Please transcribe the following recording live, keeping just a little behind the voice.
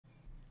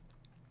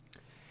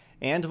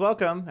And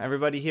welcome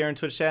everybody here in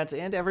Twitch chat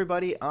and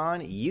everybody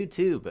on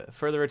YouTube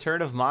for the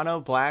return of Mono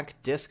Black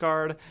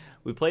Discard.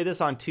 We played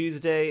this on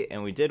Tuesday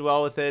and we did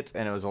well with it,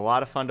 and it was a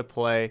lot of fun to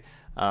play.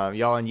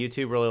 Y'all on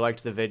YouTube really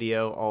liked the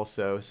video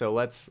also, so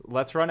let's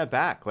run it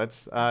back.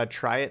 Let's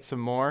try it some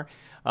more.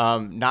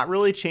 Not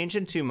really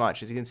changing too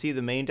much. As you can see,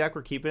 the main deck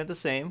we're keeping it the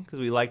same because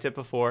we liked it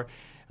before.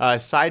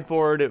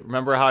 Sideboard,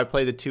 remember how I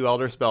played the 2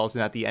 Elder Spells,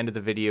 and at the end of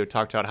the video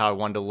talked about how I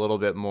wanted a little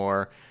bit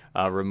more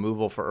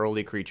removal for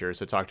early creatures,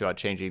 so talked about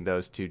changing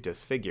those to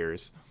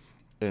Disfigures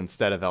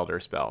instead of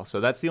Elder Spell. So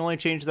that's the only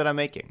change that I'm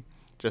making,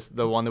 just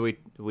the one that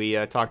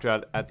we talked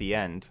about at the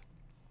end.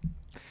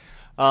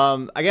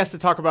 I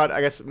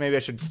guess maybe I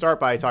should start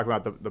by talking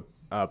about the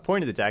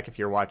point of the deck if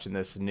you're watching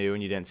this new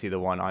and you didn't see the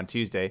one on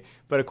Tuesday.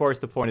 But of course,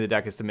 the point of the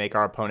deck is to make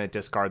our opponent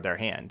discard their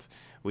hand.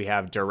 We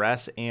have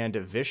Duress and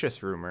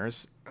Vicious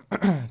Rumors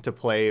to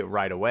play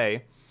right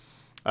away.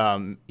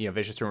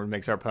 Vicious Rumors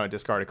makes our opponent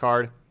discard a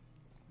card.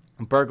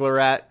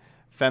 Burglarat,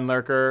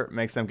 Fenlurker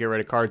makes them get rid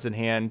of cards in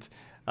hand.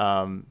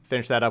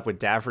 Finish that up with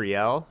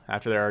Davriel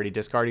after they're already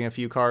discarding a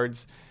few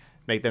cards.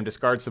 Make them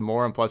discard some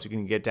more, and plus we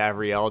can get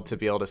Davriel to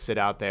be able to sit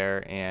out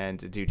there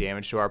and do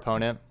damage to our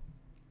opponent.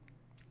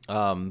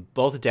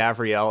 Both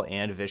Davriel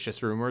and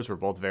Vicious Rumors were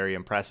both very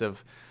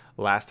impressive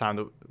last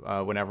time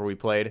whenever we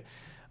played.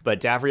 But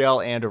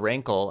Davriel and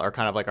Rankle are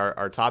kind of like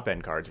our top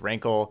end cards.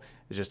 Rankle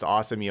is just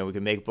awesome. We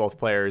can make both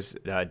players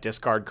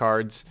discard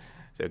cards.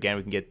 So again,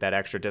 we can get that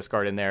extra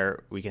discard in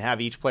there. We can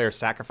have each player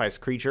sacrifice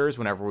creatures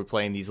whenever we're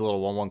playing these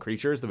little 1/1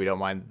 creatures that we don't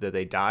mind that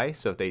they die.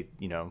 So if they,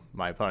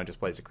 my opponent just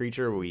plays a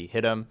creature, we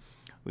hit them,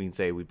 we can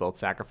say we both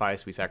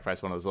sacrifice. We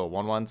sacrifice one of those little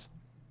 1/1s.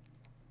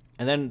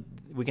 And then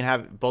we can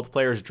have both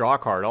players draw a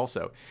card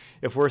also.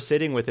 If we're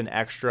sitting with an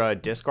extra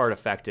discard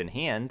effect in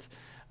hand,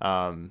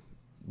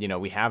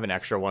 we have an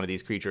extra one of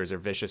these creatures or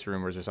Vicious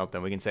Rumors or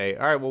something, we can say,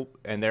 all right, well,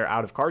 and they're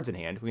out of cards in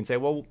hand, we can say,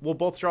 well, we'll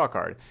both draw a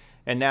card.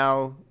 And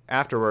now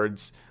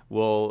afterwards,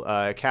 we'll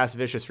cast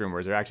Vicious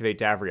Rumors or activate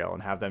Davriel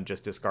and have them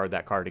just discard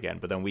that card again,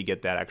 but then we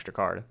get that extra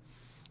card.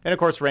 And of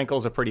course,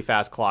 Rankle's a pretty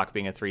fast clock,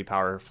 being a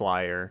 3-power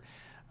flyer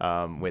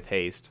with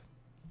haste.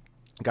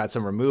 Got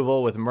some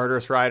removal with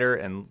Murderous Rider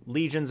and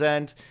Legion's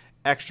End,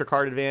 extra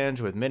card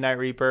advantage with Midnight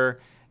Reaper,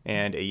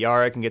 and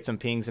Ayara can get some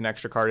pings and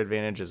extra card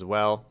advantage as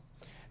well.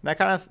 And that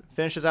kind of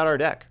finishes out our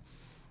deck.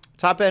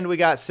 Top end, we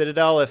got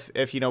Citadel. If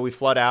we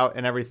flood out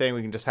and everything,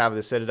 we can just have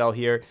the Citadel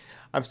here.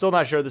 I'm still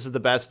not sure this is the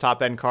best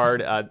top end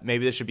card.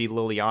 Maybe this should be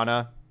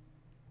Liliana.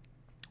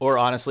 Or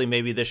honestly,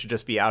 maybe this should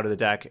just be out of the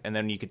deck, and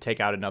then you could take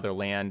out another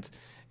land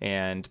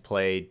and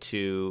play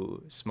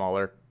 2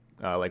 smaller,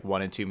 like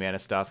 1 and 2 mana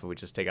stuff. We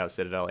just take out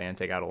Citadel and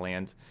take out a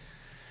land.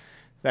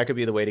 That could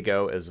be the way to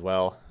go as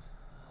well.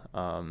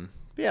 But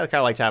yeah, I kind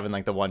of liked having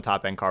like the 1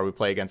 top end card. We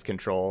play against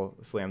control,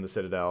 slam the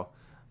Citadel,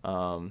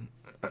 and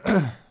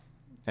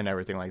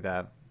everything like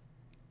that.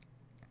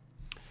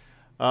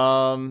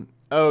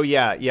 Oh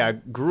yeah,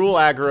 Gruul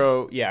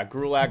aggro. Yeah,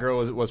 Gruul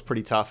aggro was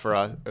pretty tough for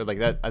us. Or like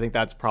that, I think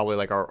that's probably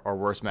like our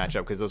worst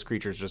matchup because those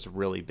creatures are just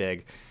really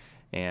big,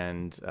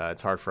 and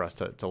it's hard for us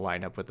to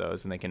line up with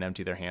those, and they can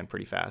empty their hand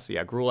pretty fast. So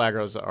yeah, Gruul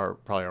aggros are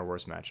probably our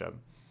worst matchup.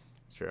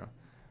 It's true.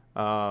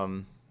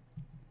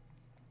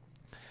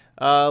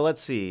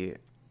 Let's see.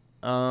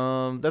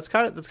 That's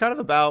kind of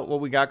about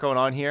what we got going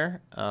on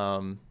here.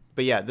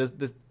 But yeah,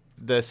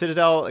 the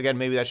Citadel again.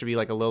 Maybe that should be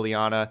like a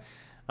Liliana.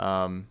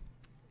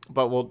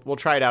 But we'll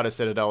try it out as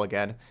Citadel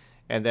again.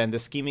 And then the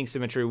Scheming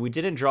Symmetry, we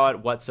didn't draw it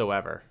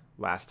whatsoever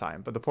last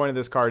time. But the point of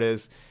this card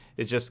is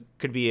just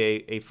could be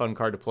a fun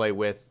card to play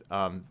with.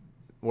 All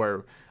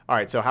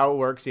right, so how it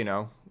works,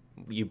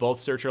 you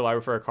both search your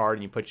library for a card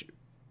and you put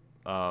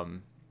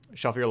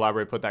shuffle your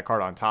library, put that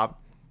card on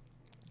top.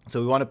 So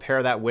we want to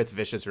pair that with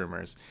Vicious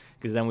Rumors,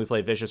 because then we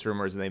play Vicious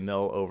Rumors and they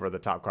mill over the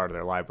top card of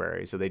their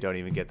library, so they don't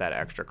even get that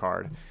extra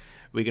card.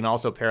 We can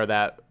also pair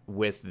that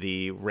with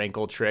the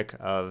Rankle trick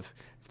of,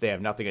 if they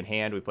have nothing in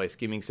hand, we play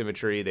Scheming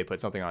Symmetry, they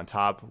put something on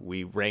top,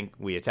 we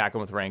attack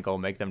them with Rankle,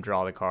 make them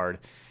draw the card,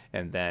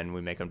 and then we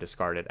make them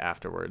discard it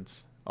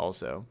afterwards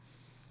also.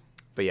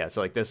 But yeah,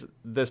 so like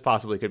this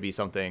possibly could be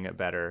something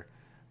better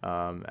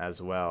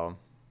as well.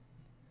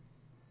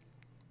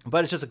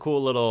 But it's just a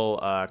cool little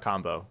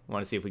combo. I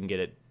want to see if we can get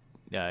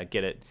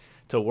it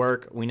to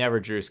work. We never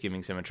drew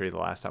Scheming Symmetry the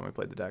last time we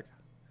played the deck.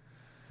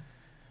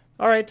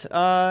 All right,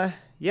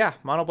 yeah,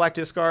 Mono Black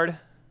Discard.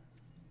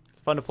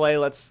 Fun to play.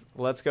 Let's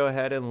go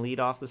ahead and lead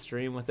off the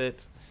stream with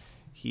it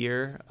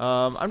here.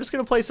 I'm just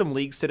gonna play some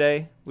leagues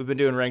today. We've been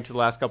doing ranked the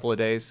last couple of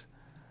days.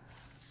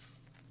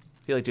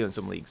 Feel like doing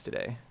some leagues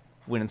today,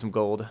 winning some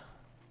gold.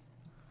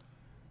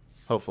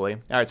 Hopefully.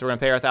 All right, so we're gonna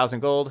pay our 1,000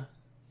 gold,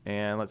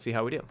 and let's see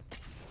how we do.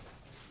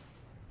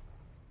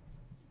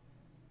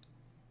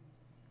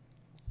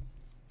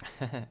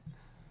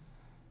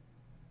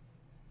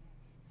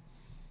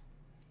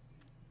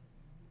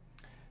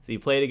 So you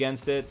played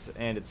against it,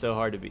 and it's so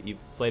hard to beat. You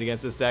played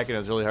against this deck, and it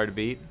was really hard to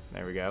beat.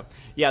 There we go.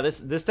 Yeah, this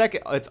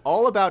deck, it's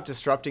all about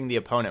disrupting the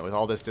opponent with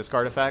all this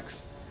discard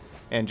effects,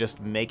 and just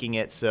making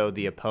it so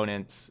the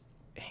opponent's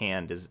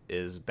hand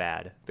is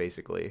bad,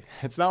 basically.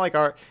 It's not like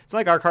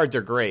our cards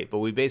are great, but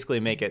we basically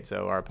make it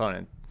so our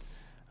opponent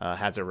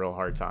has a real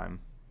hard time.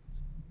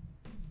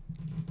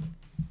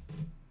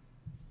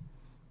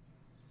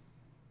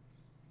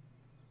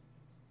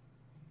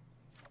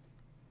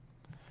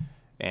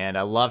 And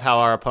I love how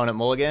our opponent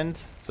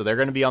mulligans. So they're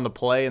going to be on the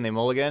play and they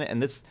mulligan. And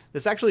this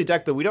actually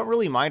deck that we don't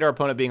really mind our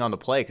opponent being on the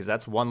play because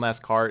that's one less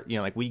card. You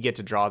know, like we get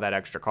to draw that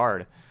extra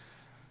card.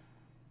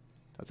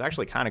 So it's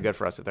actually kind of good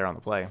for us if they're on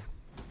the play.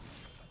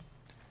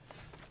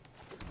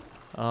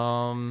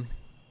 So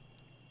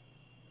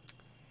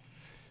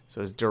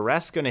is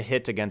Duress going to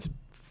hit against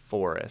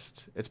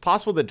Forest? It's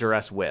possible that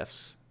Duress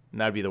whiffs. And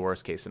that would be the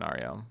worst case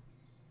scenario.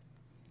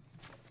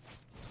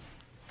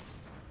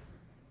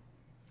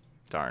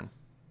 Darn.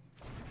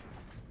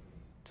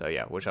 So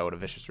yeah, wish I would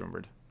have Vicious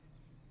Rumored.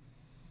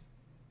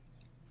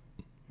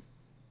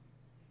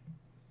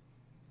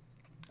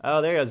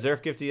 Oh, there you go.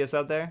 Zerf gifted us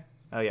up there.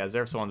 Oh yeah,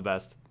 Zerf's one of the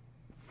best.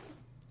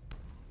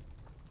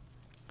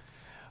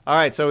 All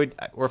right, so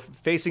we're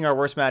facing our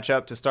worst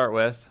matchup to start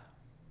with.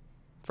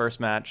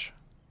 First match.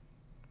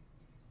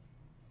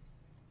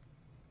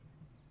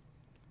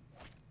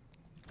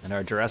 And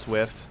our Duress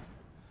whiffed.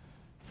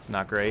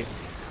 Not great.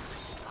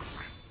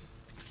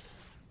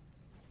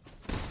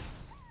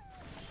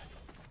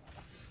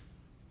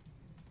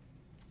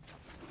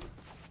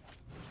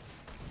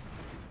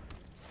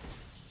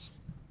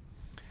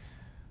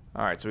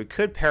 Alright, so we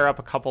could pair up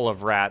a couple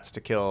of rats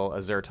to kill a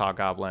Zertok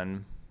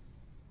Goblin.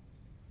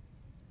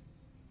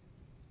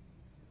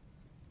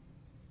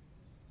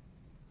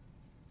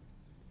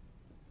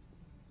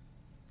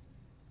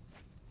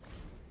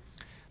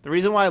 The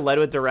reason why I led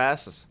with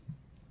Duress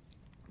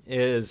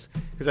is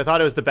because I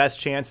thought it was the best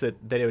chance that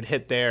it would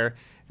hit there.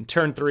 And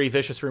turn 3,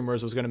 Vicious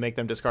Rumors was going to make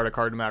them discard a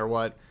card no matter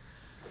what.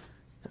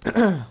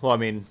 Well, I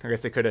mean, I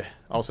guess they could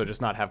also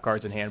just not have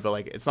cards in hand, but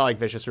like it's not like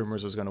Vicious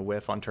Rumors was going to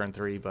whiff on turn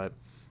 3, but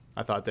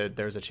I thought that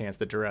there's a chance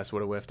that Duress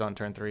would have whiffed on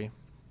turn 3.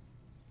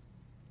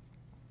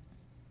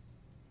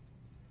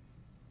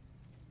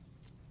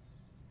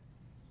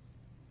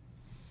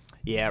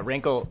 Yeah,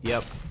 Wrinkle.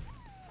 Yep.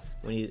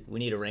 We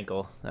need a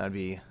Wrinkle. That would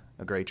be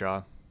a great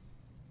draw.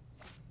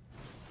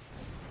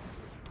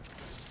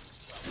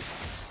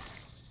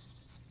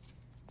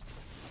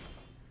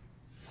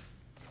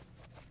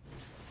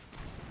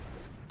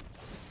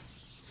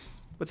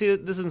 But see,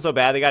 this isn't so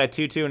bad. They got a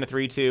 2/2 and a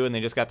 3/2, and they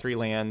just got 3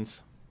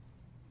 lands.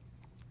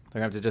 They're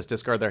going to have to just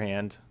discard their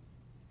hand.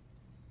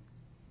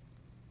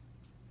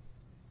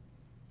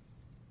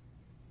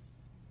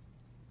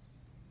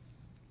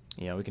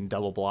 You know, we can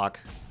double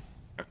block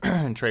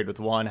and trade with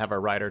one, have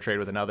our rider trade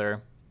with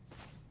another.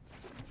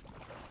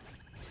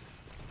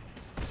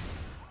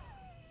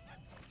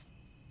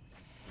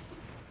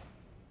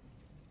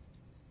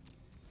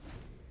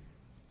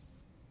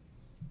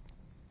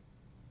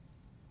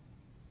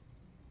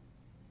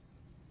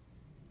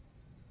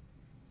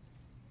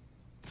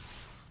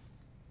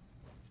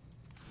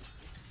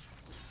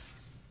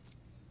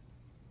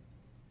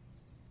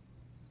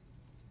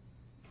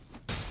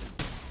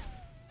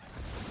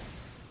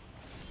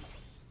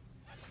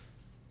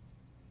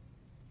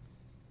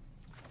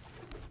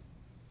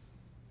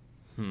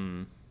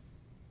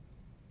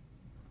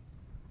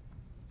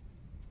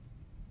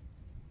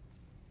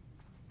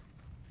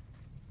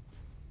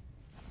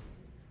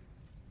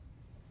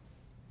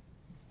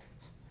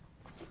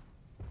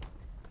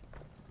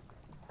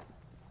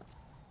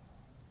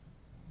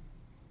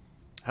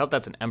 I hope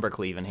that's an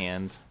Embercleave in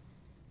hand.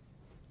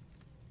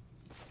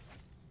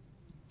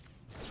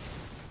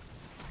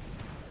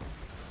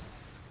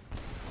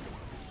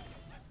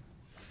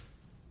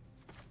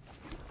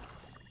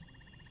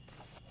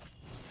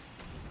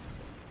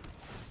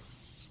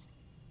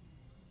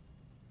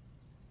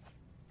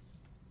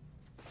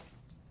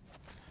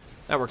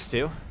 That works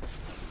too.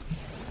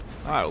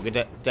 Alright, we'll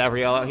get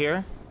Davriel out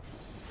here.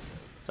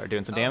 Start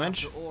doing some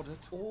damage.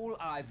 All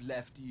I've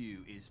left you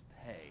is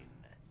pain.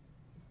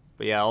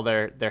 But yeah, all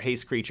their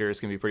haste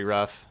creatures can be pretty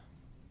rough.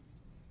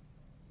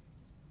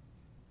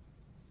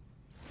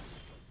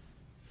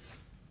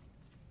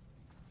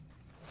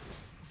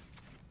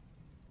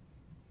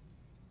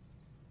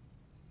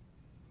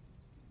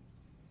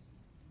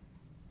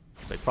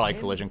 It's like probably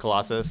Collision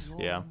Colossus.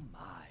 Yeah.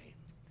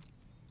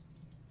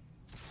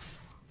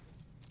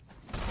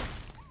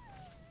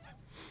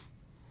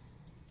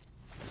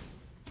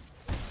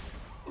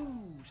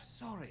 Ooh,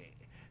 sorry.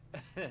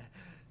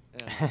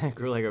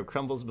 Grulego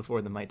crumbles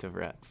before the might of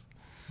rats.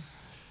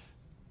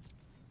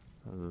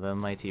 The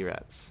mighty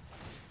rats.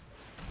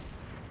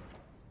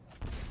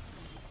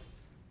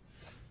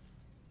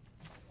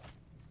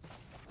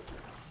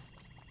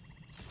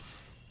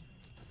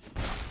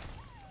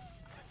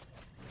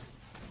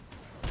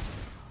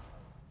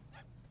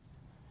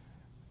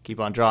 Keep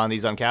on drawing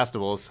these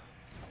uncastables.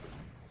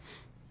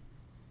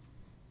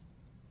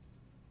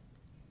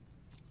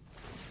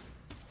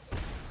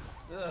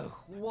 Ugh,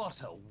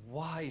 what a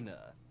whiner.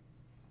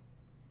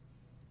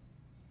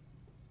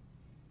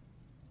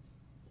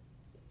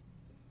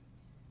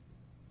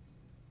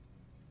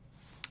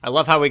 I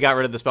love how we got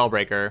rid of the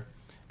Spellbreaker.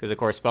 because of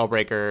course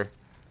Spellbreaker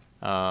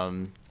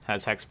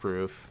has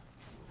hexproof.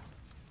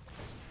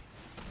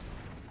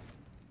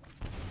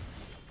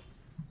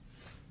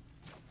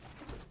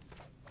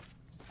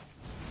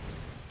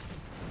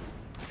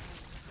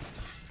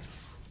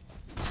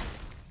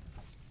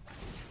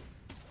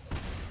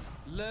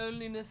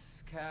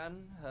 Loneliness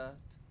can hurt.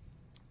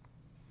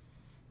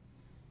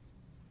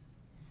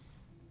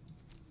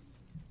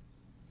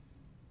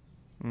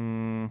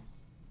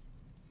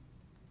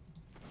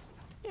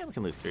 Yeah, we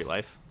can lose 3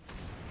 life.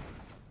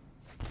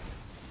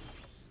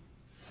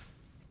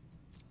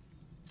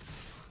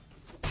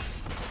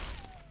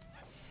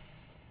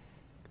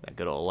 That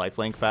good old life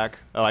link back.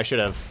 Oh, I should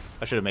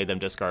have made them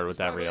discard with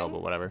that Riel,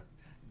 but whatever.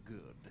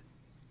 Good.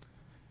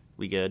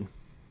 We good.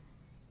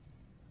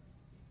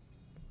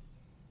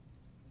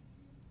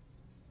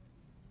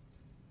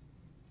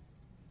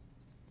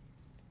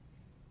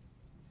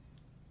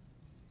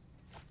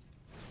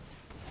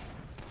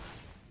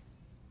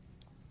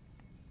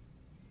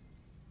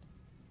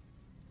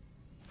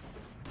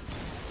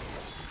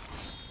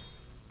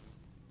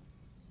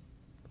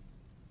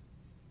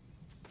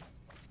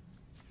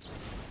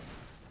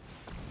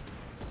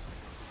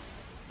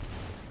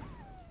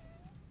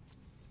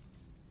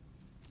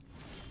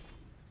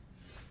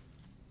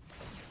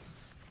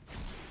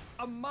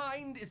 A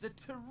mind is a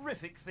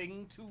terrific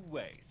thing to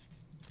waste.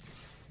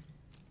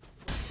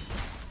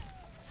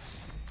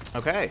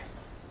 Okay.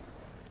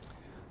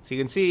 So you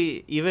can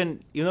see,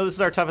 even though this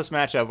is our toughest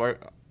matchup,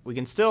 we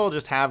can still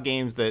just have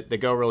games that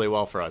go really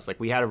well for us. Like,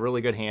 we had a really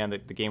good hand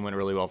that the game went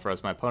really well for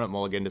us. My opponent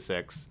mulliganed to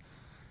 6.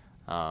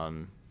 Yeah,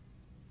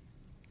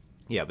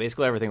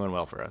 basically everything went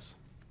well for us.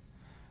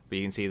 But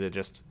you can see that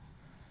just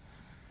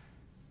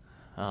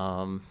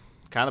kind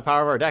of the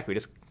power of our deck. We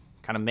just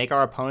kind of make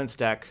our opponent's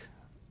deck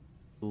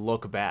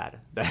look bad.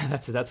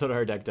 That's what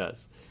our deck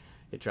does.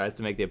 It tries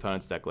to make the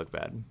opponent's deck look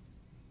bad.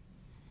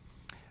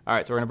 All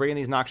right, so we're going to bring in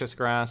these Noxious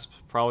Grasp.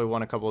 Probably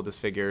won a couple of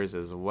Disfigures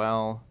as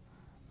well.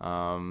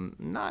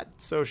 Not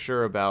so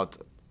sure about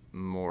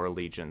more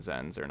Legion's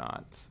Ends or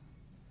not.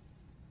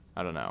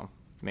 I don't know.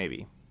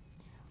 Maybe.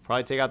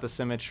 Probably take out the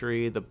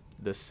Symmetry,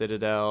 the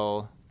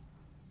Citadel,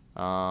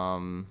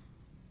 the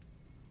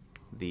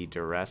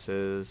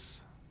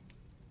Duresses,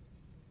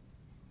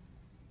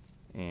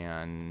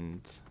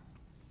 and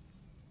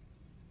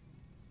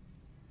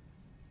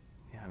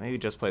yeah, maybe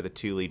just play the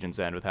 2 Legion's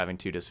End with having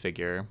 2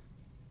 Disfigure.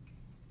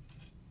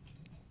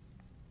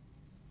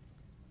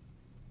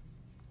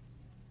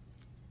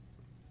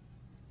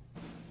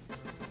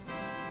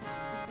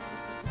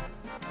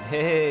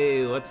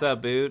 Hey, what's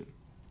up, Boot?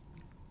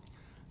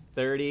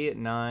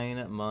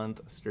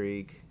 39-month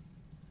streak.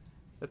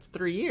 That's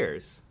 3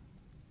 years.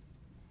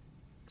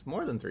 It's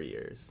more than 3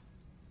 years.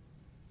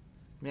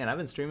 Man, I've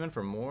been streaming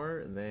for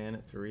more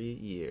than 3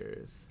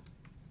 years.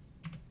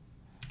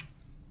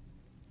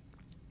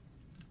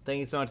 Thank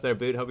you so much there,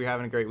 Boot. Hope you're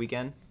having a great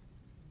weekend.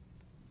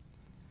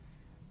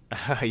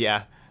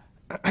 Yeah.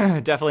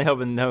 Definitely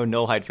hoping no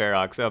Nullhide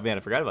Ferox. Oh, man, I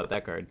forgot about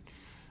that card.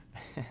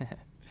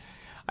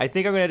 I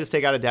think I'm going to just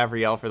take out a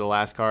Davriel for the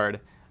last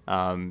card.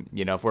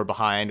 You know, if we're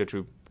behind, which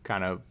we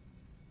kind of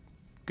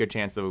good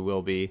chance that we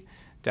will be,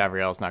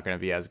 Davriel's not going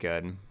to be as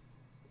good.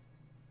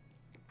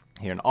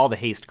 Here, and all the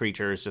haste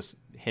creatures, just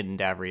hidden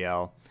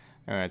Davriel.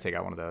 I'm going to take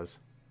out one of those.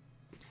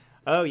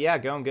 Oh, yeah,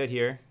 going good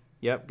here.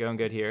 Yep, going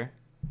good here.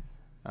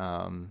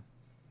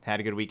 Had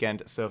a good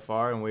weekend so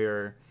far, and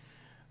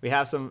we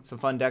have some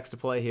fun decks to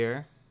play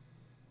here.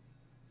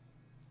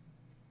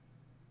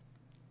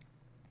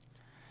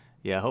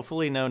 Yeah,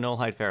 hopefully no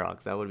Nullhide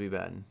Ferox. That would be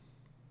bad.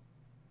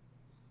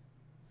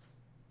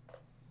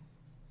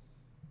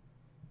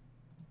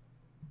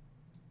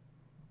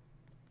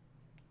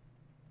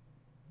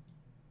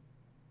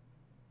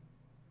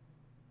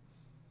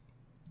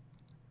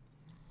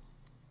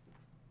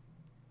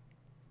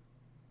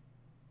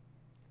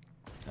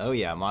 Oh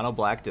yeah, mono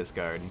black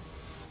discard.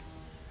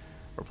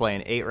 We're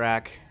playing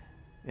 8-rack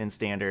in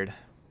standard.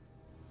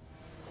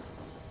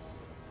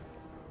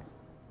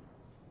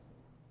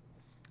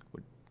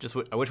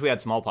 I wish we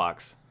had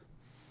Smallpox.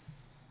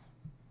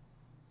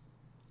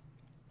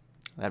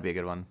 That'd be a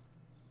good one.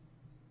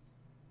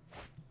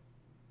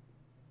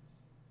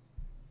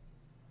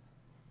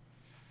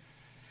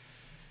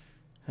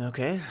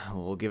 Okay,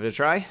 we'll give it a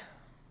try.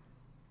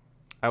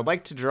 I would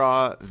like to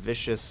draw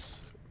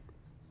Vicious...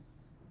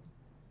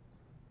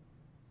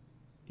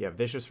 Yeah,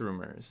 Vicious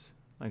Rumors.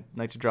 I'd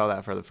like to draw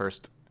that for the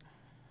first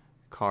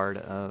card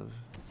of...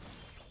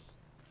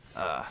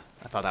 I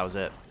thought that was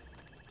it.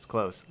 It's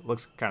close.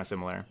 Looks kind of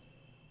similar.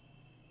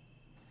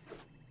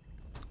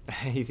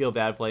 You feel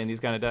bad playing these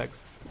kind of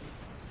decks?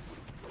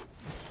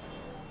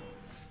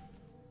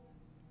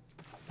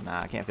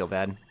 Nah, I can't feel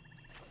bad.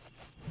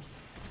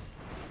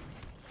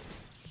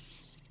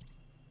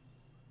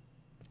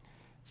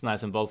 It's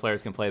nice when both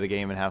players can play the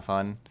game and have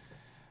fun.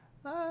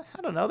 I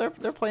don't know.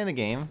 They're playing the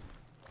game.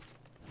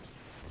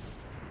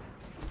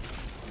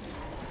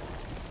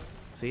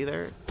 See,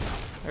 they're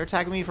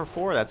attacking me for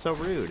 4. That's so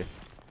rude.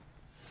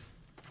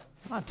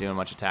 I'm not doing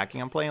much attacking.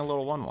 I'm playing a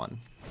little 1/1.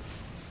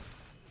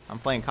 I'm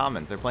playing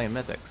commons. They're playing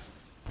mythics.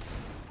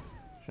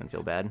 Shouldn't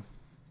feel bad.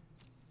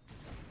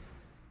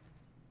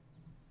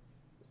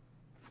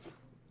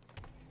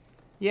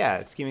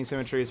 Yeah, scheming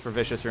symmetries for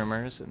vicious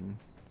rumors and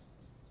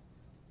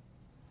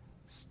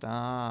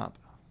stop.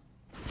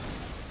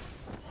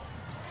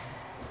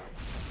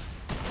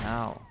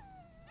 Ow.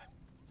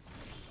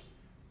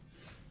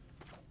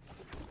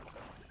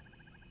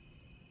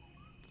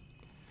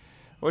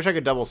 I wish I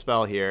could double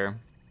spell here.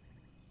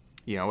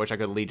 You know, I wish I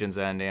could Legion's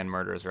End and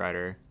Murderous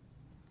Rider.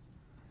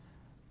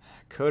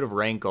 Code of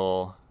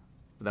Rankle.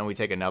 But then we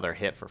take another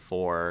hit for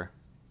 4.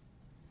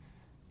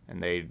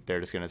 And they're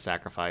just going to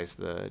sacrifice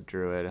the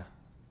Druid.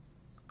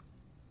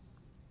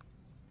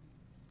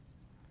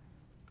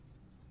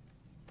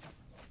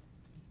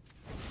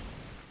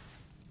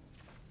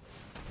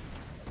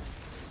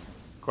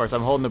 Of course,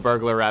 I'm holding the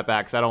Burglar Rat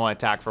back because I don't want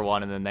to attack for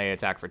 1 and then they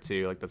attack for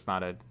 2. Like, that's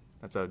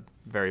a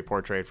very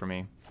poor trade for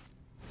me.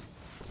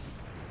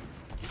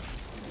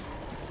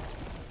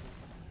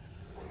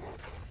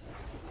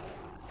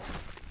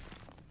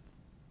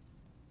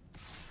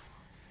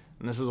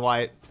 And this is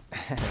why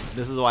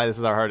this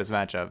is our hardest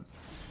matchup.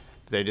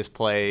 They just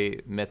play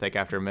mythic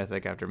after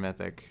mythic after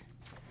mythic.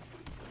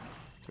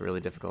 It's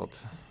really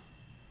difficult.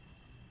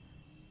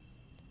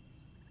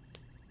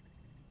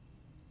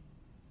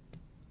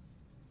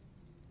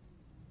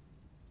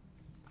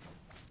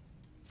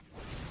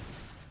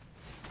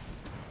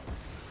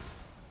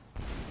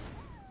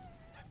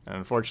 And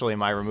unfortunately,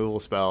 my removal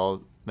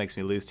spell makes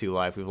me lose 2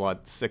 life. We've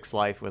lost 6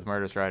 life with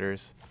Murderous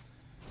Riders.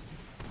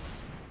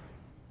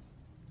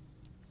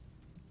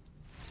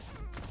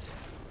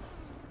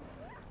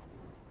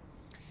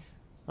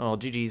 Oh,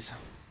 GG's.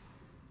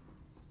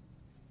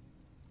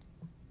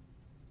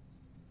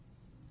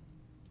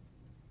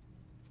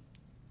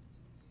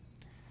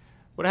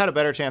 Would have had a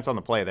better chance on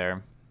the play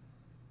there.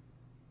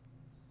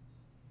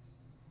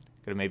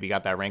 Could have maybe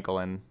got that Rankle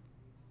in.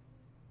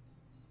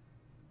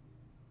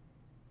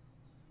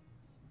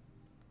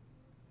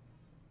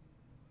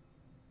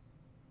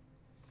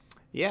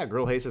 Yeah,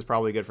 Gruul Haste is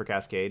probably good for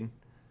Cascade.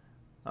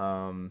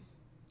 'Cause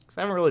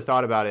I haven't really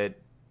thought about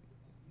it.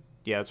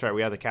 Yeah, that's right.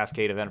 We have the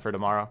Cascade event for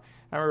tomorrow.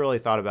 I haven't really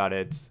thought about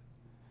it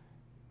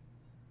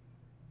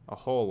a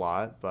whole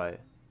lot,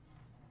 but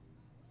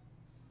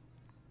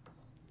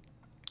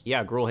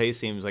yeah, Gruul Haste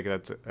seems like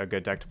that's a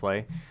good deck to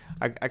play.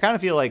 I kind of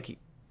feel like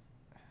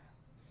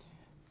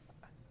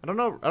I don't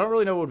know. I don't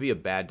really know what would be a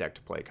bad deck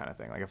to play, kind of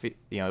thing. Like if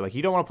like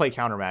you don't want to play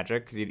counter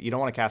magic because you don't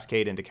want to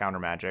cascade into counter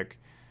magic.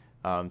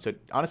 So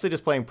honestly,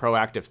 just playing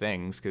proactive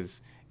things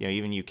because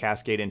even you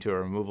cascade into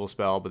a removal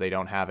spell, but they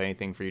don't have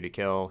anything for you to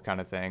kill, kind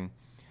of thing.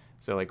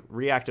 So like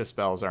reactive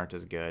spells aren't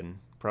as good.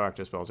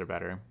 Proactive spells are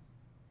better.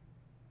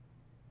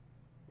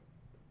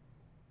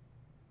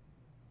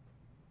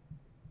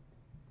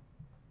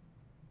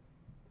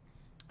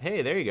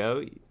 Hey, there you go.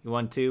 You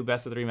won 2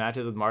 best of 3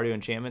 matches with Mardu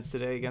enchantments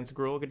today against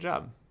Gruul. Good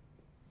job.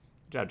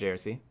 Good job,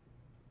 JRC.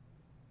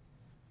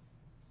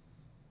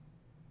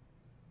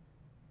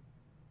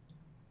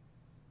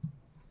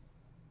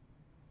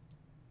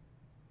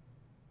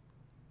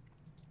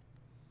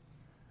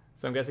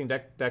 So I'm guessing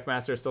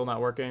Deckmaster is still not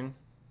working.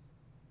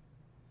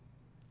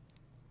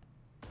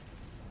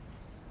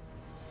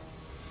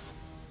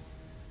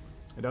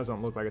 It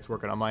doesn't look like it's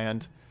working on my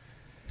end.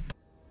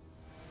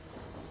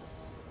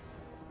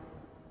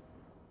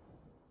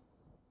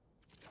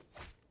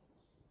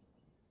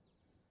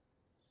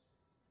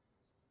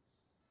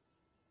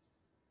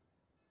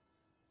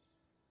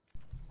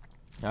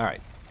 All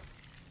right.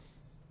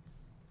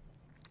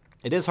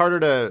 It is harder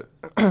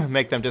to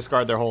make them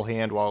discard their whole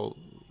hand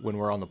when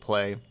we're on the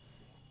play.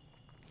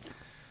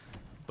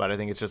 But I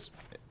think it's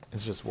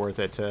just worth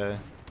it to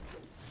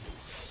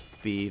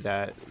be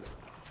that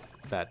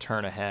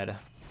turn ahead.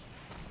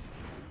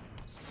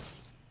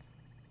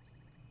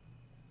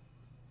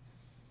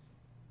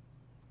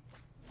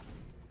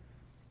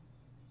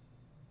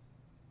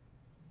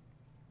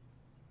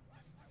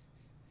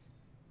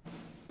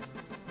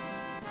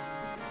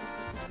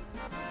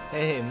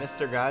 Hey,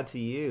 Mr. God to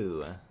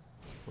you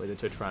with a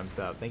Twitch Prime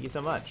sub. Thank you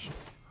so much.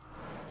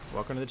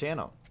 Welcome to the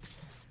channel.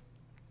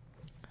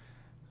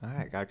 All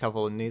right, got a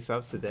couple of new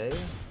subs today.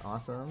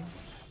 Awesome.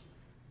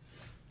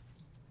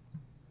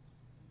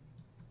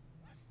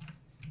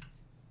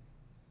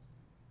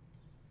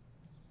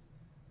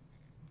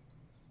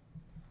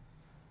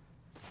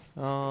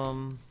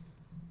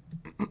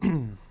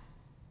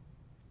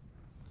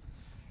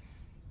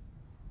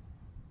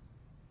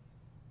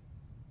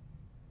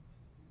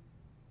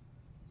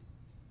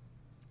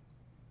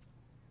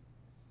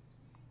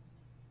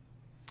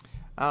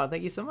 Oh,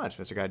 thank you so much,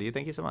 Mr. God to you.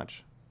 Thank you so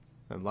much.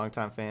 A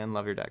longtime fan,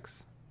 love your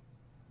decks.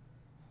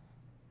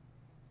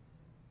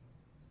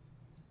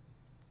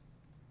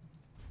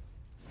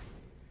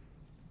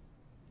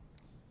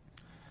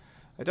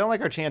 I don't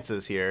like our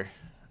chances here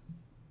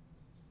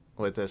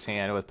with this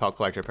hand, with Pelt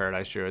Collector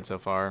Paradise Druid so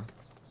far.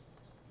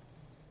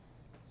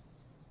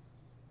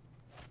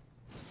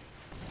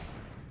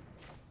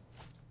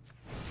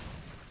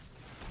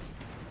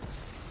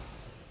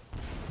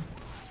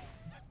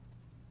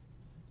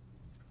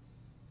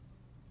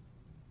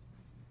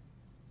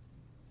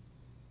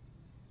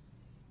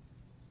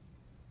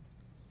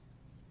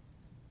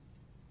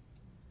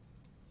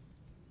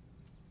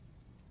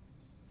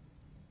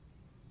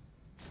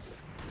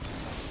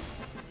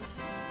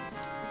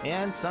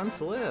 And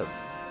Sunslib.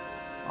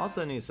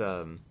 Also new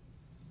sub.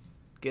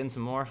 Getting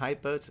some more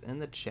hype votes in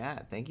the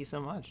chat. Thank you so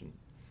much.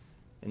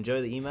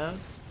 Enjoy the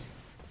emotes.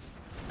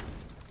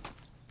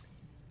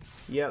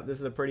 Yep, this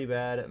is a pretty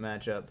bad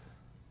matchup.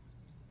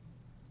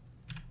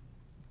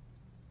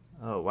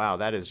 Oh, wow,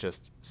 that is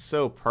just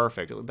so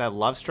perfect. That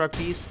Love Struck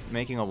Beast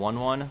making a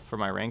 1/1 for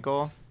my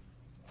Rankle.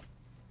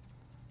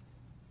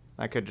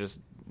 That could just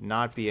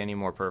not be any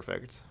more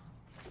perfect.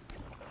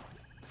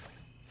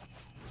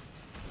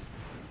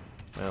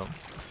 Well.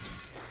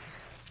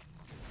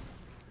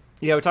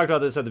 Yeah, we talked about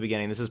this at the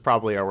beginning. This is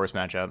probably our worst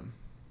matchup.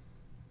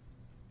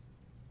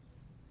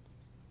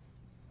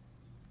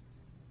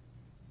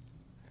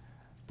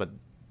 But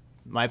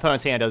my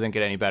opponent's hand doesn't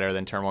get any better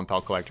than turn 1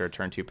 Pelt Collector,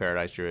 turn 2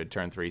 Paradise Druid,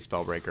 turn 3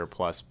 Spellbreaker,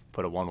 plus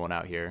put a 1/1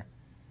 out here.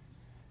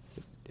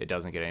 It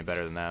doesn't get any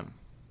better than that.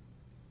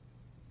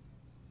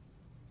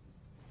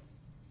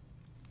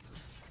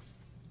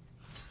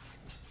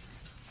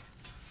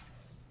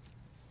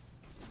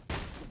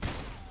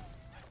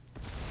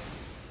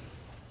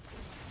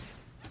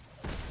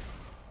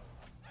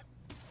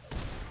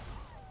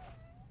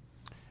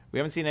 We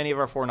haven't seen any of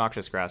our 4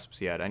 Noxious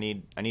Grasps yet. I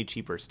need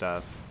cheaper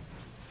stuff.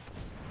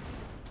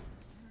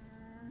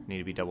 Need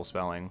to be double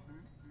spelling.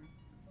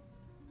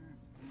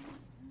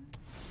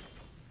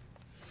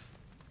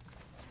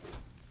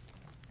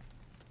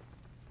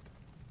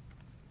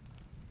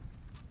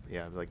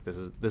 Yeah, like this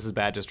is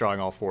bad. Just drawing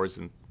all 4s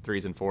and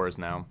 3s and 4s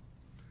now.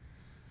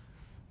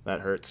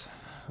 That hurts.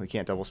 We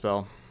can't double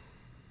spell.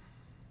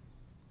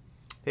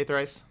 Hey,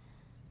 Thrice.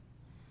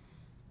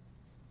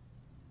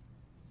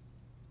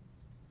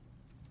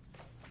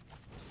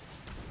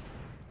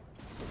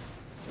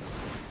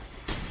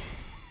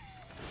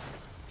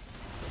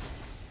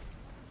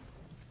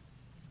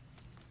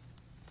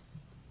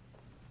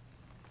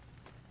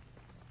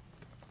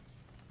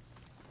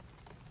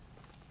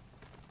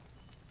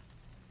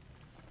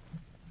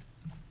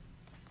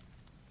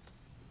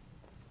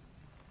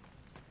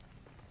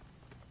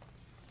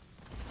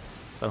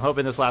 So I'm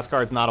hoping this last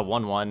card's not a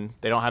 1/1.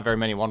 They don't have very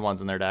many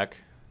 1/1s in their deck.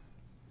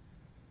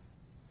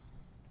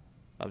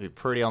 I'd be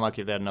pretty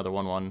unlucky if they had another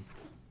 1/1.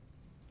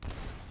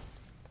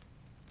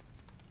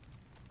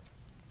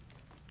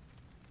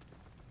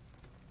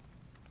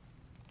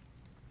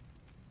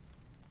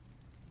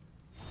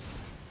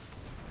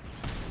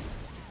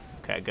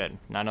 Okay, good.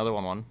 Not another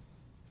 1/1.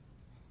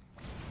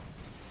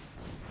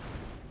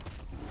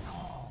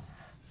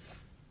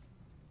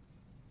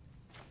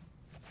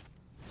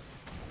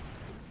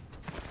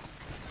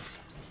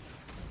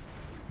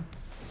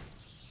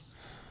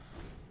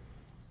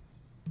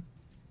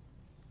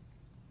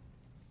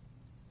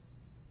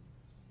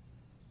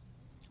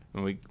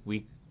 And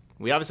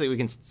we obviously we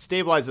can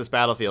stabilize this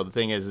battlefield. The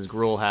thing is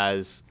Gruul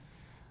has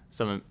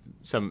some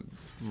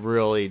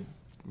really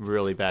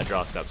bad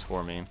draw steps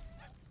for me.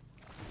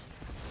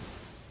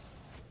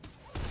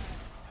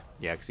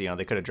 Yeah, because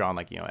they could have drawn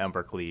like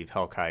Ember Cleave,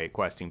 Hellkite,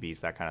 Questing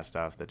Beast, that kind of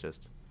stuff. That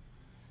just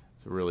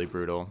it's really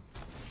brutal.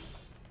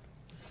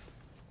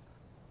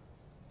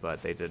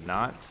 But they did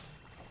not.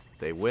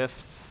 They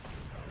whiffed.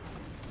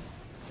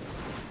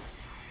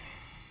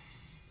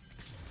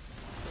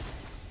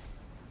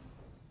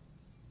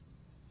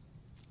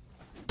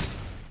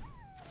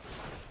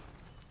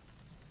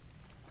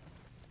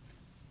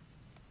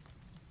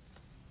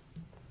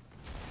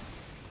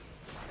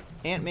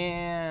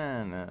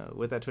 Ant-Man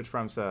with that Twitch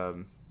Prime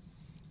sub.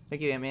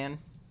 Thank you, Ant-Man.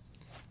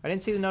 I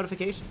didn't see the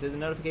notification. Did the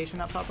notification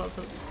not pop up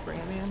for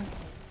Ant-Man?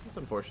 That's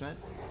unfortunate.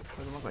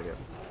 Doesn't look like it.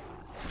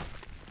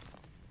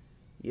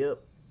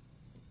 Yep.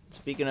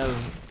 Speaking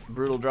of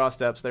brutal draw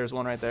steps, there's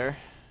one right there.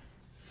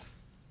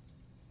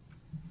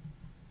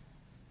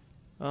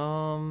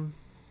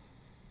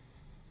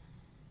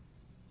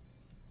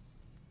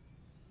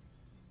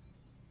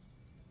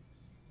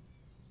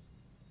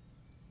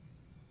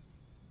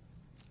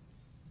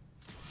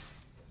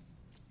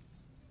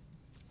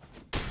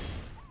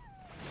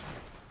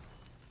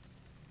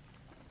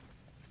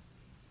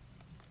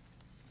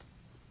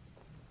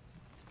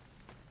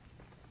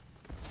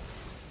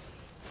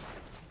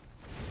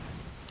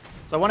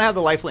 So I want to have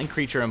the lifelink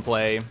creature in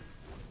play.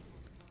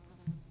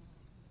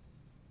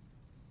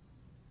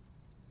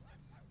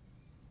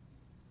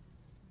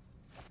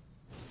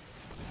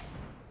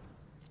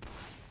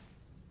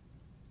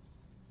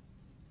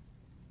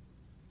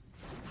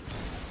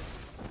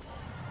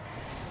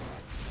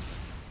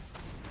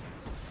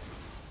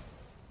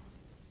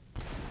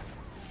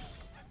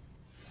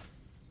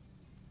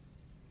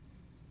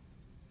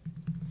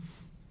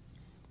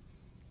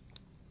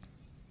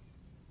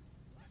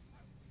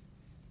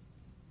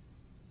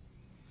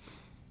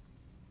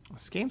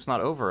 This game's not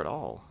over at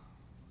all.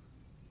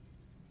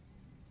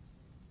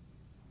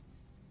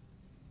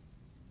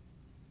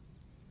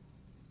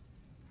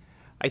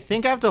 I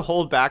think I have to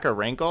hold back a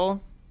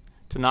Rankle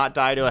to not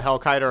die to a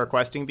Hellkite or a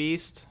Questing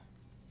Beast.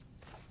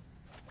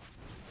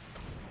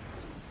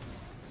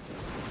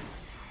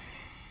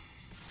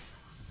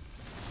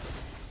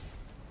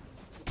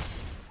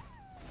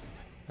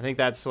 I think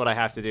that's what I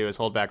have to do, is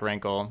hold back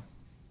Rankle.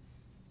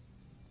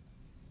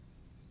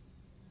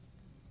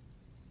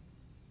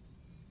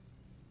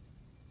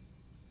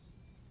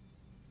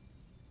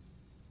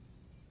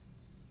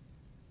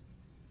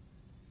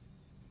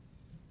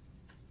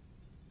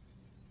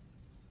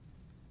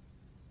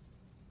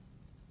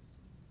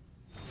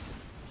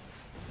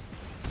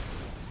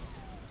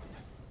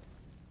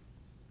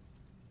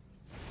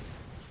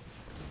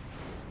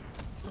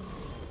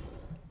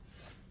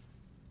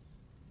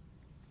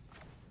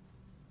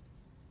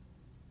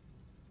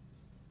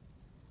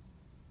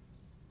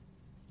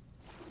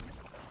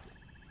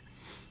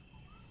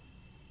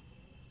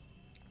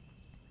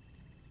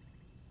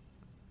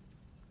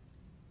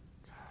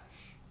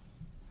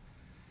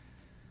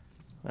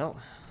 Well.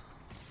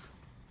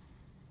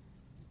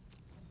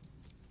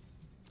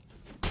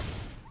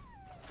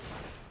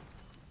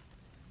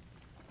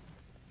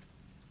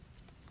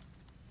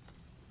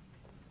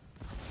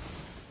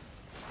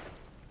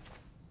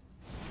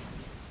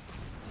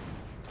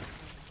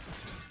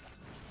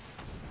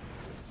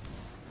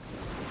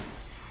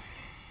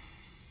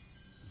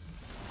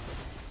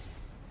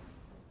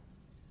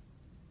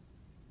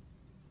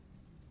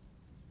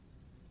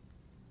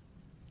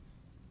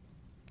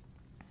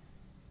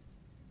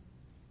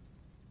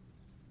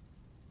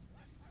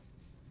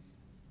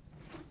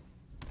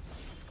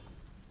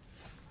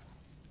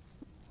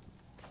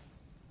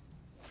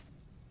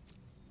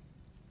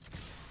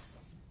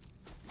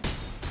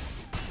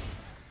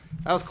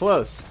 That was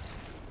close.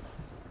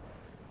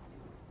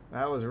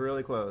 That was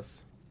really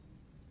close.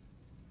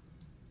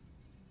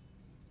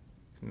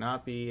 Could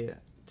not be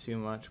too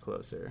much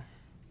closer.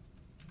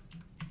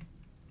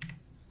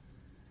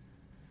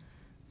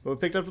 But we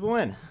picked up the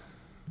win.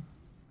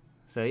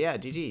 So yeah,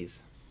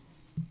 GG's.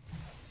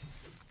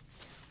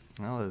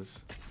 That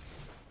was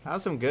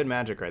some good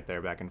magic right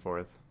there, back and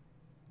forth.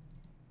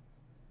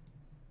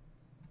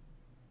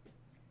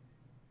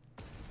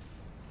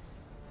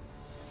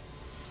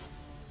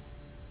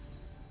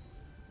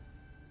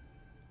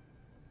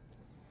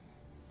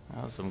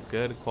 That was some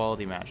good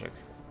quality magic.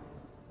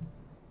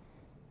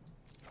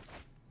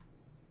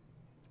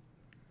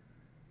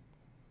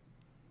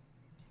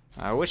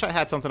 I wish I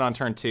had something on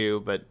turn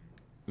 2, but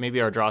maybe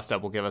our draw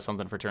step will give us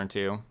something for turn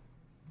 2.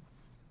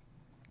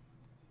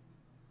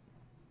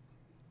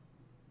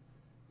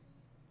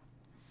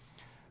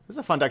 This is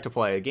a fun deck to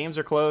play. Games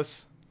are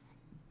close.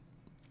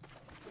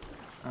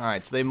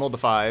 Alright, so they mulled to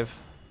 5.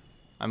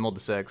 I mulled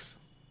to 6.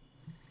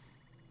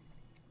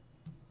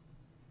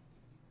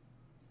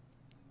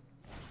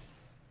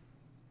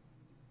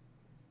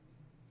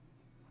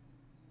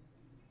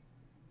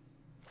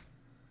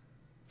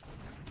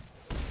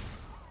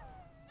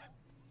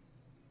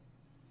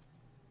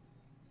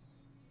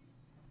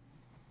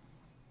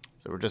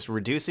 So we're just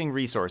reducing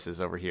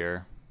resources over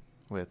here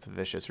with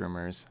Vicious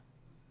Rumors.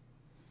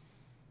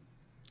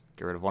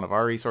 Get rid of one of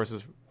our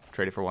resources,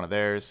 trade it for one of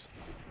theirs.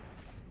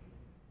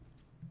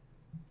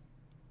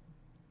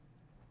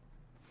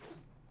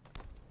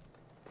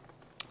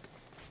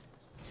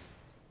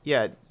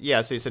 Yeah,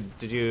 so you said,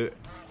 did you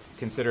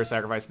consider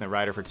sacrificing the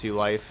rider for 2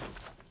 life?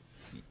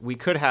 We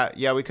could have,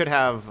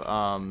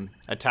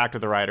 attacked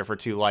with the rider for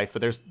 2 life,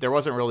 but there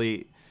wasn't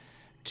really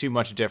too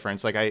much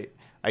difference. Like,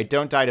 I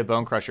don't die to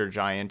Bone Crusher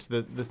Giant.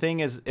 The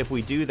thing is, if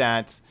we do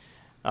that,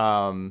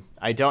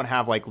 I don't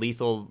have like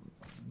lethal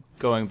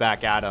going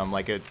back at him.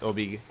 Like it could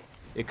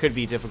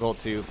be difficult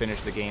to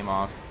finish the game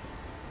off.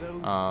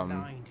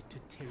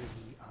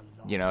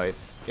 You know,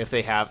 if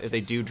they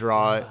do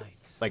draw,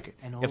 like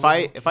if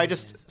I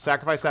just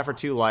sacrifice that for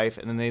 2 life,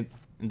 and then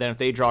if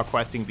they draw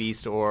Questing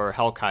Beast or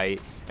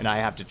Hellkite, and I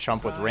have to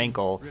chump with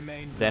Rankle,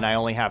 then I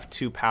only have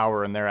 2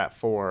 power, and they're at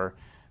 4.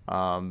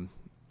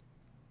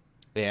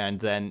 And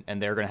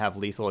they're gonna have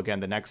lethal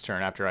again the next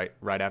turn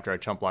right after I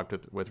chump blocked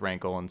with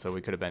Rankle, and so we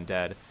could have been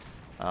dead.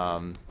 So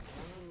I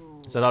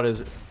thought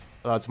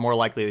it's more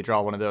likely to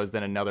draw one of those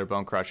than another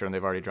Bone Crusher, and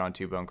they've already drawn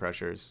 2 Bone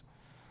Crushers.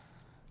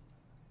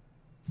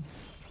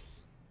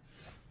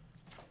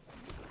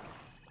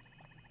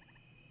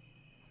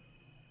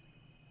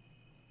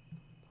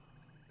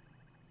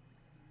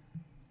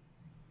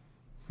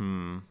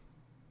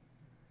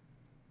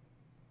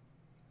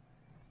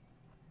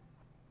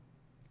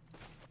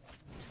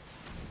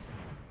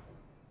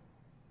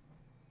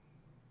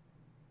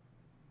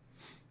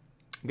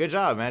 Good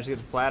job. Managed to get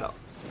the plat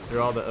through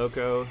all the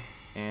Oko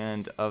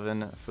and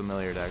Oven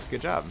familiar decks.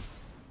 Good job.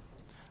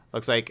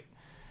 Looks like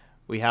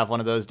we have one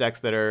of those decks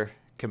that are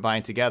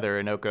combined together,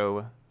 an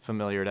Oko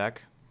familiar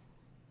deck.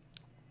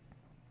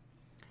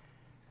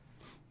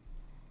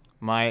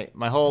 My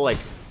whole, like,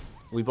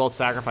 we both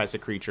sacrifice a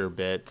creature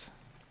bit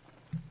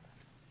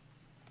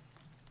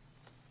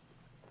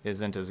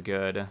isn't as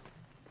good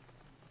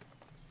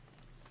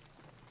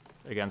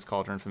against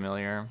Cauldron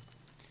Familiar.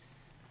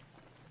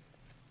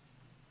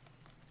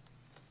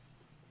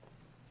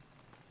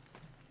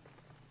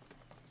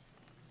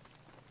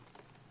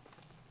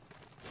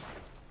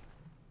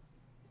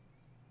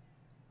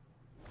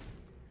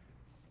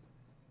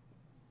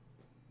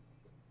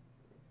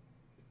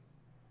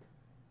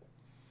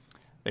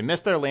 They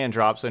missed their land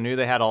drop, so knew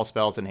they had all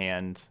spells in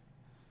hand.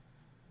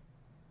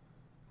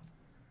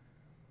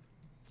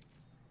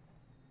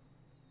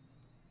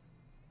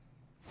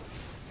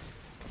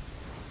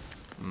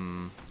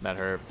 That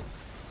hurt.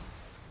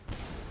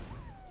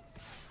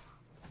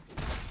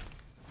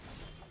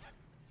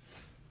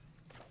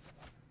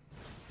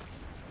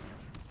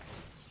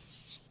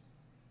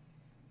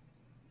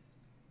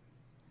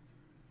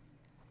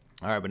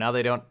 All right, but now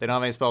they don't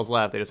have any spells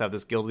left. They just have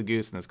this Gilded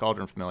Goose and this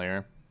Cauldron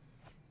Familiar.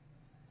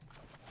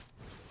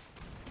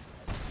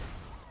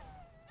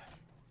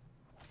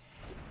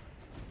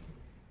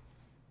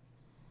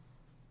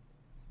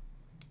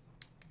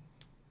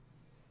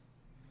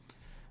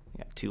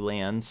 Yeah, 2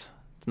 lands.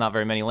 It's not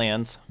very many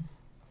lands.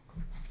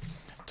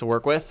 to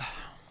work with.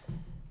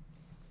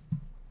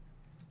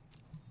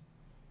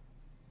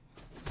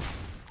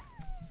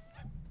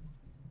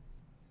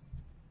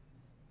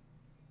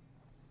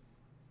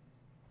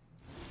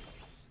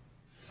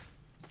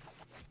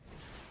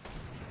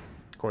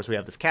 Of course, we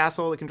have this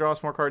castle that can draw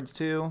us more cards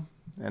too,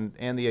 and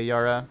the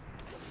Ayara.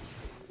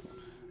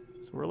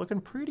 So we're looking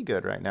pretty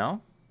good right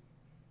now.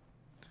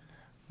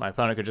 My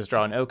opponent could just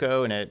draw an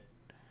Oko, and it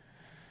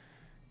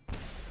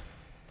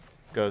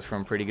goes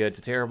from pretty good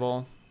to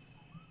terrible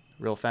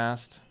real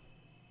fast.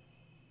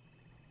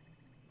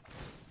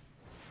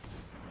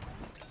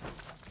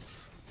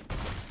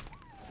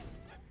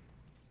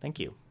 Thank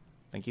you.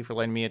 Thank you for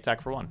letting me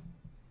attack for 1.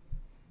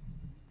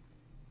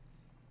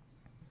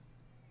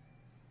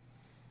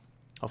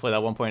 Hopefully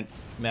that 1 point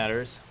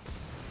matters.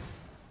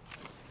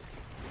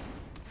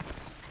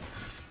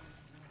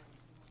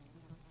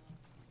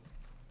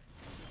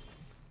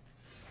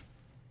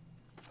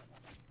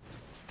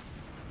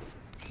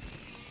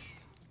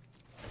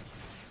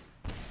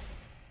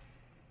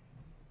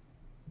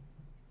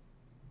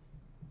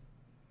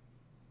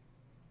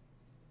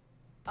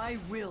 I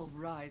will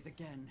rise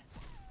again.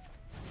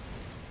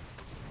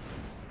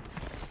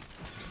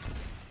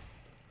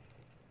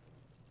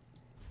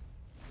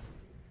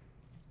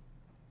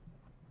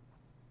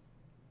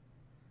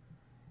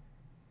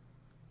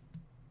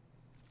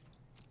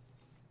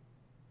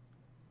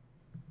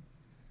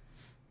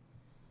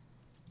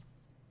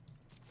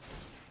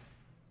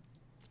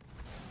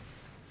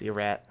 See you,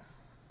 rat.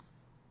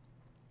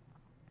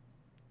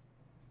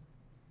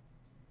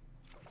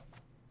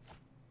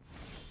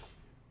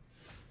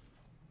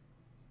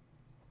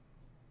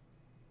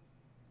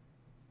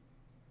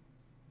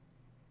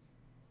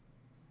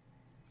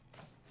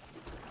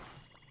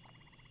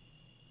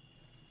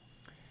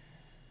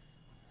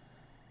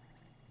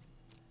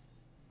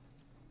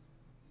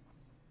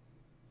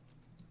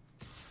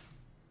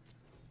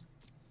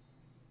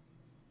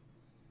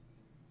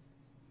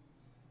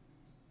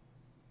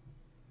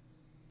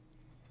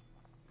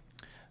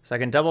 So I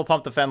can double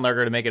pump the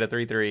Fenlurker to make it a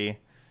 3/3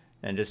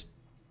 and just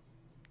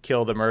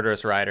kill the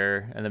Murderous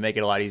Rider and then make it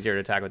a lot easier to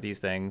attack with these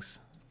things.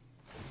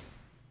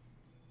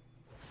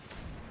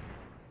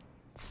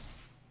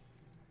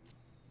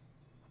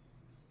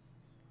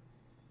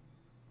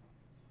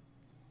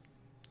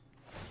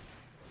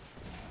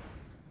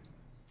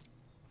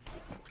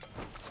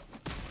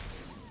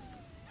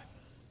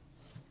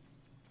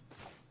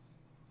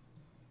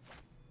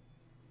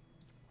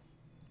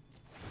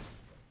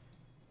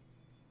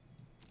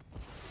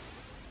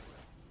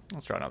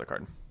 Let's draw another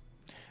card.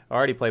 I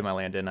already played my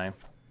land, didn't I? My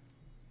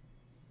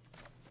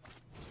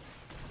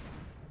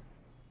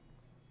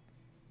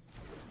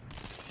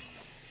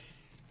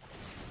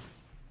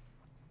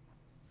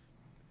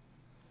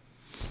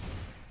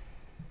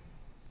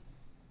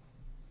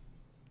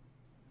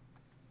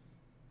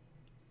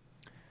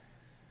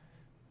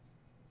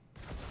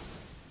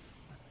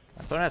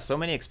opponent has so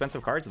many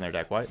expensive cards in their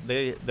deck. Why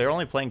they're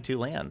only playing 2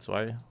 lands?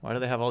 Why do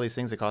they have all these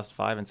things that cost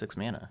 5 and 6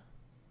 mana?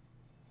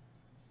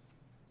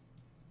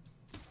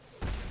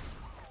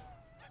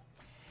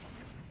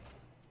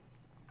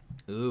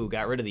 Ooh,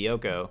 got rid of the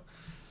Oko.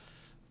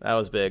 That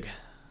was big.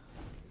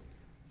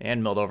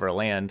 And milled over a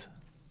land.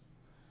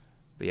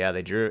 But yeah,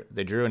 they drew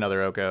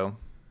another Oko.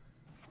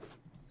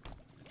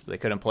 So they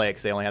couldn't play it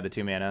because they only had the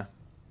 2 mana.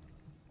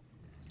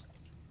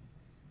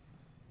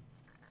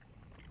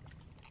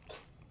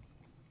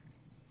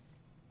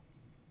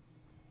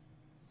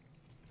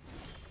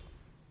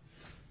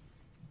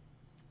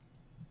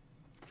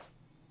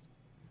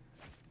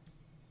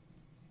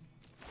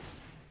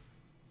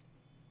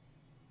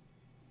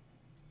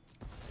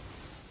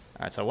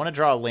 Alright, so I want to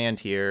draw a land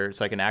here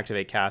so I can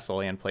activate Castle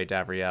and play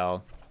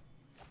Davriel.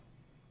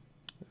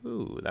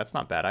 Ooh, that's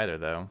not bad either,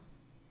 though.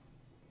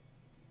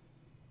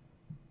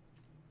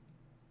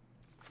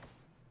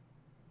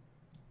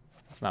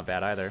 That's not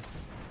bad either.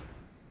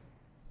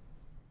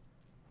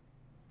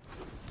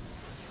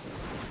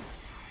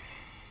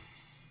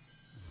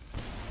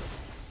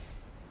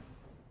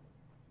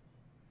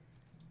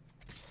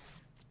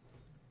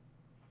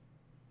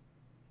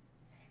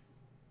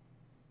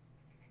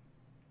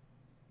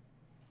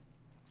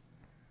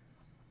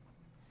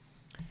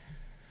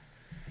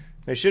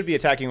 They should be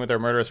attacking with their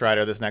Murderous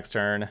Rider this next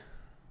turn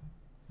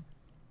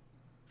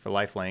for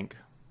lifelink.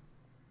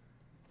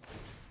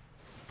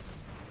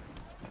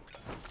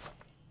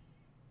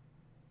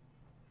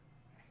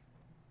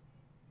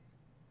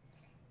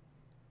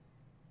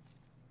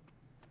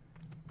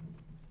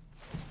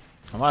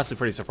 I'm honestly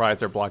pretty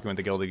surprised they're blocking with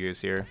the Gilded Goose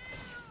here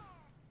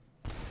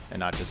and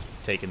not just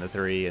taking the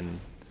 3 and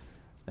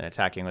then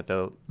attacking with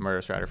the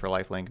Murderous Rider for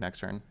lifelink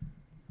next turn.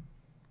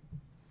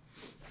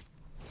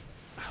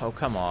 Oh,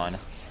 come on.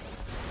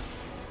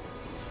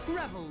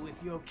 Revel with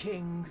your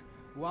king,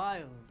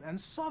 wild and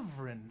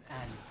sovereign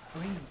and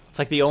free. It's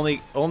like the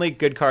only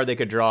good card they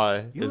could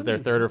draw is their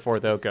 3rd or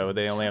 4th Oko.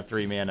 They only have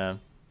 3 mana.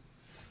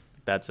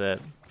 That's it.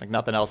 Like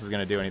nothing else is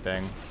gonna do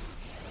anything.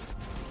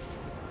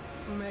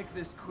 Make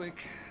this quick.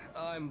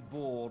 I'm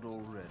bored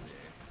already.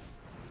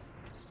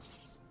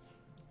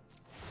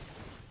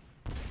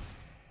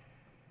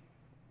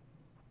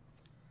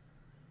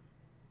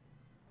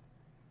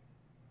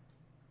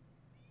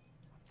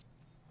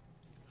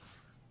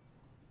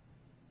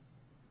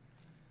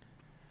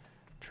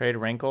 Trade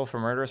Rankle for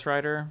Murderous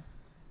Rider.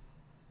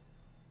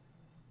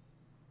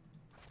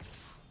 I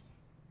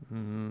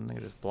can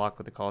just block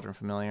with the Cauldron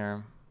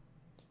Familiar.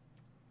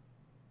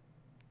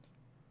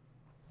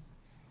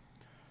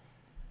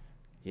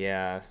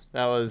 Yeah,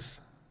 that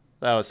was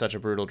such a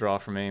brutal draw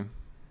for me.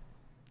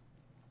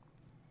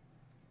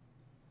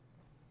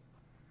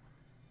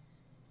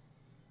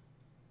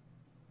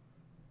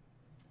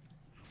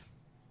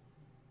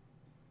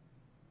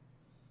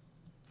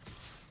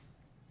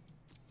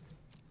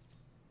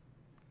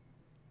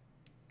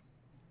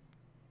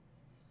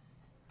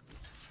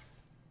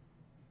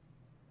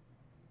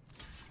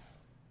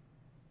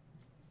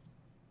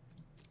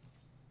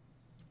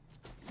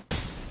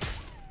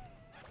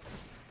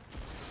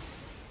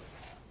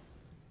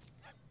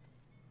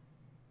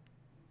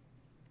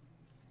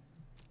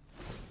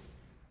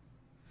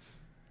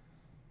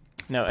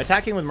 No,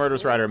 attacking with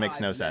Murderous Rider makes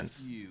no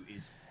sense.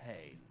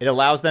 It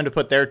allows them to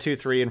put their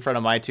 2/3 in front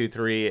of my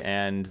 2/3,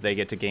 and they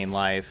get to gain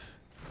life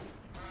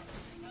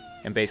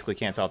and basically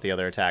cancel out the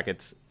other attack.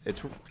 It's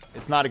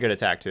not a good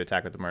attack to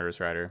attack with the Murderous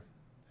Rider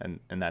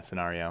in that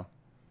scenario.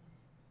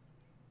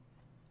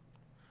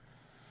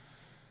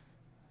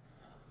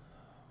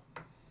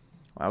 Well,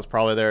 that was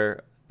probably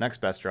their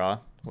next best draw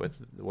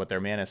with what their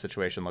mana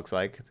situation looks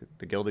like.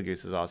 The Gilded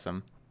Goose is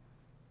awesome.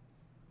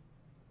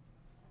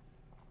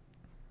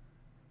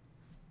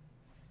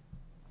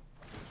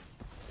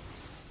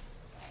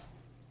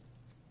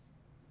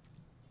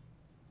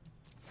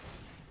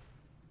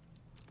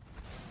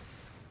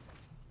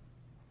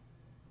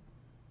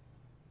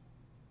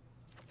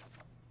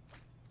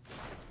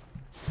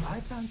 I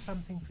found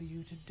something for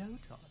you to dote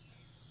on.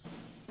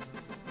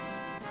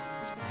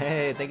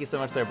 Hey, thank you so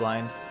much there,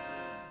 Blind.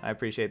 I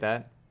appreciate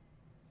that.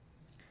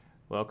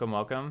 Welcome,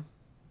 welcome.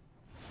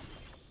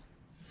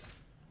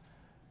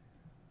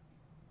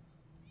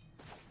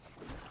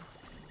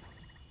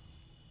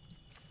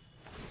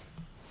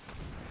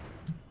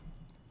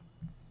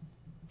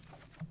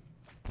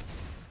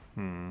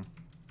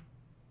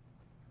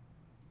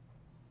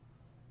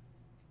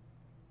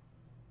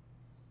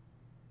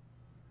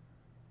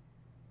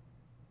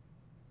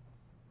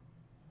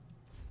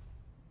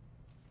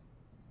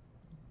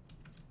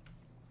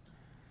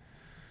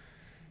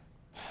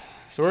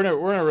 So we're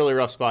in a really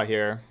rough spot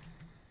here.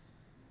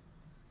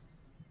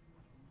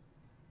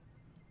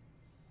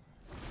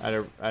 I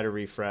had to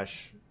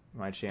refresh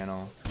my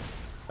channel.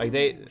 Like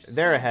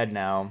they're ahead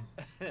now,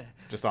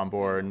 just on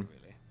board.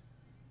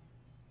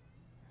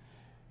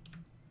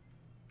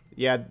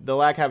 Yeah, the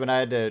lag happened. I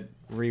had to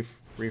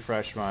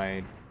refresh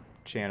my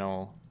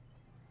channel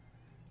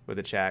with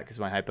the chat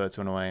because my hype votes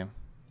went away.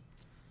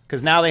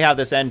 Because now they have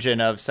this engine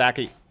of sack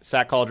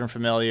Cauldron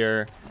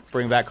Familiar,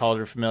 bring back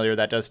Cauldron Familiar.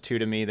 That does 2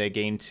 to me. They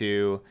gain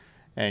 2,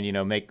 and you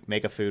know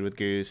make a food with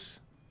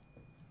Goose.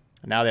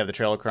 And now they have the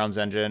Trail of Crumbs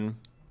engine.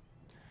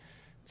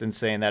 It's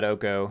insane, that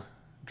Oko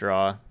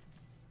draw.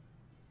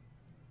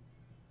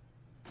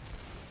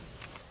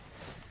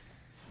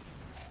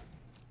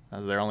 That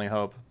was their only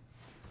hope.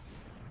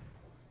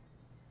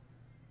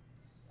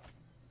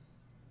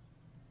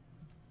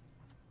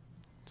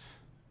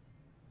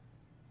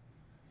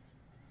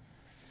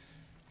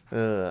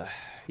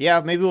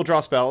 Yeah, maybe we'll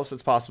draw spells.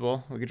 It's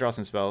possible. We could draw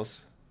some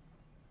spells.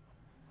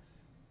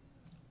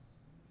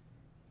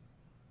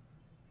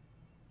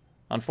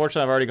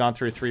 Unfortunately, I've already gone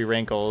through 3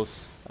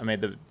 Rankles. I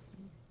made the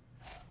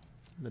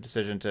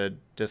decision to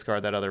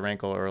discard that other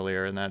Rankle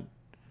earlier, and that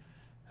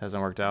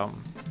hasn't worked out.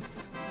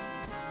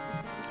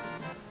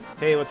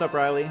 Hey, what's up,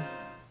 Riley?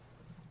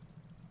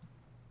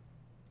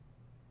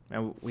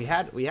 Man, we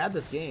had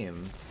this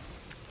game.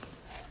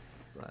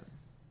 But...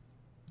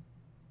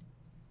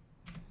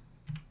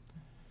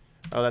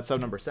 Oh, that's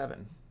sub number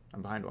 7.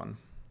 I'm behind one.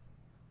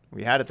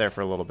 We had it there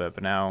for a little bit,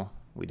 but now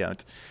we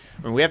don't.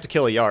 I mean, we have to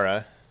kill a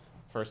Yara,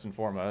 first and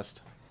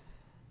foremost.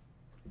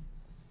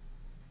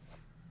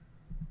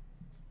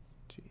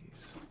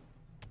 Jeez.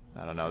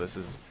 I don't know. This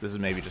is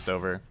maybe just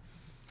over.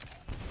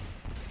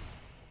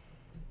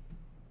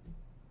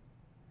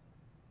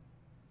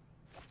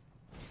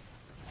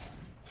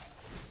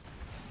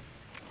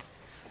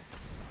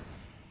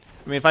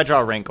 I mean, if I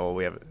draw Rankle,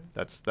 we have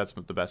that's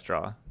the best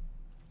draw.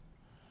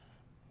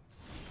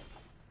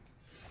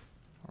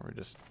 Or we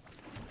just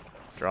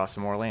draw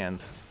some more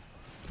land.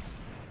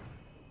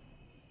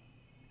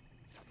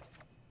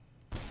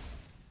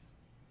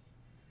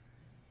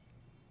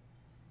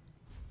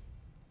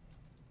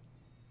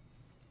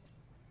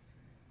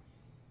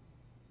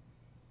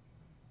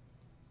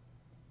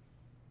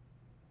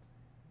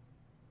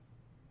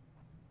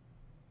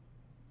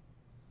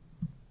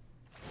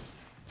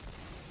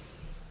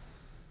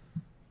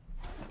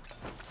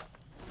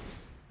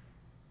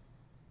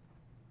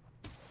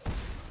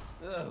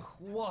 Ugh,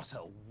 what a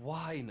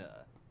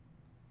whiner.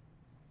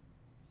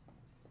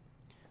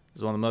 This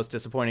is one of the most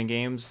disappointing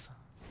games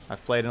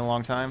I've played in a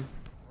long time.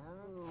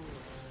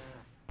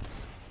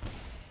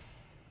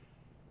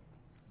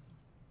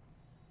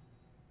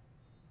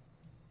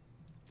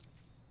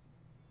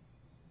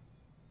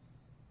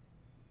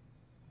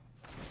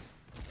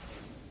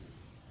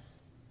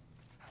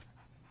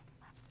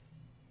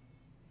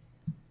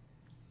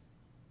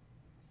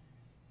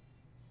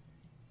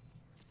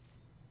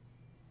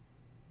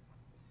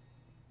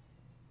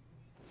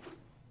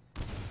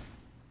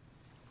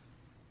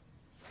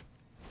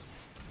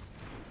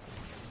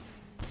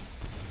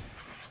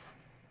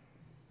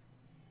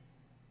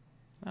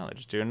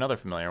 just do another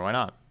familiar. Why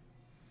not?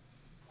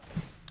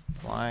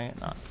 Why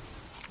not? So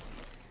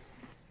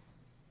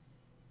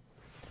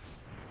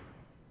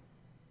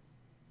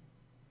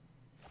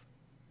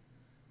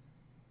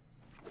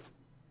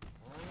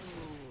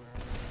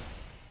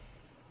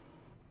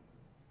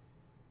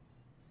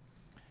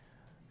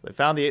they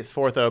found the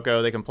fourth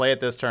Oko. They can play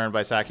it this turn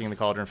by sacking the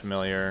Cauldron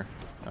Familiar.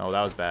 Oh,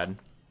 that was bad.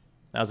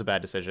 That was a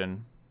bad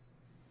decision.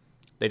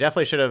 They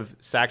definitely should have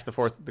sacked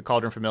the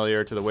Cauldron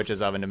Familiar to the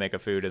Witch's Oven to make a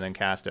food and then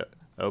cast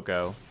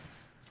Oko.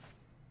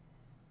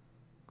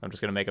 I'm just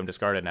going to make them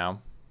discard it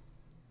now.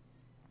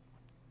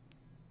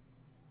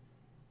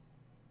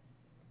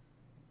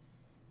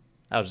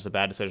 That was just a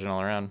bad decision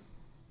all around.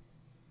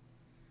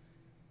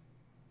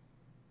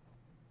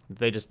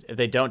 If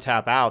they don't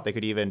tap out, they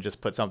could even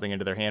just put something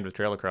into their hand with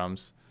Trail of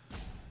Crumbs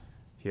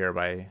here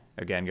by,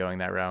 again, going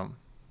that route.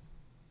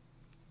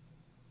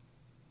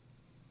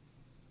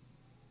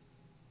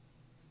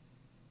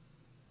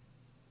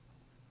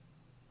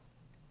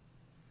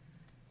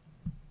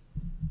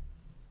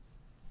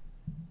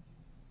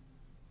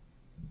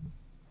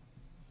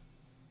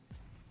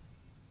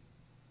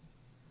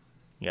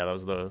 Yeah, that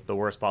was the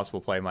worst possible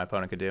play my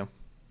opponent could do.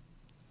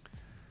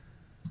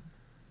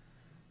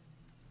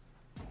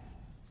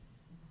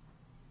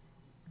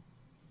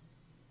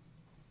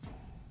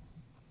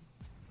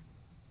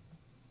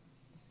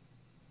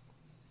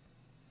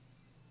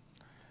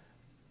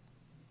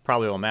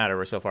 Probably won't matter,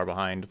 we're so far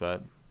behind,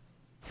 but...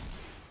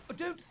 I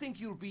don't think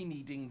you'll be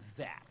needing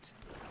that.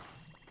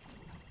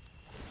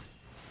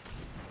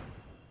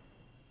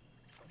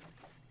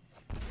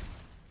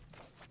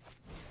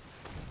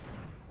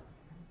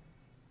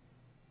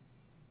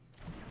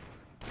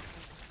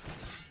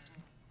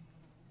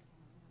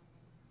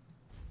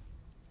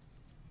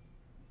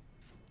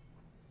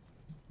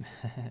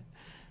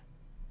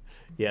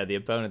 Yeah, the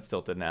opponent's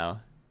tilted now.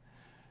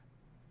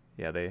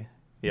 Yeah,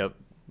 yep,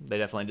 they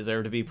definitely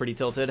deserve to be pretty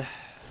tilted.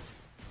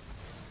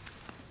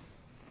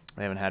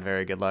 They haven't had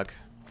very good luck.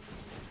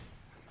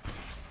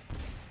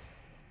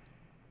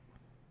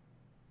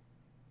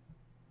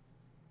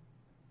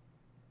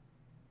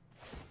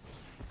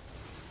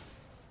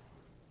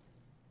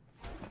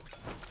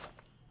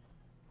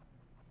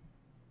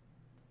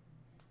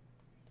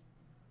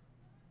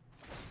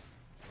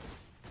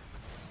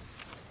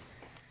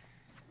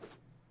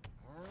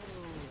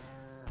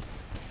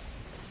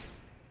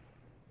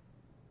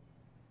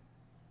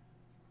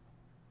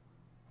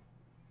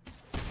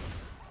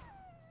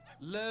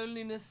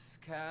 Loneliness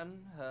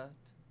can hurt.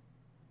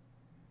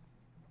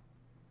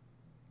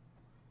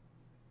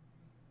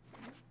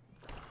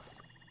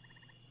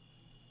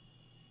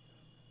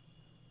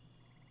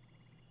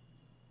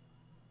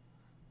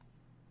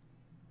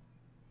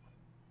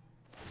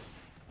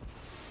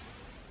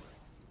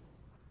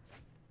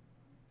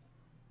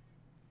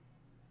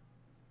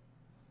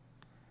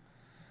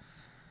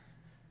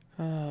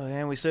 Oh,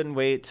 and we sit and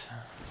wait.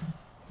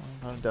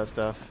 A lot of dust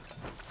stuff.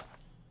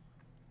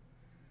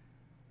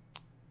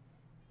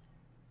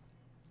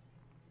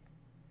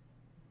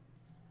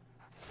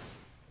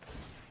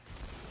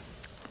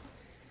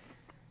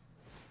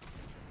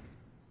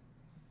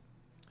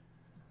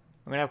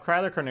 I'm going to have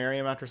Kryler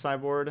Carnarium after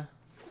sideboard.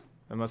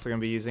 I'm mostly going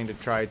to be using to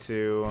try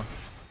to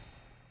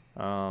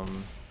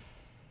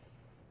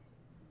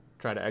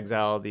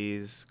exile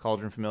these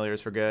Cauldron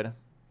Familiars for good.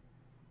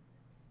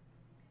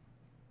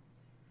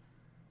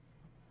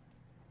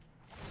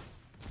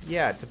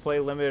 Yeah, to play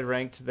limited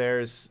ranked,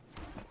 there's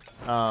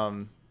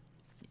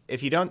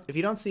if you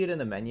don't see it in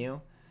the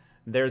menu,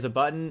 there's a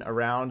button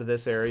around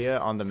this area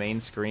on the main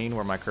screen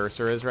where my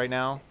cursor is right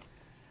now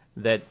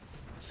that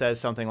says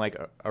something like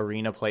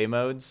arena play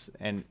modes,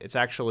 and it's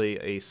actually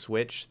a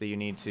switch that you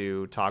need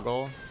to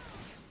toggle.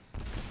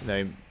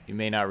 You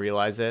may not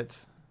realize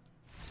it.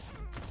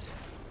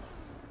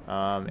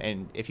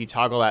 And if you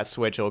toggle that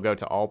switch, it'll go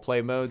to all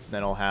play modes, and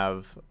then it'll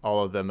have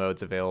all of the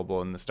modes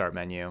available in the start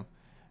menu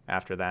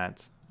after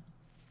that.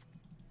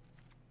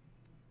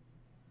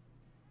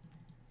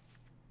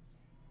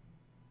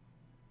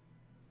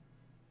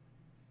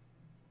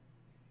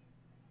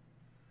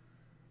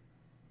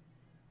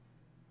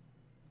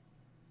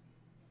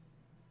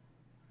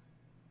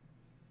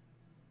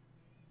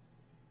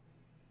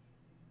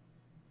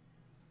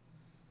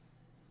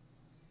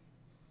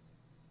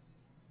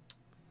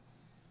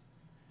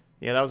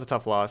 Yeah, that was a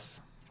tough loss.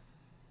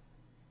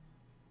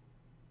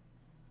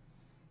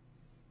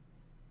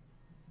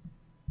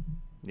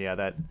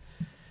 Yeah,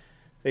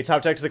 they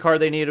top decked the card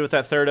they needed with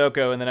that third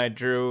Oko, and then I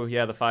drew,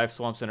 yeah, the 5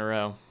 swamps in a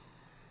row.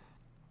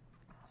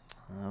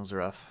 That was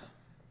rough.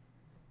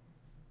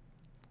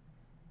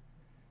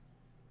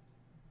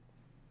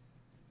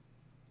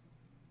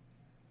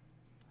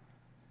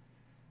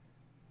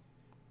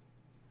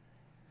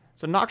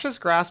 So Noxious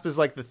Grasp is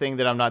like the thing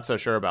that I'm not so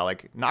sure about.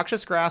 Like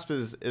Noxious Grasp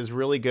is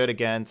really good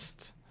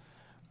against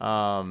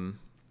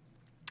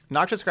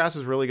Noxious Grasp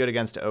is really good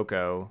against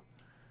Oko,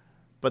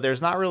 but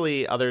there's not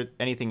really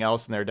anything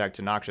else in their deck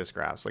to Noxious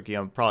Grasp. Like, you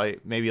know, probably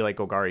maybe like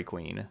Golgari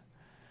Queen.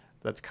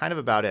 That's kind of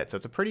about it. So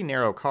it's a pretty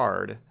narrow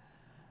card,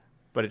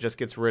 but it just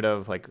gets rid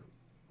of like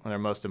of their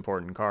most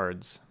important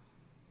cards.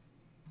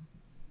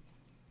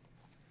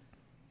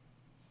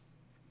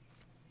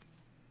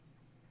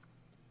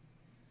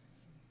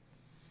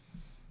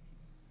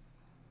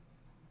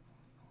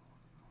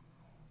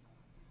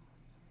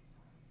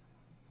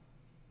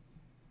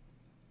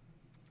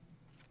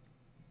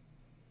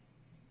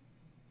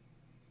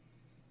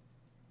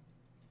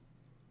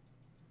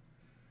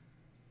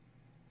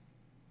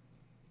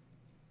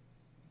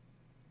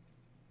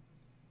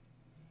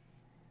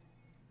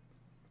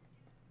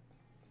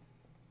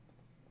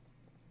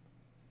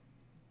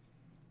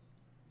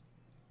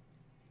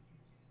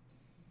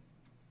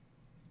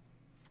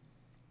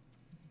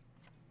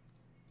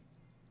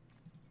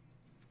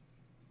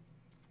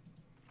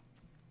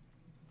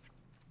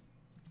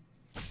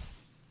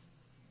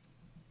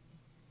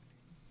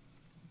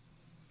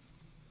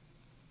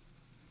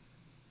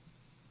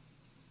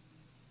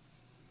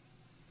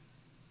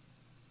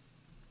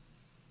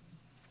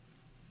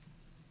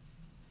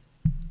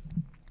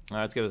 All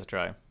right, let's give this a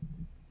try.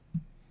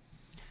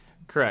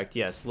 Correct.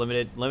 Yes,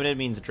 limited. Limited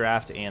means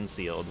draft and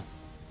sealed.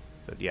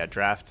 So yeah,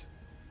 draft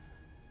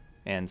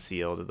and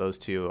sealed. Those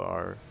two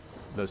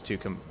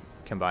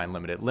combine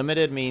limited.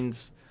 Limited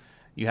means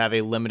you have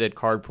a limited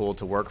card pool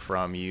to work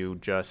from. You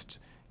just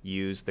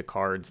use the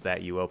cards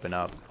that you open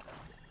up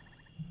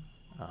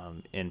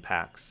in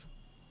packs.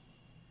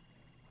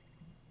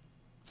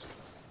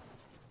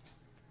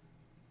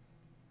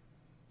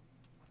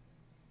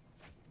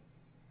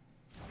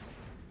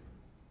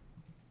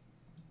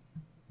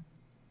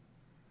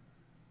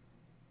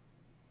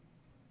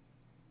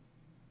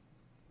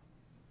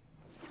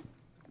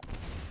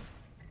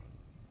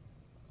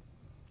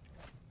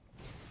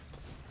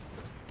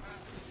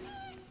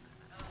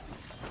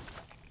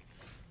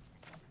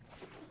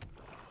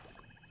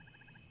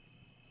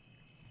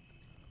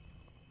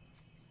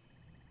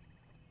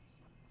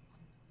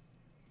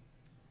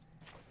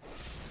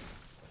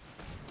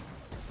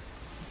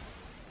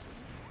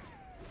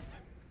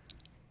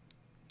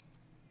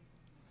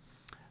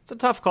 It's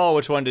a tough call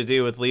which one to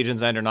do with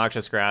Legion's End or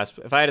Noxious Grasp.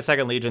 If I had a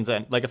second Legion's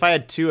End, like if I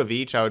had 2 of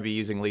each, I would be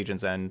using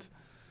Legion's End.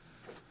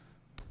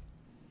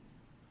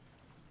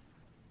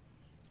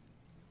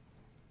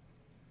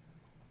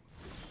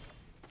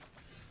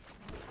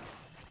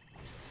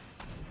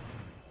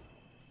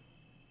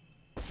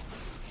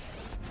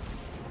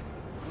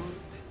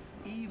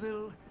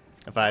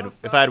 If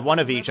I had 1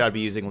 of each, I'd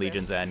be using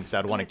Legion's End because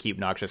I'd want to keep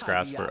Noxious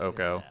Grasp for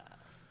Oko.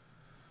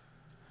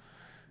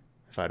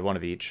 If I had 1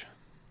 of each.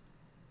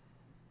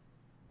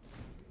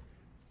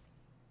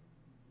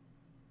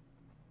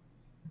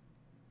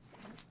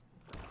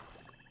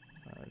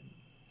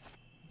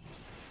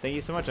 Thank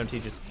you so much,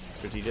 MT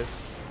Strategist.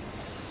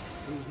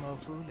 Who's more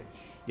foolish?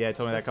 Yeah, I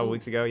told me that a couple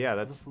weeks ago. Yeah,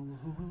 The fool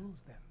who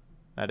rules them.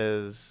 that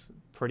is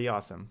pretty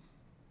awesome.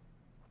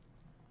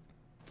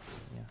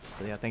 Yeah,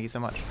 so yeah, thank you so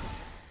much.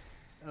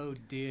 Oh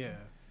dear.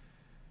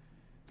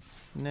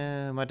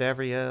 No, my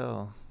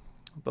Davriel.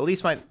 But at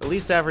least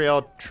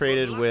Davriel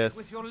traded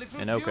with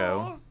an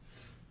Oko.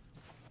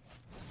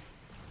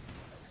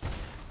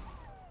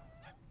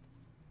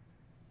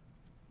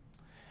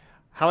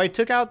 How I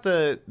took out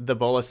the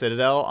Bola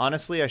Citadel,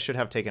 honestly, I should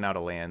have taken out a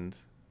land.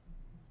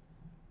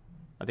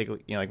 I think,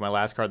 you know, like my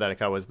last card that I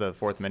cut was the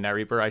 4th Midnight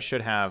Reaper. I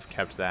should have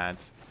kept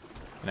that,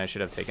 and I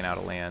should have taken out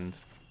a land.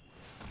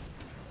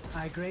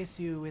 I grace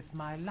you with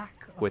my lack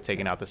of With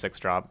taking out the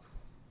 6-drop.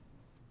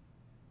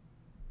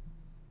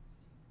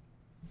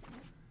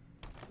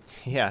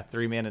 Yeah,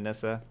 3 mana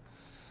Nissa.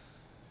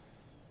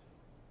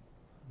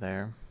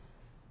 There.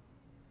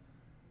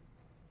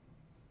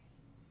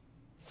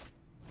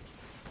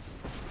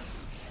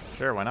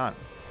 Sure, why not?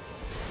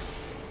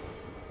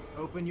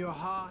 Open your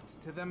heart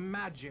to the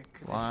magic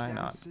Why that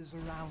not? dances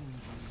around you.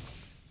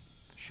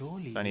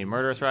 Surely So I need you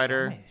Murderous must be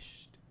Rider. famished.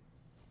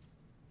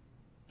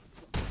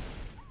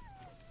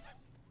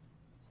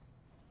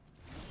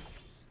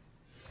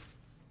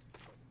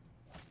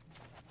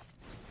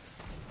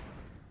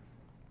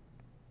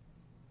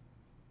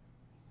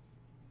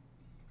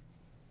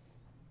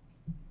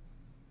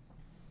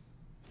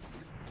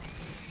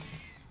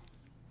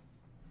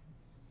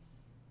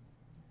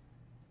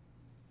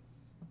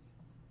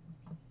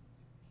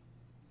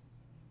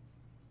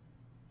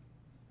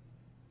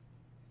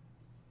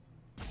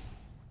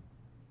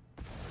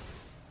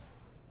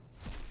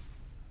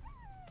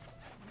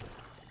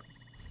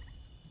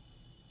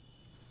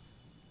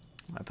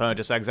 My opponent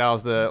just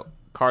exiles the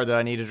card that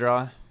I need to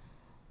draw.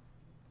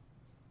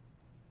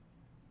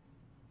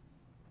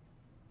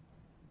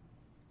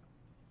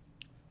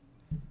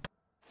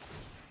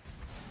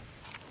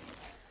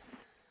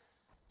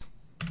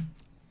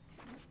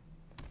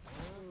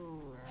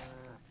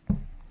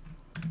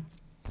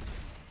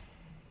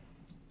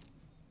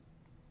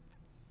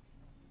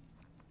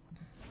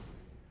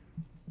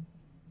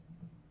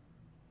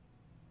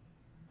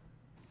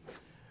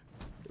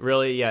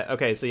 Really? Yeah.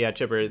 Okay. So yeah,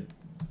 Chipper,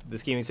 the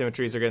Scheming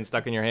Symmetries are getting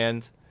stuck in your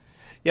hand.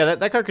 Yeah,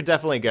 that card could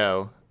definitely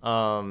go.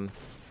 I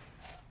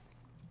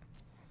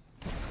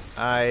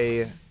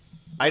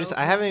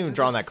haven't even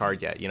drawn that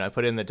card yet. You know, I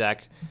put it in the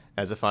deck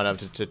as a fun up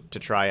to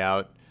try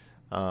out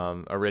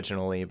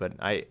originally, but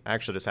I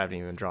actually just haven't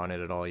even drawn it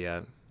at all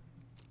yet.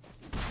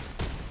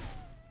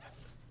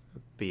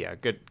 But yeah,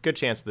 good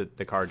chance that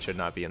the card should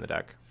not be in the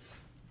deck.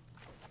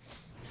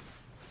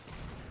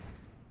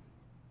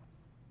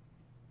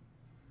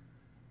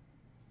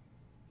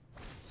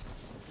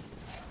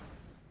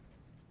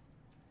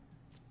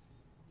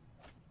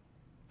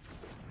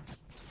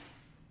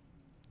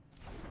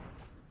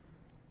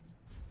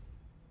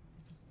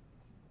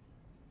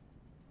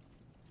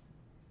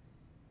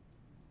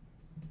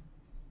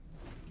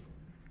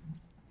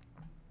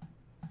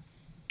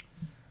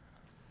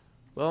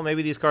 Well,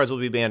 maybe these cards will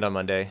be banned on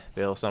Monday.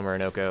 Veil, Summer,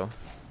 and Oko.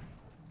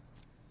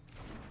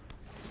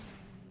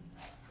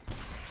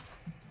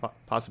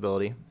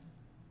 Possibility.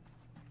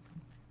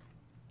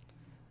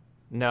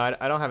 No,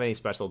 I don't have any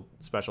special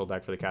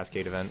deck for the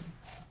Cascade event.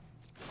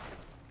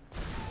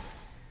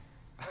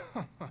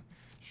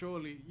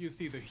 Surely you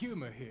see the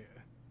humor here.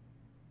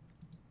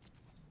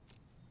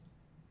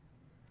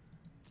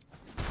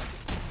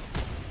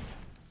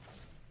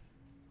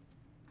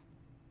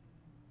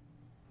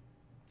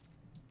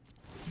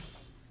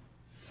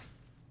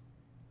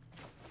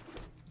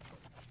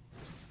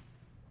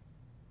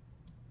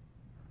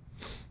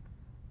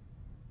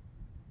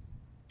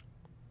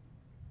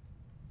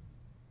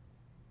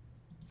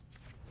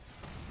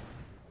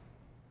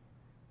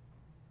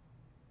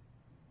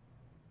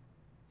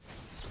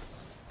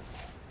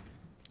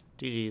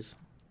 GG's.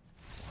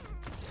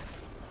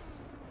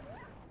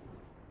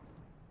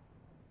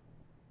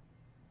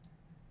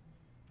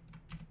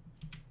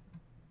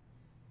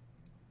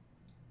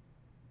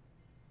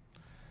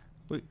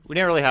 We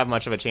didn't really have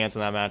much of a chance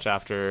in that match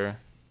after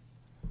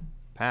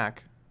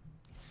Pack.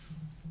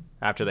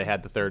 After they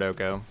had the third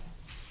Oko.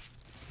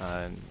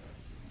 I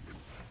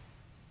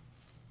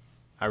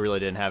really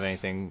didn't have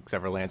anything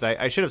except for lands.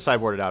 I should have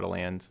sideboarded out a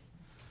land.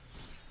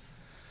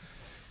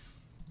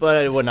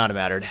 But it would not have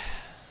mattered.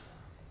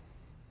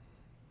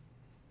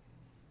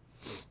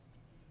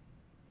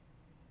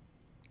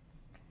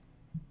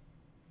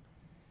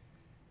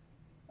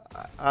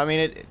 I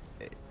mean,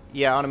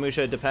 yeah,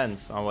 Onimusha, it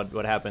depends on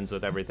what happens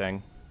with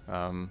everything.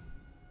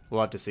 We'll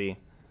have to see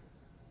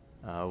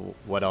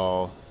what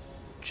all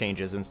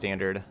changes in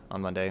Standard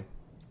on Monday.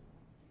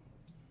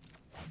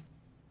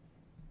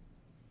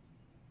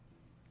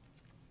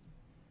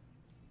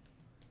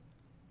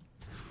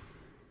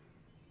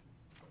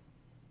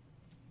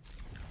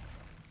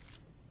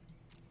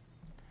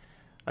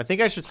 I think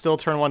I should still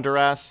turn 1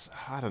 Duress.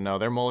 I don't know,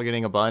 they're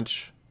mulliganing a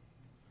bunch.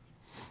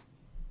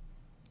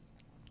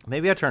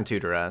 Maybe I turn 2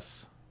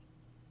 Duress.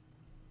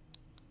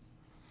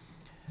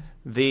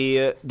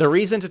 The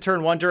reason to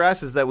turn 1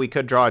 Duress is that we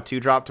could draw a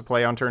 2-drop to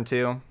play on turn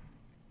 2.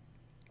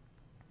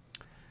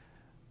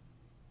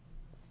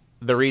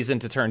 The reason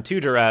to turn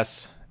 2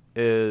 Duress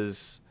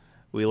is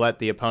we let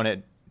the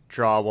opponent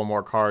draw 1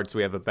 more card so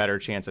we have a better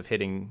chance of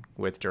hitting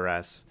with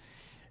Duress.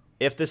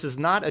 If this is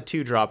not a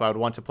 2-drop, I would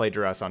want to play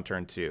Duress on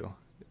turn 2.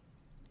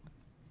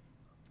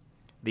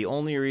 The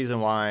only reason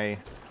why...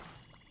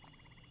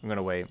 I'm going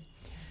to wait.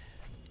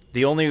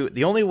 The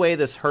only way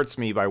this hurts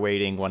me by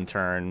waiting 1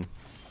 turn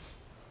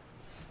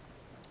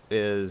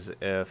is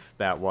if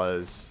that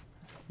was,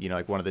 you know,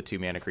 like one of the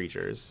 2-mana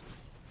creatures.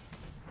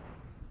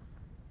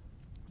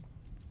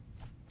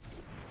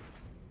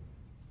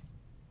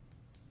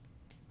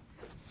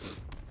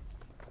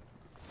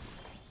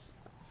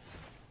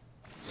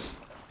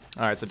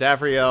 Alright, so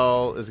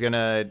Davriel is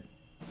gonna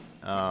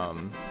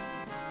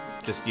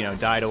just, you know,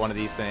 die to one of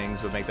these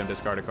things, but make them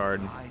discard a card.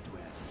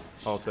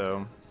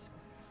 Also.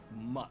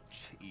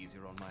 Much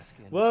easier on my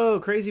skin. Whoa,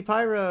 Crazy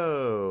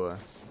Pyro!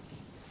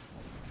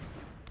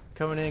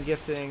 Coming in,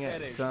 gifting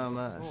some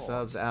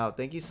subs out.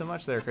 Thank you so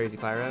much there, Crazy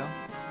Pyro.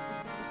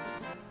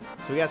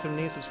 So we got some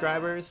new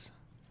subscribers.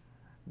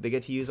 They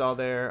get to use all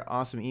their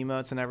awesome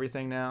emotes and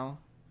everything now.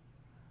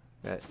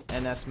 Got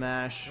NS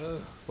Mash,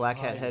 Black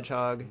Hat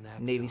Hedgehog,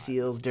 Navy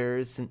Seals,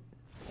 Durs,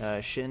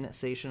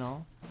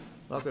 Shin-sational.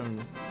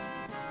 Welcome,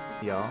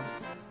 y'all.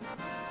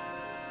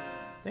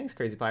 Thanks,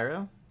 Crazy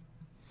Pyro.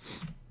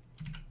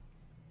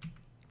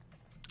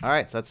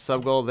 Alright, so that's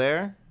sub goal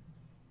there.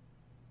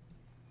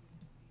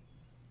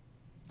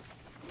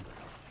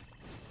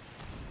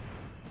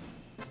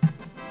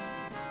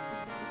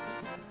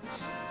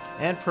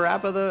 And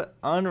Parappa the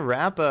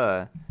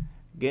Unrappa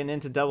getting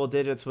into double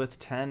digits with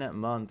 10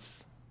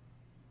 months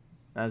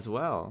as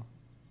well.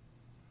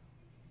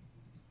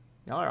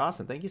 Y'all are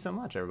awesome. Thank you so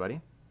much,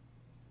 everybody.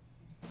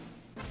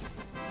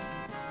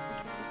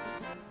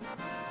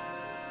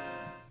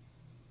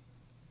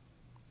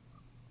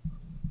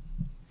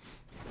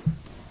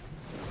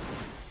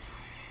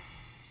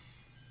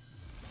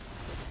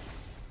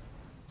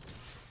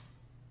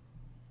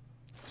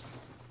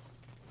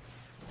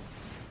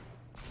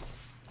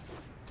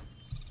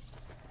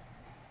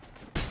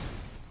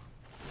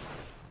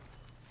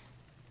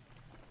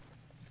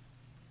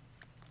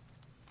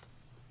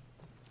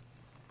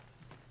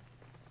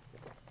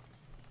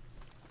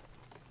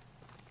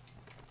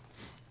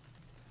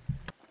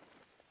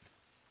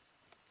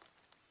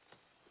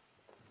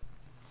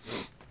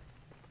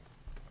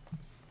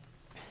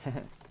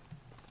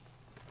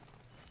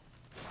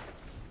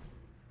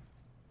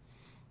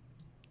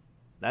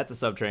 That's a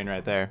sub train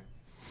right there.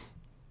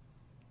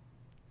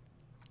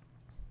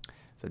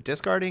 So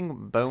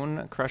discarding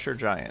Bone Crusher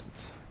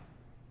Giant.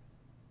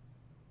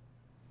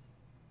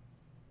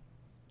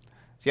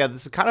 So yeah,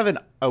 this is kind of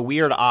a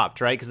weird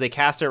opt, right? Because they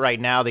cast it right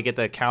now, they get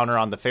the counter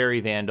on the Fairy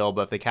Vandal,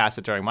 but if they cast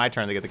it during my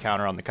turn, they get the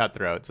counter on the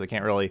Cutthroat, so they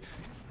can't really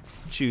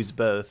choose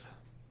both.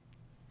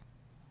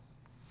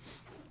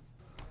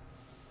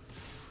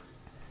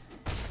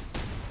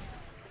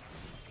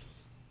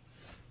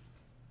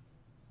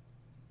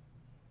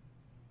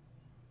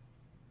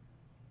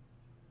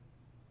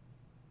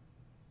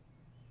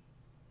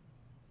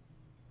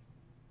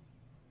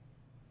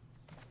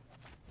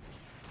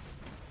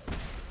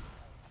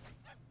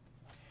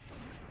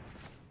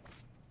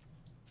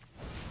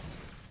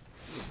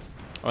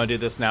 I want to do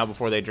this now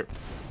before they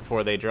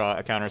draw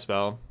a counter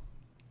spell.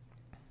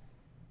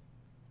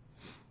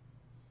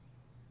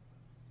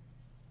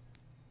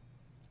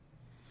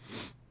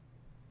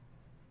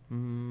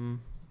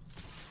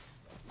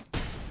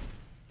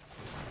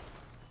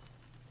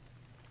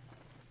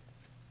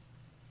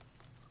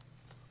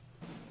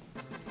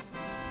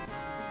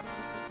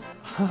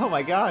 Oh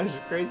my gosh,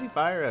 crazy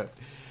pyro.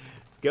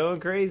 It's going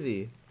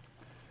crazy.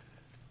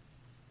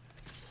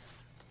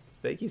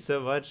 Thank you so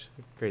much,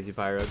 Crazy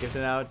Pyro.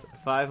 Gifting out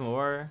 5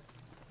 more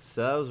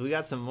subs. We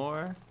got some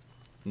more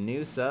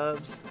new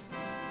subs.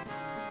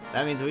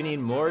 That means we need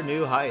more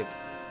new hype.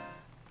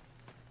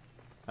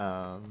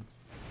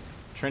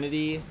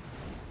 Trinity,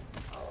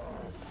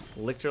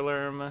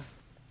 Lichterlerm,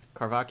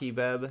 Karvaki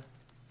Beb,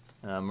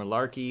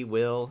 Merlarky,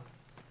 Will.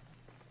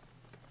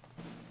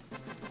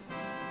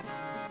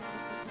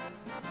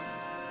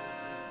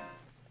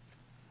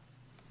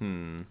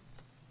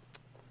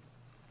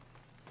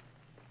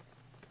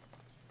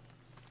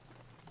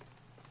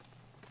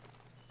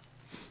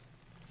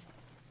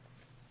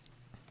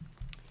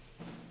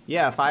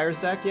 Yeah, Fires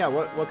deck? Yeah,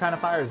 what kind of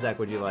Fires deck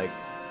would you like,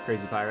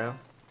 Crazy Pyro?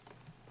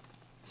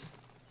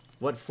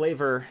 What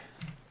flavor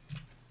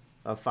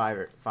of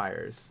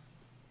Fires?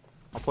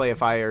 I'll play a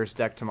Fires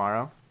deck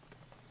tomorrow.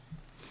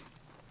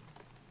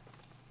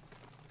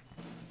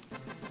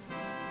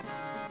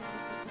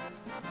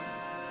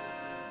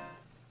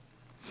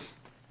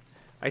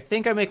 I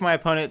think I make my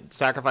opponent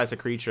sacrifice a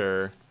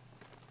creature,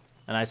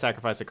 and I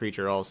sacrifice a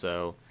creature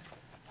also.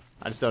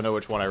 I just don't know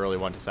which one I really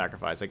want to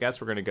sacrifice. I guess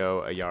we're going to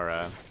go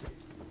Ayara,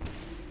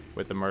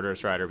 with the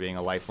Murderous Rider being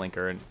a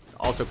lifelinker, and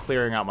also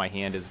clearing out my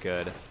hand is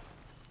good.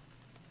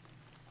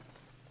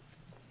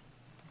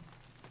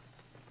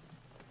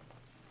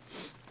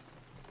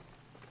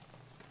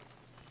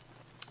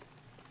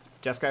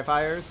 Jeskai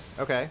Fires?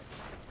 Okay.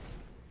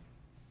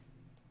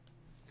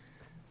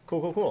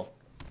 Cool.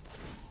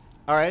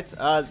 Alright,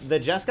 the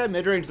Jeskai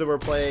midrange that we're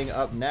playing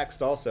up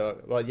next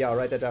also, well, yeah, I'll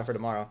write that down for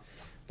tomorrow.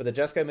 But the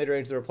Jeskai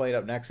midrange that we're playing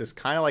up next is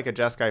kind of like a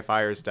Jeskai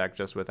Fires deck,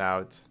 just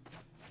without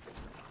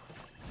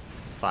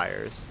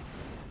Fires.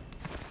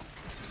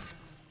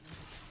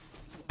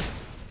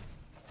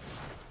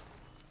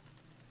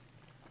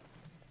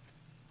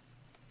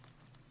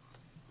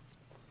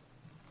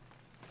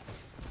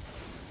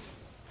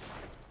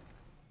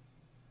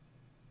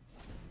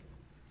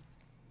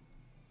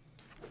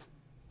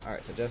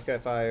 Alright, so Jeskai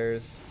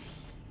Fires.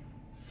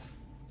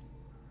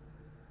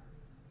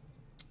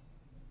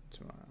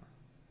 Tomorrow.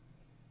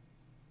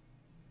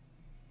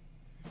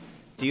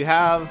 Do you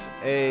have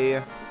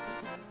a...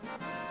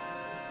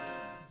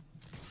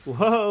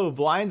 Whoa,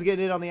 Blind's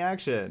getting in on the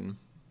action.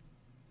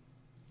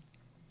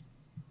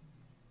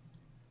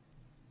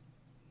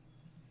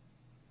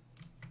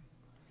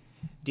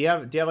 Do you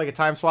have like a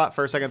time slot,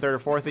 first, second, third, or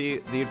fourth that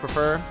you'd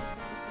prefer?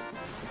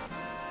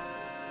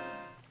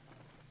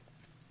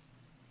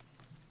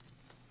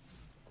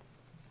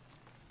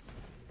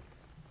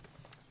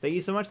 Thank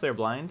you so much there,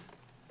 Blind.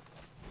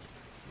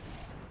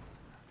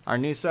 Our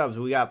new subs,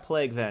 we got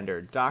Plague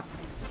Vendor,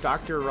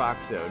 Dr.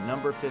 Roxo,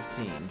 number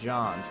 15,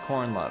 John's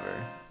Corn Lover.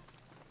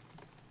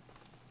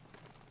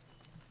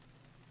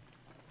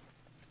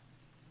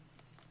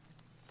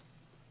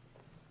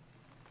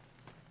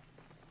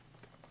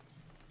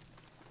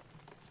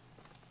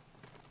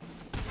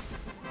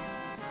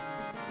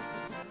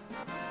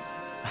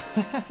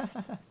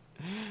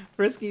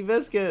 Frisky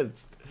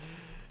Biscuits!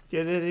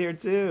 Get in here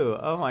too!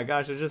 Oh my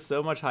gosh, there's just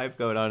so much hype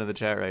going on in the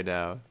chat right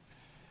now.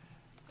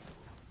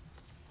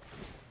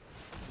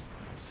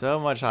 So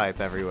much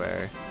hype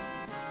everywhere.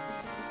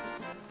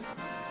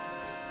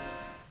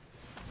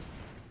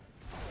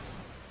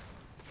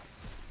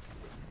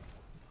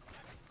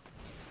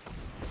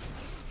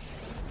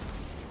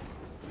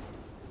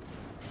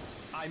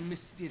 I'm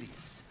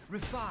mysterious,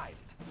 refined.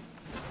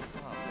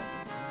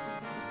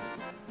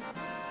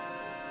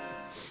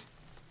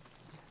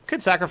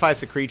 Could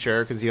sacrifice a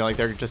creature because, you know, like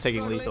they're just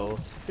taking lethal.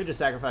 Could just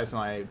sacrifice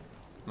my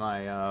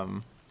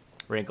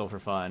Wrinkle for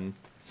fun.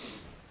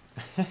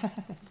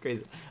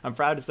 Crazy. I'm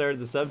proud to start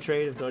the sub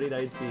trade of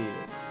 2019.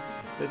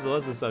 This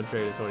was the sub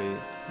trade of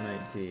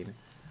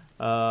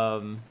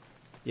 2019.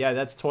 Yeah,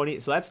 that's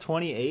 20. So that's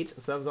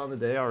 28 subs on the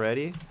day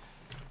already.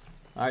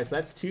 All right, so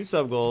that's 2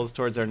 sub goals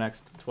towards our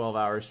next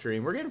 12-hour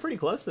stream. We're getting pretty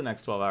close to the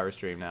next 12-hour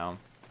stream now.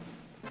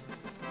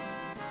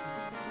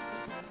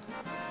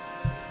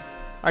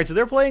 Alright, so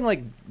they're playing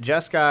like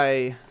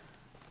Jeskai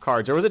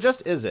cards. Or was it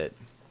just Is It?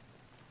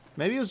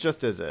 Maybe it was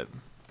just Is It.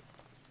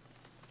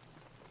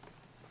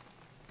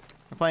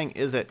 They're playing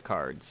Is It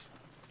cards.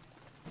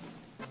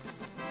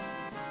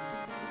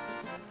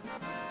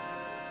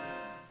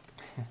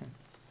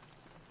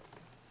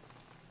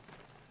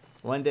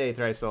 One day,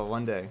 Thricesoul,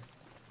 one day.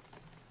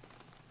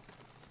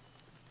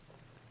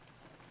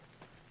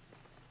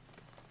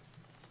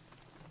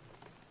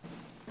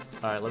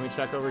 Alright, let me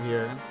check over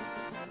here.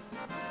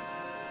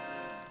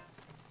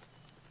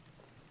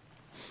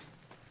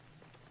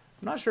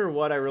 I'm not sure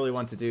what I really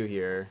want to do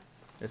here,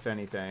 if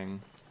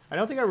anything. I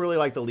don't think I really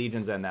like the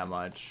Legion's End that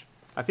much.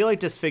 I feel like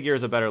Disfigure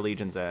is a better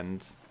Legion's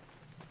End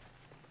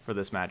for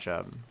this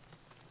matchup.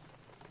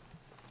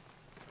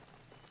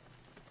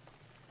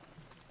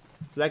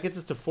 So that gets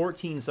us to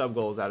 14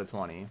 sub-goals out of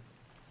 20.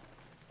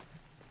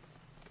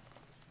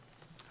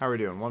 How are we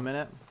doing? 1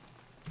 minute?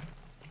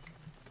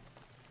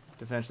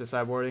 To finish the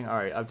sideboarding?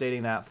 Alright,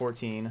 updating that.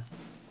 14.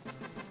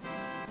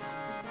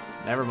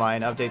 Never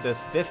mind. Update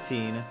this.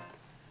 15.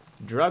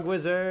 Drug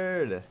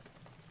Wizard!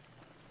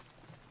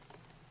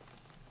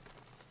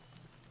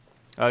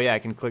 Oh yeah, I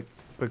can click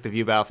the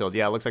view battlefield.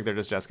 Yeah, it looks like they're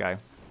just Jeskai.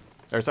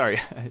 Or sorry,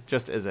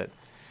 just Is It.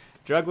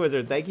 Drug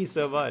Wizard, thank you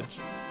so much.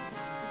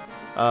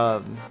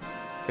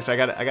 Which I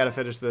gotta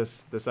finish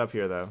this up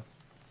here though.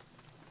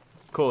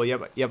 Cool,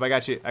 yep, I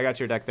got you. I got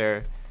your deck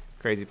there.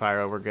 Crazy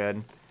Pyro, we're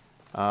good.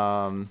 Do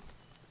I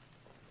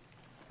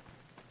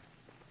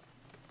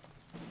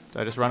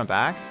just run it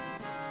back?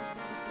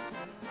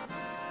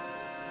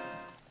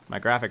 My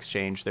graphics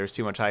changed. There's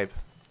too much hype.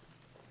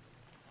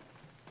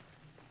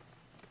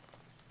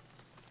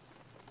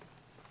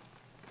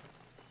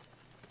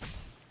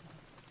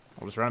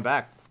 I'll just run it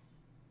back.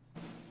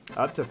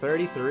 Up to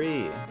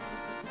 33.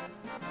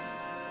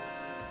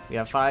 We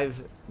have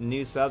 5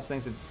 new subs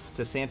thanks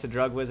to Santa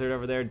Drug Wizard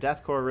over there.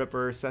 Deathcore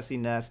Ripper, Ceci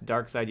Nest,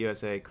 Darkside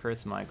USA,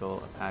 Chris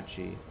Michael,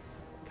 Apache,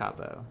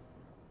 Capo.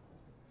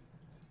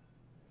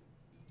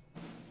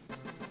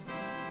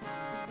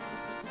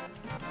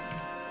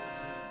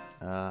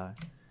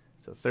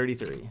 So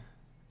 33.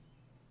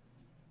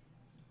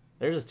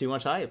 There's just too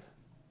much hype.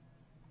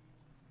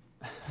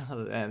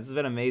 Man, this has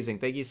been amazing.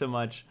 Thank you so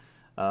much.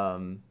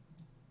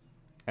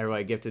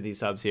 Everybody gifted these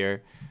subs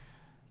here.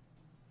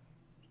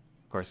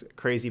 Of course,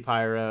 Crazy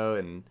Pyro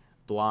and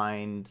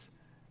Blind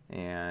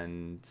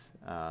and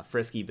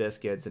Frisky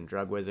Biscuits and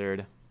Drug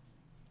Wizard.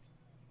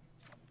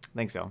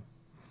 Thanks, y'all.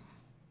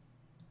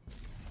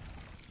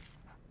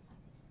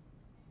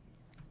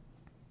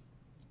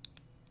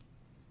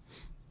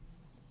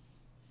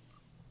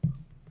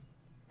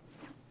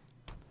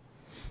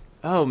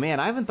 Oh man,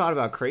 I haven't thought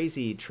about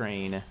Crazy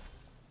Train,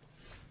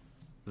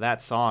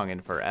 that song, in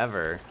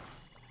forever.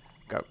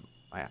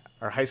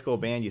 Our high school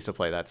band used to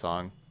play that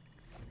song.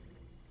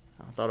 I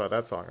haven't thought about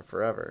that song in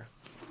forever.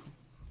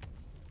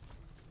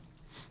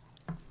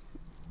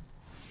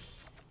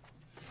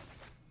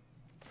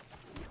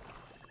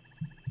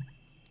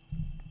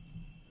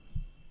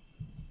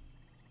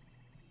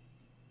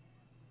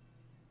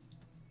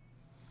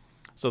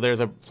 So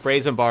there's a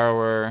Brazen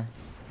Borrower,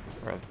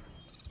 or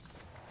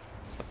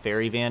a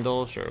Fairy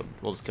Vandal. Sure,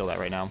 we'll just kill that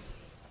right now.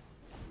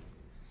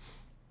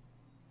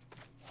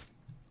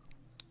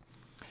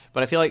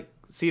 But I feel like,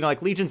 so, you know,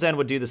 like Legion's End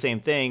would do the same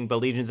thing, but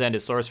Legion's End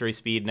is sorcery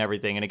speed and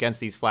everything, and against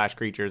these flash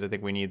creatures, I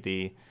think we need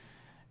the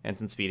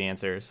instant speed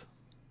answers.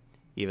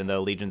 Even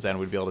though Legion's End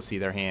would be able to see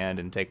their hand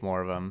and take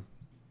more of them.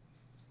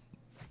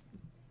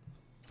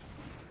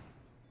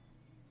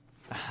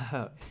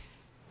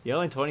 You're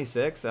only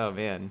 26? Oh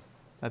man,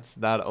 that's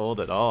not old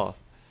at all.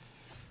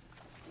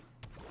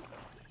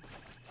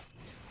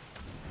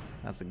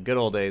 That's the good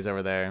old days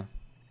over there.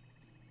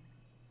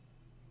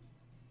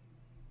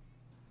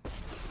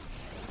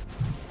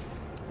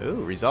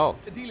 Ooh, result.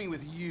 Dealing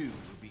with you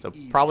would be So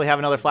easy. probably have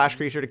another flash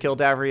creature to kill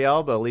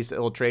Davriel, but at least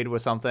it'll trade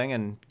with something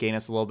and gain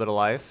us a little bit of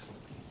life.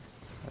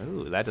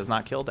 Ooh, that does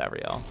not kill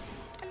Davriel.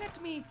 Let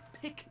me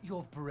pick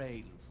your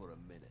brain for a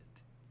minute.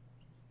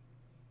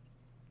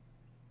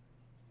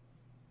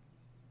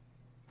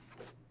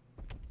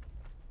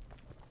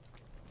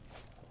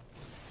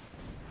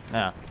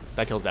 Ah,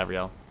 that kills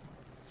Davriel.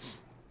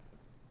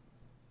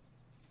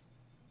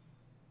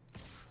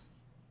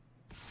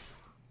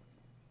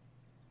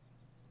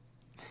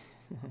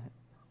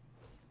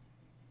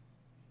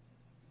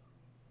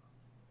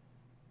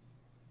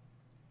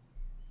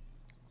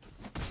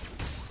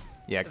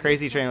 Yeah,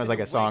 Crazy Train was like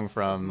a song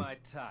from, My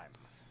time.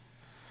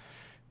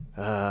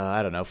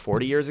 I don't know,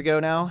 40 years ago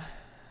now?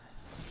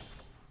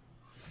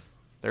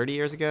 30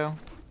 years ago?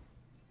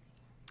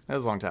 That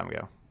was a long time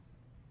ago.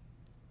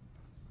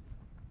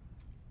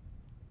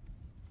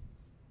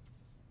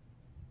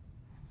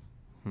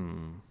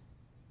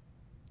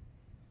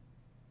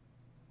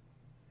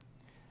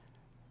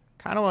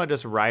 Kind of want to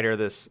just rider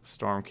this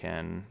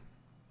Stormkin.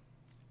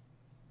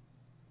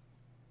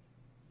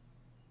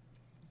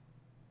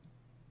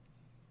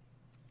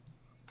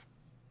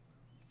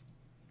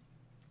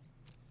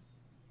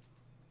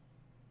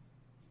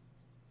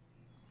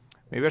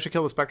 Maybe I should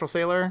kill the Spectral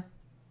Sailor?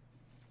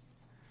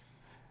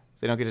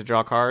 They don't get to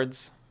draw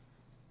cards.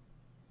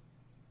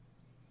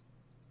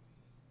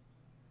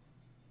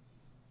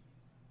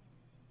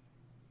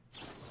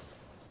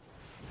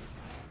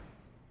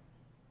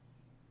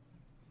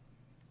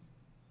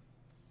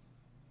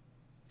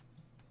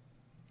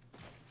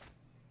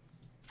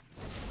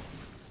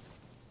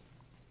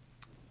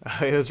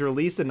 It was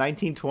released in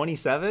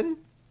 1927?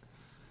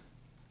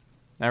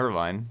 Never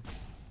mind.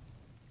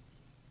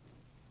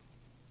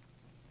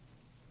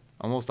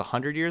 Almost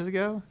 100 years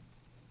ago?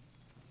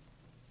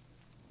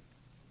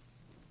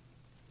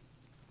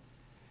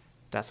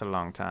 That's a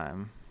long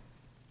time.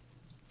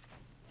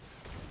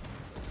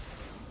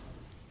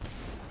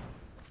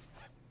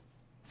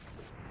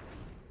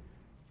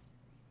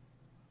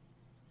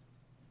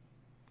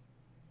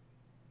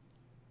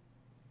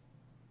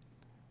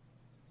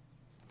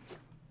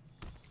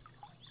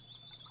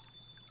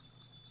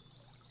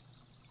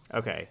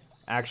 Okay,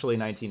 actually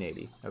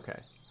 1980. Okay.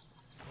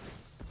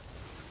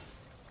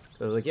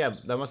 So I was like, yeah,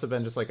 that must have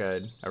been just like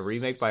a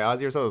remake by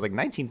Ozzy or something. It was like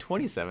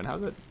 1927.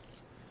 How's it?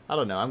 I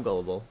don't know. I'm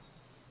gullible.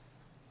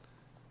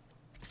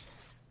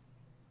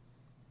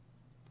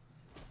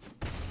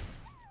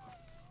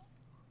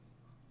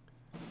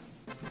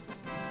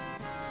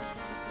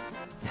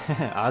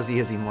 Ozzy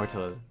is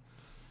immortal.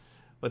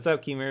 What's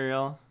up,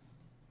 Kimuriel?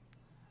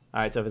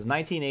 Alright, so if it's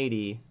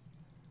 1980,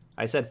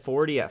 I said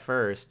 40 at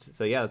first.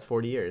 So yeah, that's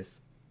 40 years.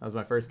 That was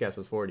my first guess,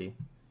 was 40.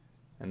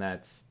 And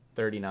that's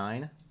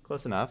 39.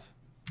 Close enough.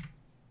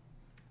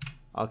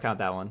 I'll count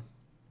that one.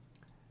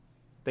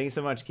 Thank you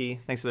so much, Key.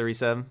 Thanks for the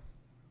resub.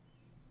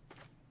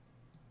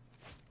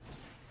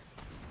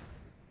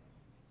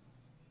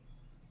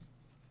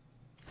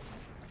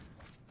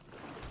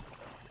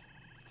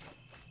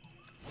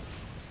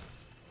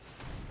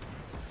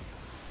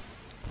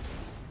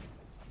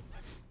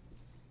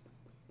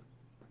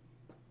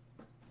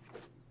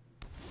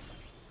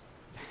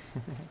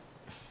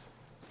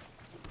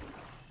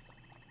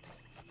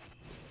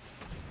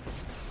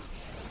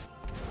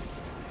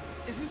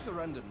 If you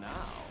surrender now,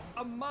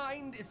 a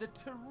mind is a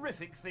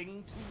terrific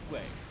thing to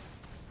waste.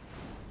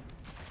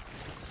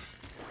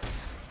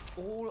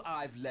 All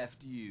I've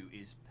left you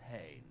is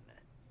pain.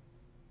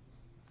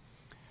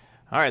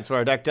 Alright, so what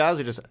our deck does,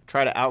 we just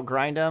try to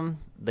outgrind them.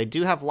 They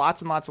do have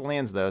lots and lots of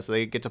lands, though, so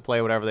they get to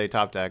play whatever they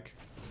top deck.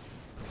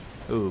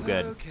 Ooh,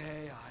 good.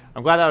 Okay,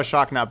 I'm glad that was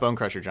Shock, not Bone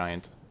Crusher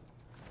Giant.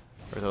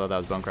 Or I thought that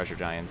was Bone Crusher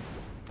Giant.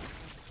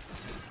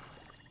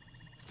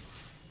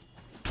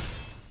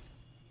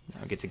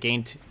 Now get to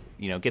gain,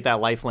 get that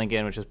life link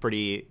in, which is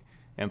pretty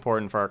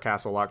important for our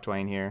Castle Lock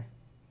Twain here.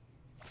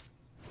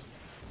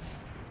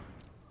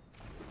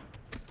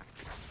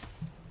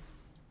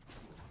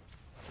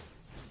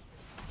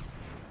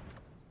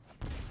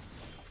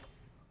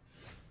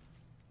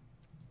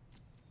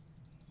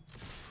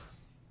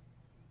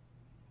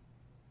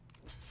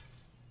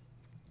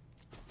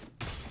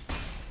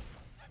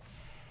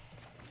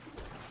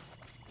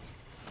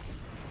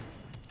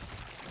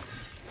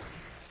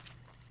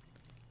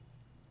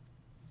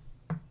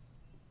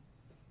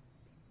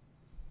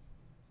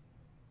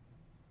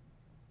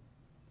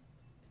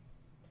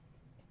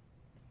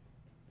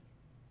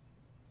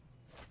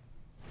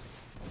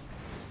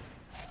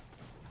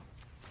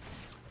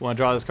 Want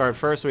to draw this card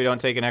first so we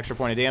don't take an extra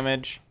point of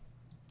damage.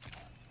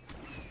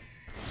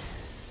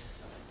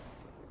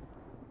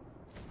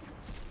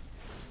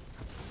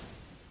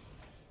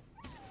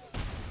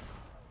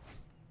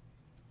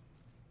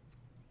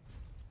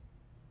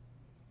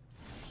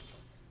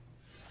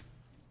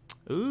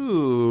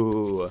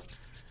 Ooh.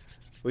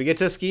 We get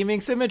to Scheming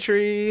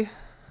Symmetry.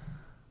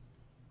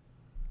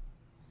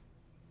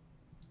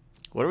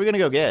 What are we going to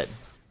go get?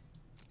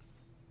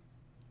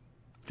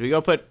 Do we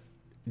go put...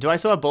 Do I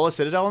still have Bola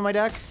Citadel in my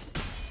deck?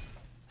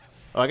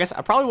 Oh, I guess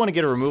I probably want to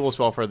get a removal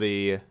spell for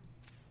the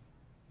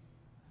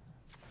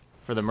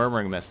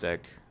Murmuring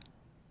Mystic.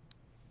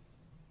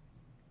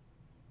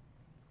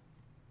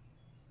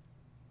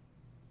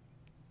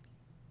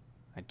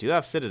 I do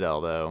have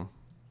Citadel, though.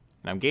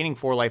 And I'm gaining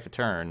 4 life a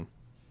turn.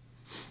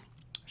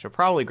 Should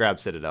probably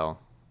grab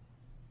Citadel.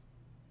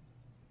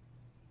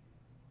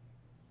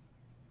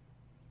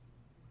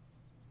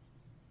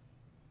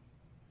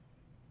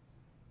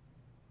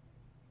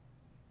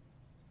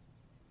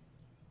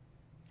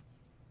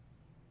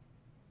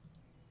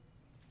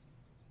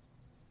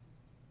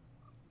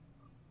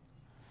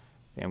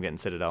 Yeah, I'm getting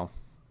Citadel.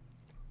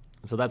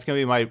 So that's going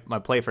to be my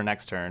play for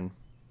next turn.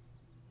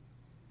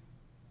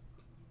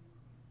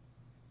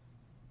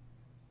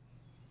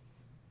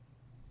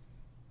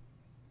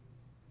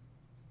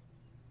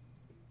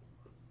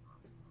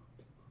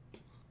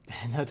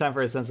 No time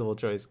for a sensible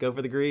choice. Go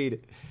for the greed.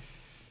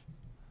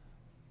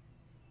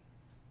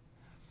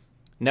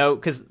 No,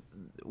 because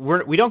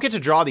we don't get to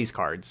draw these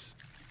cards.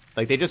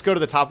 Like, they just go to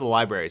the top of the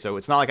library, so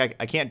it's not like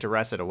I can't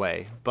duress it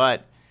away.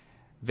 But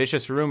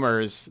Vicious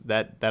Rumors,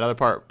 that other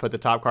part, put the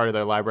top card of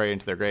their library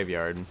into their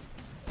graveyard.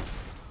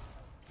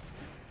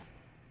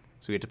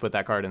 So we get to put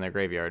that card in their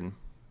graveyard.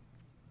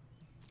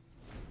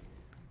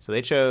 So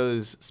they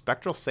chose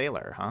Spectral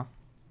Sailor, huh?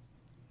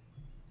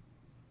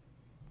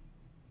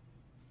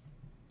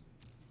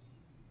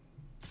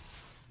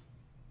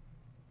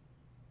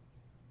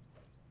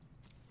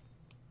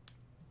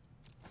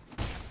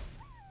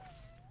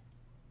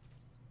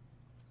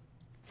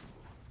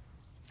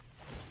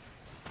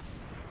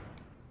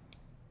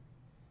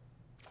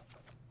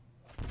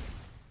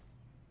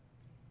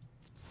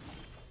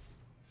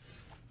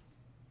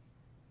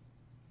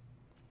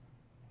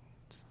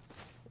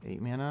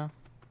 8 mana.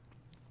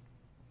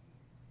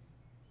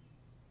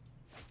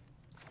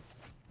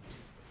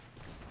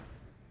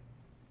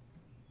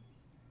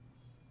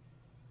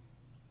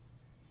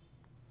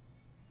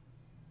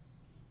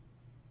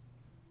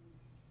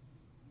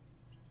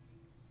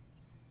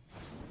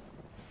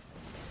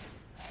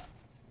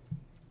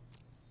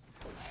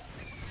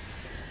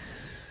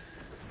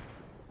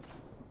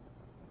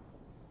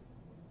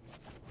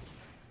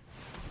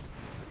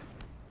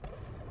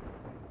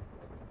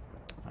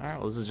 Alright,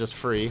 well this is just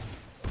free.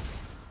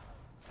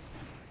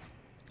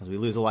 Because we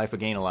lose a life, we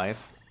gain a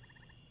life.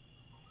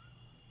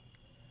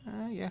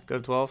 Yeah, go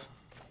to 12.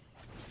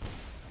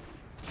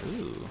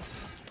 Ooh,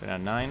 go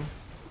down 9.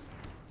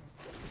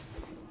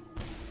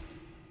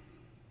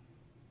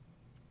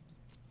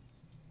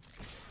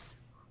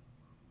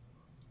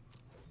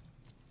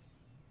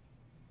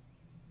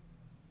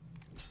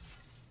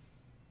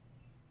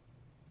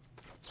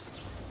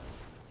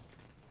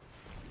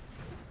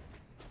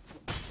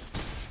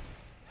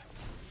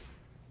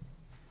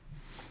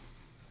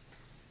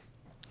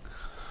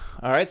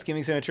 All right,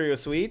 Skimming Symmetry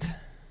was sweet.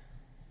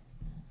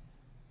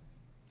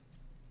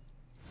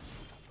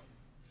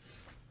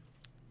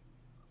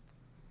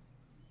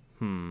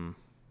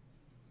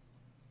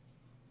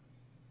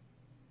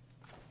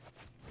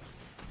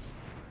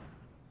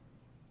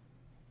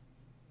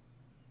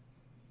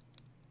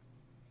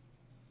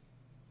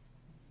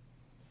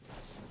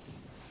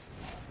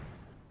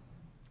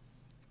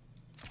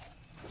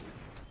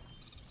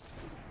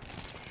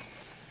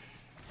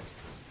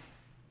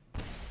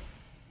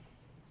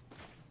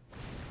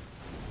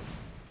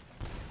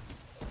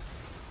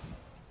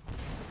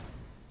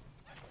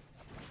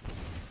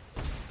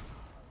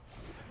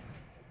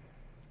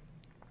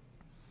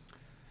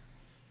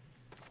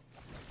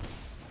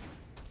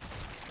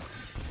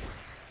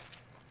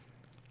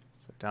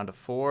 Down to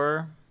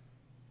 4.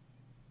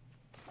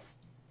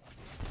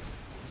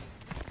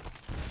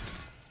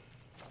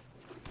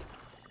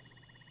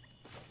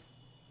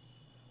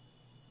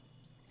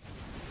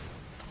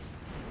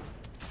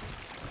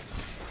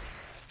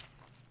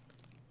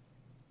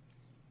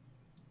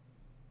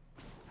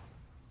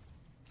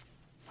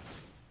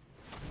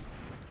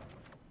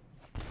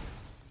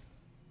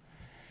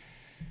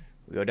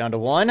 We go down to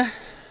 1.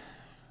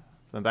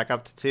 Then back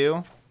up to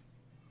 2.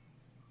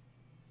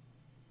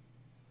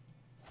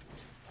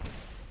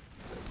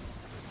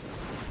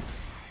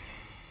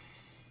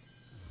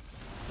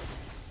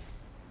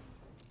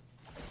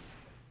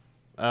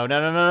 Oh,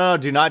 no, no, no, no,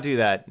 do not do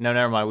that. No,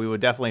 never mind. We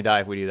would definitely die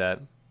if we do that.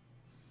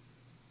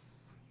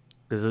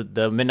 Because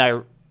the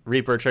Midnight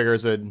Reaper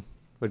triggers would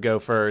go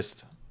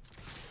first.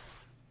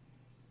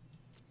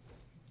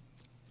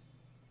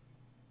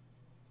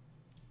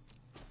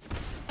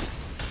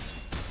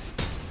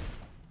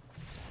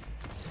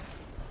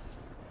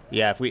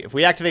 Yeah, if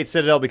we activate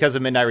Citadel because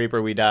of Midnight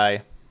Reaper, we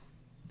die.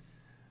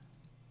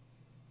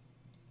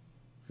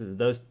 So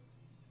those,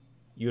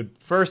 you would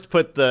first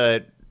put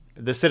the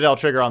Citadel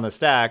trigger on the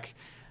stack,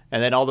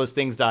 and then all those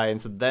things die,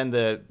 and so then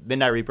the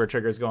Midnight Reaper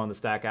triggers go on the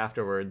stack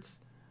afterwards.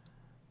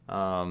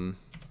 Yeah,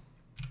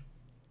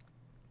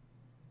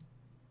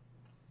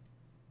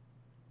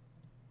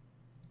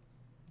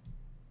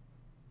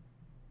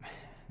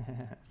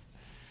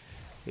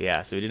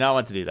 so we do not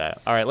want to do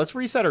that. All right, let's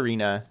reset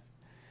Arena.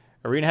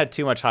 Arena had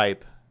too much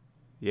hype.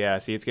 Yeah,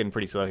 see, it's getting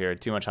pretty slow here.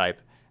 Too much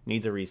hype.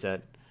 Needs a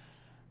reset.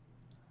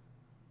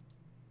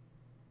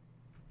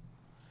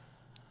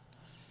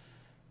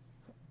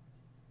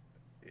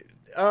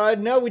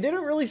 No, we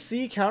didn't really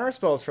see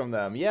counterspells from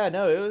them. Yeah,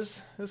 no, it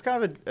was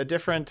kind of a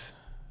different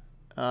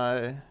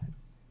kind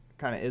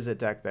of Izzet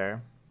deck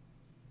there.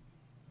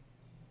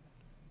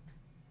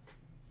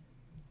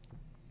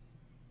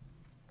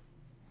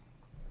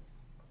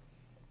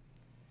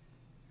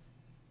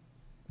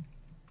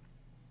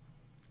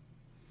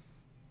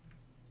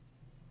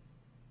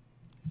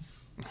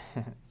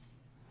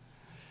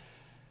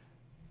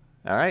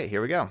 All right,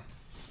 here we go.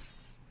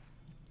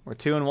 We're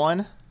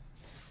 2-1.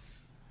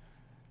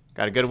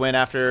 Got a good win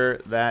after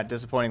that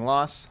disappointing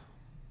loss.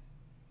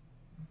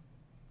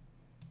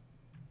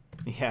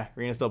 Yeah,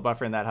 Arena's still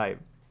buffering that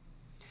hype.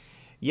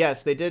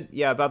 Yes, they did.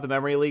 Yeah, about the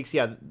memory leaks.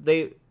 Yeah,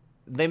 they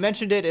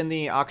mentioned it in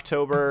the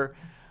October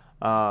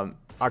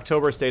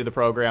State of the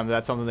Program.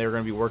 That's something they were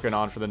going to be working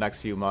on for the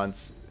next few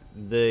months.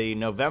 The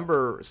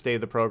November State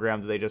of the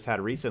Program that they just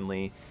had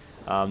recently,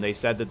 they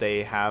said that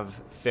they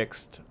have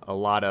fixed a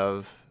lot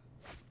of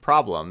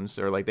problems,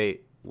 or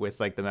with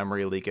the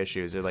memory leak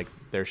issues, or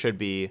there should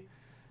be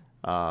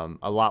a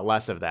lot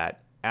less of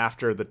that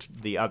after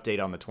the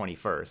update on the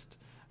 21st.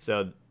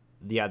 So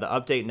yeah, the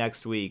update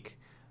next week,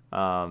 the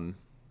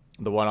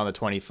one on the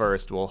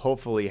 21st, will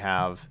hopefully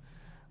have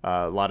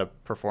a lot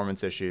of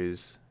performance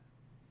issues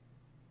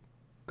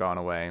gone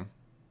away.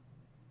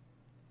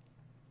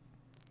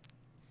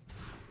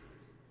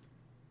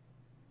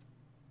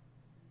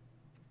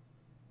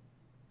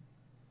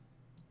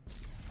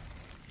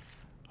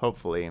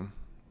 Hopefully.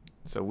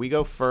 So we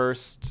go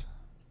first.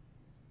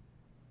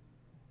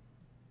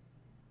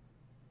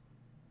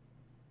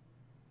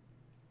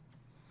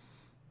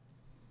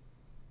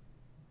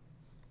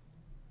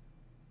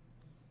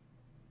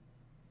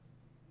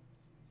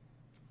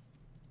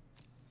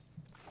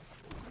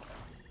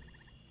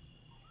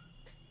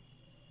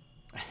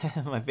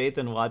 My faith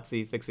in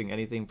WotC fixing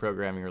anything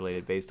programming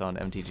related based on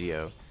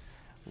MTGO.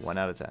 1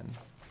 out of 10.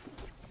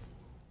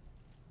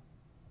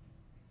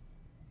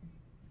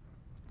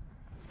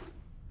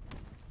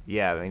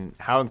 Yeah, I mean,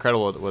 how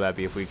incredible would that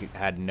be if we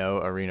had no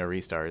arena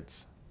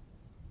restarts?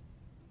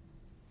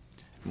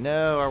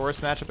 No, our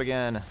worst matchup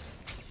again.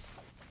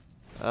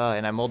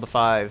 And I mulled the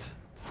 5.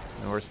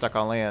 And we're stuck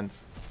on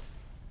lands.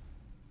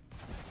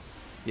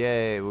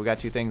 Yay, we got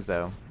 2 things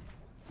though.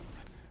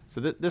 So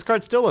this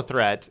card's still a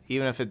threat,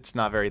 even if it's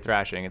not very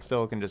thrashing. It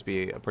still can just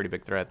be a pretty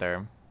big threat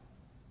there.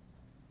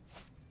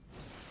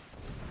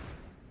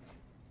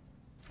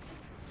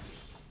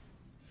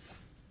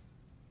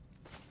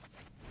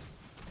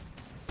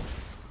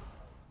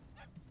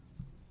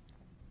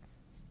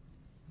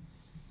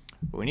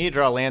 But we need to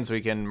draw land so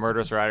we can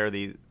Murderous Rider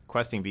the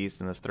Questing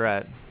Beast in this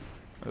threat.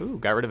 Ooh,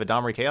 got rid of a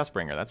Domri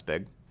Chaosbringer. That's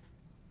big.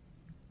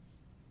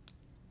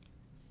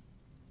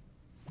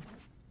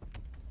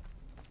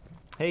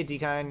 Hey,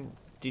 Dekine.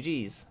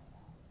 GG's.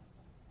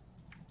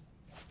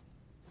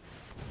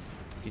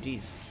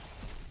 GG's.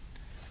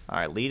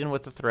 Alright, leading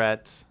with the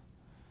threat.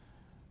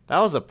 That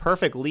was a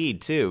perfect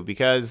lead, too,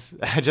 because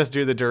I just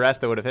drew the duress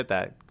that would have hit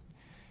that.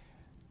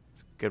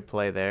 It's a good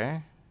play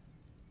there.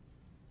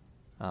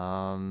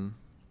 I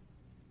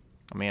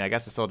mean, I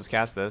guess I still just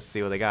cast this,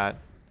 see what they got.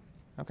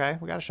 Okay,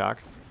 we got a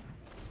shock.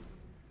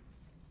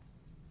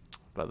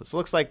 But this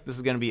looks like this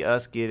is going to be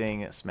us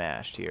getting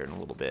smashed here in a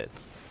little bit.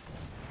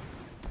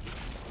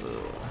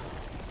 Ugh.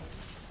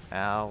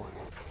 Ow.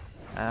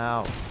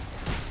 Ow. Ow,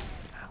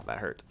 that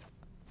hurt.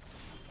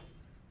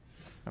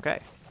 Okay.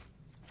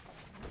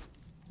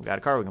 We got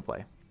a card we can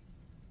play.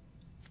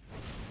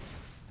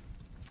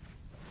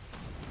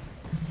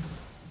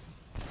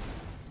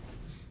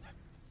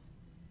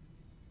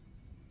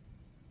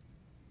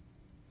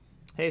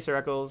 Hey, Sir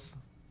Eccles.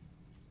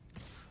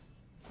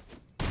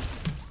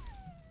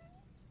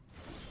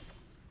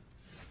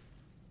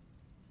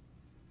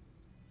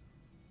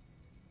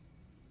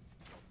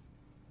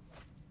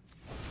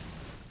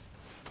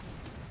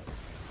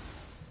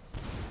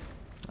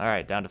 All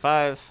right, down to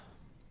 5.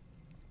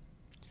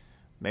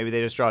 Maybe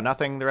they just draw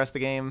nothing the rest of the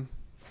game.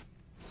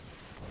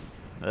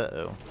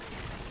 Uh-oh.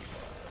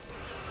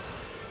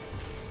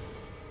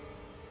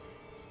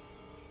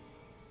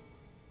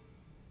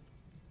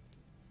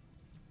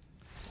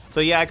 So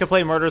yeah, I could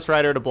play Murderous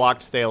Rider to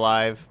block to stay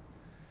alive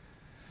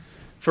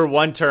for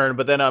 1 turn,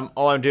 but then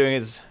all I'm doing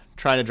is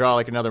trying to draw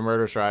like another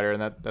Murderous Rider,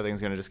 and that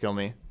thing's gonna just kill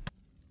me.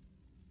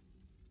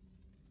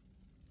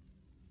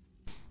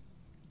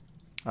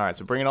 All right,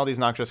 so bringing all these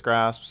Noxious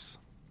Grasps.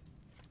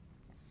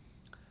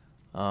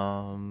 Cut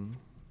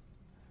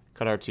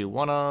our 2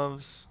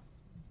 1-ofs.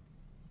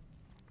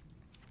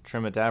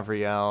 Trim a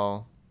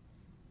Davriel.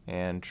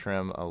 And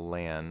trim a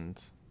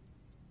land.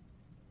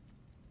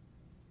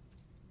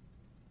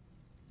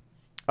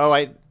 Oh,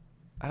 I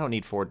don't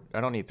need 4.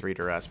 I don't need 3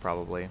 duress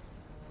probably.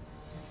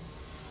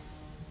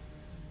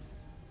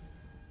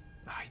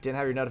 Oh, you didn't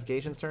have your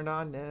notifications turned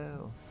on?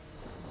 No.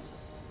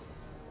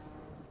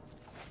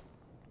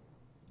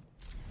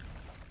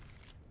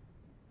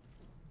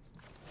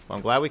 Well,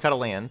 I'm glad we cut a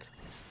land.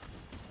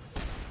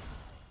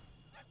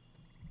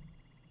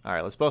 All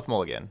right, let's both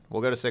mulligan.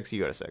 We'll go to 6. You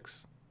go to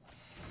 6.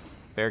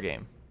 Fair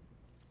game.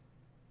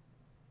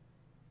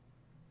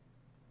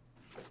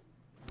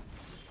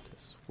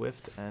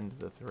 Swift end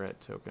the threat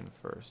token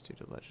first due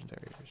to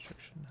legendary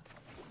restriction.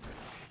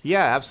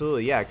 Yeah,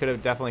 absolutely. Yeah,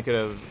 definitely could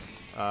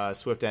have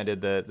swift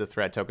ended the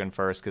threat token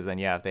first, because then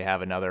yeah, if they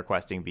have another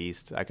questing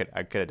beast, I could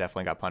have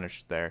definitely got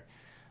punished there.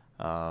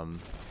 Because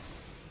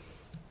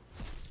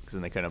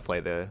then they couldn't play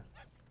the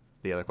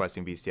other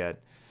questing beast yet.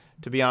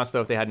 To be honest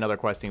though, if they had another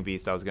questing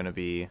beast, I was gonna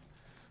be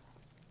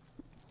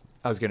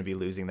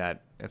losing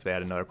that if they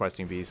had another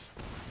questing beast.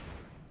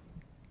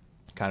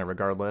 Kind of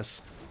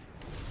regardless.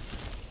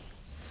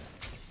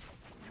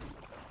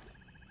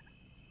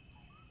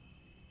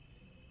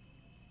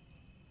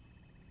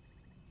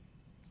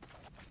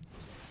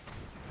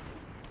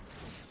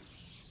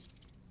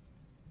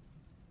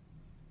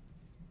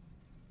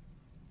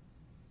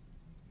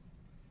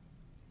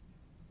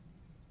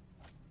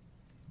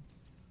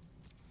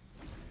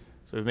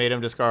 So we've made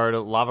him discard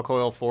Lava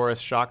Coil,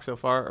 Forest, Shock so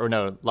far. Or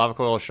no, Lava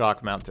Coil,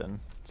 Shock, Mountain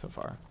so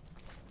far.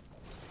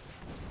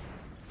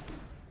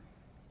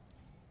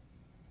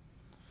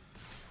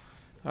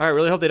 Alright,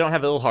 really hope they don't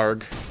have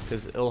Ilharg,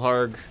 because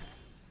Ilharg...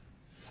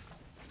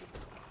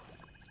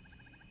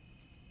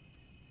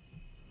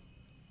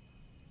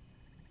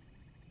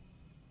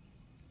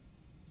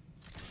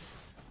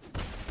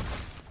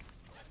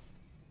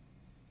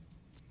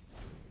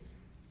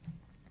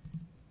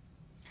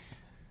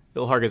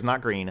 Ilharg is not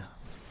green.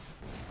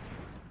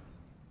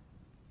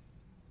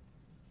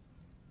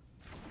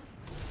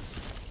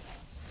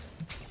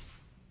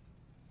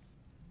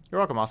 You're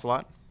welcome,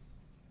 Ocelot.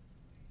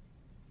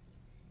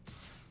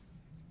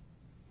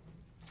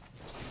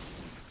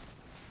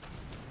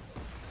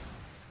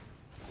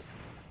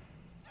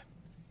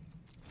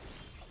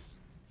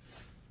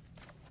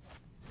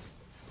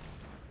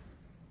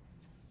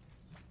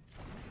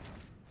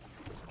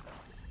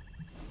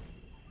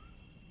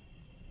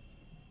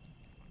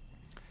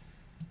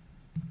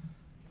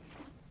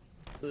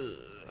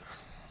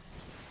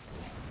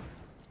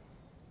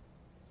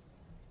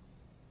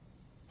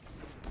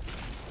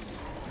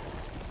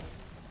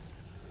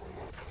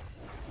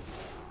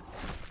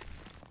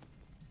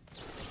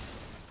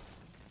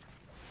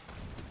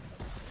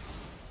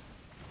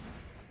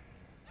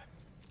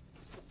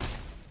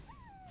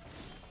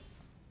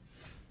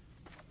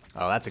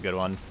 Oh, that's a good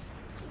one.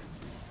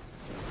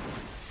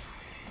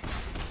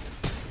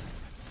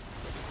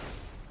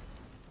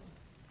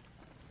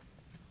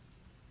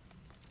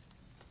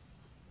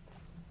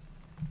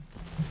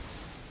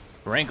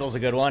 Rankle's a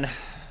good one.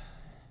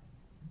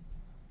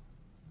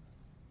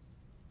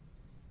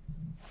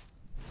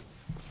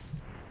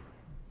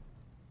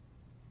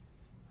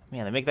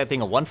 Man, they make that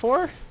thing a 1/4?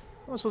 How am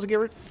I supposed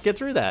to get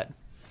through that?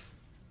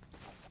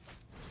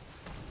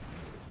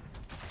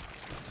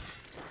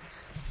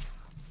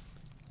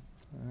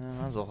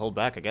 Might as well hold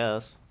back, I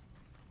guess.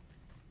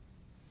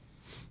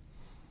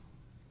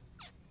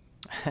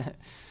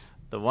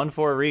 The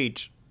 1/4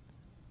 reach.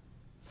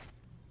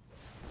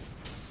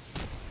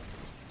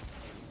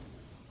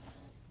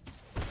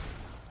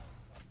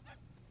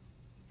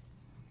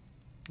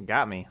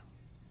 Got me.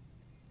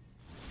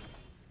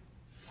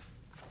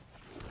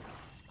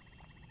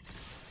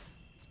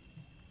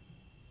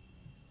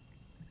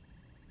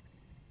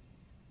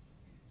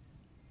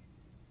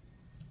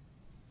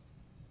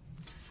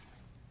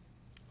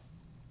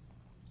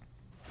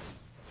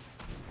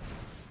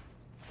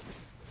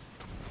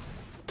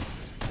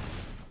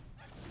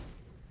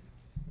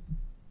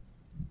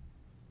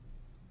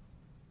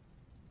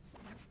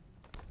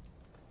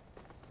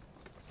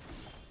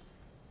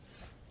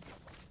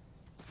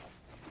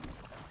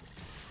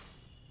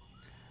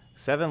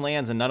 Seven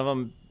lands and none of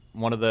them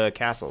one of the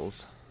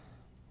castles.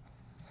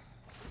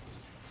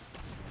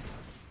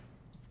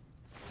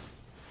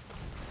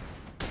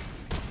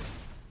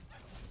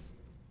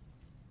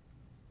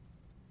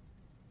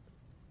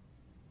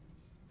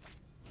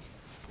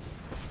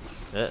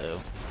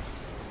 Uh-oh.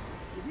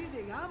 If you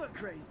think I'm a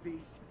crazy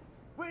beast,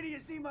 where do you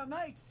see my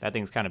mates? That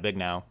thing's kind of big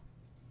now.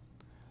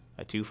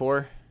 A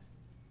 2/4?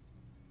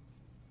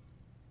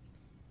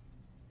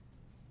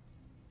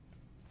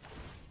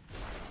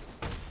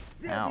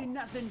 There'll be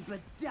nothing but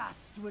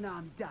dust when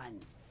I'm done.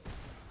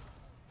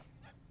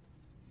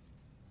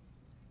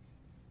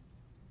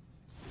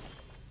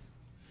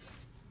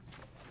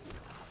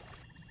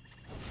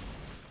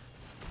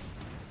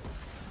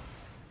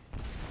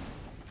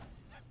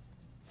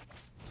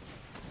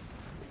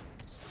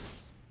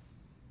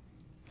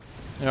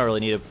 We don't really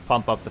need to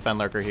pump up the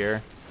Fenlurker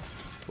here.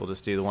 We'll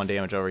just do the 1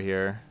 damage over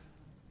here.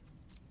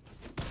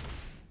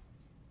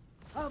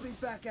 I'll be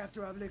back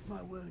after I've licked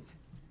my wounds.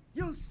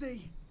 You'll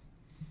see.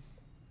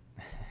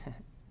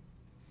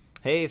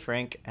 Hey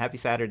Frank, happy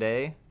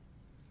Saturday.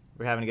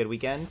 We're having a good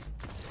weekend.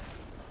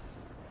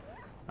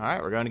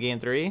 Alright, we're going to game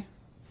 3.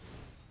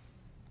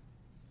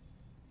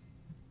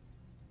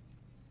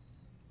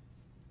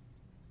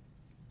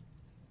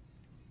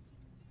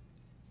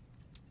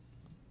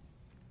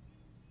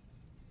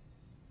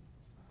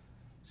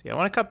 So yeah, I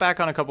want to cut back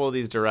on a couple of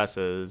these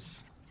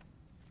duresses.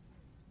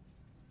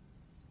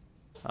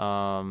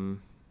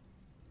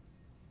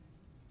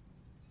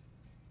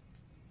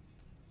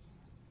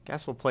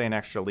 Guess we'll play an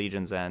extra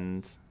Legion's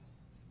End.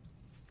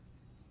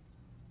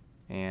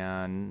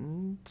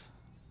 And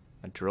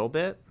a drill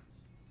bit.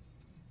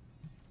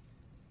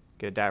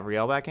 Get a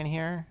Davriel back in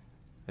here.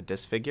 A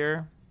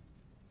Disfigure.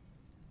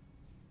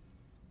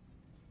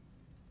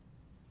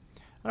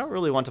 I don't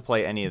really want to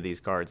play any of these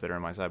cards that are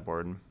in my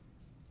sideboard.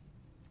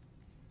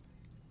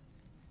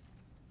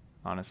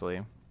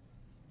 Honestly.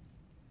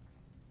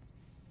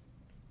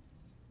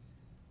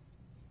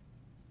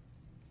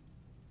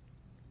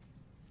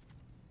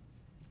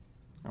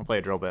 I'll play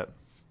a drill bit.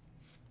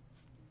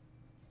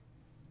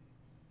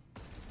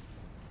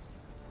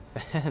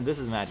 This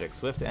is Magic.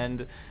 Swift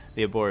End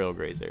the Arboreal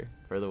Grazer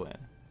for the win.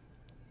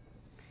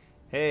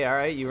 Hey,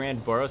 alright, you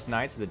ran Boros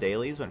Knights of the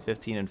dailies, went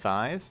 15 and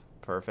 5.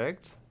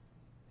 Perfect.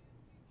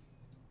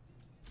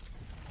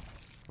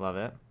 Love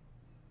it.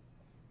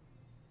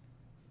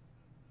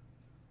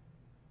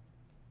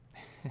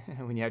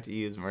 When you have to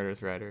use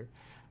Murderous Rider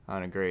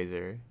on a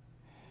Grazer,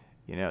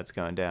 you know it's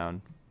going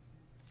down.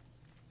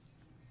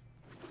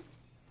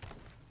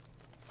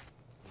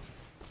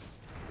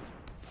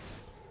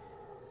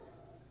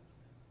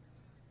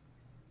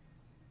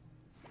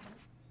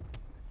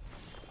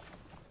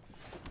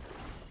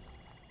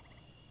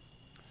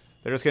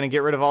 They're just going to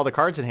get rid of all the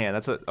cards in hand.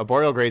 That's what a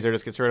Boreal Grazer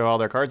just gets rid of all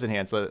their cards in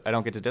hand, so that I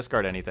don't get to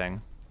discard anything.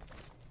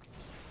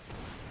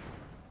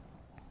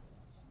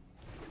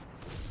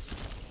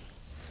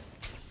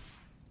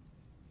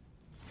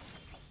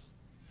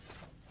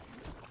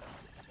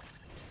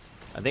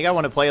 I think I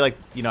want to play like,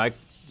 you know,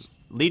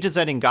 Legion's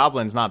Ending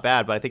Goblin's not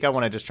bad, but I think I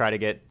want to just try to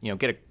get,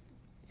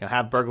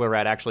 have Burglar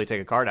Rat actually take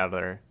a card out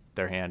of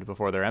their hand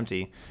before they're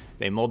empty.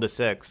 They mold to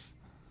 6.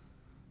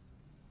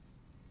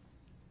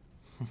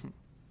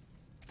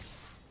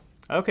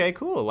 Okay,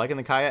 cool. Liking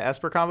the Kaya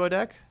Esper combo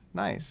deck?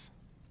 Nice.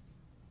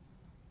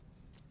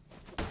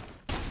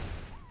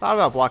 Thought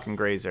about blocking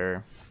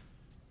Grazer.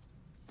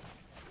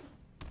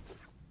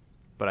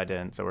 But I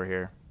didn't, so we're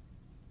here.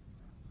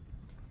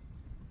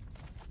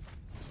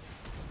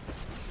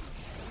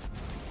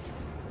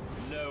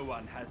 No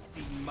one has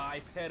seen my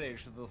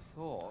perish the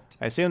thought.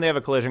 I assume they have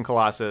a Collision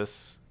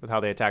Colossus with how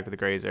they attack with the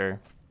Grazer.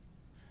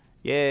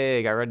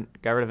 Yay, got rid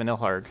of a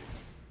Nilharg.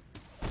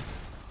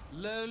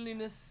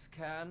 Loneliness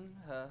can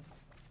hurt.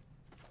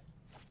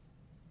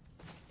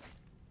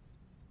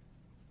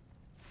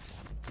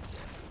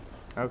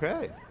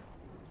 Okay.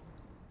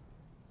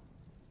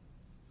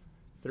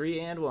 3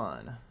 and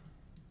 1.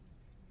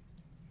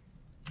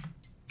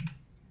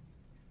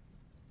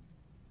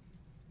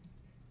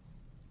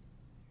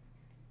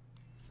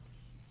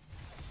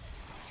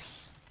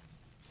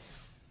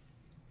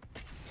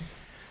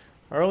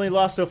 Our only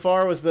loss so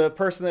far was the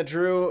person that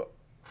drew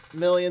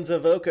millions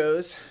of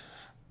Okos.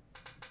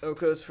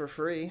 Okos for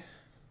free.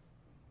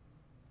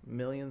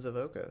 Millions of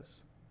Okos.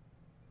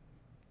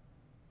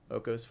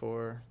 Okos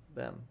for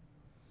them.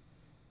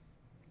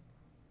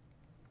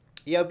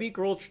 Yeah, beat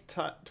Gruul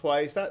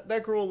twice. That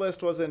Gruul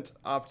list wasn't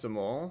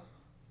optimal.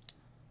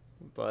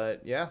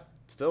 But yeah,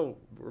 still,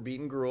 we're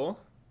beating Gruul.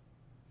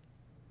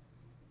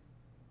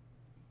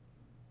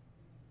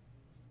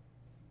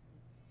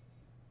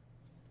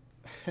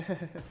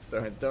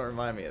 Don't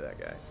remind me of that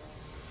guy.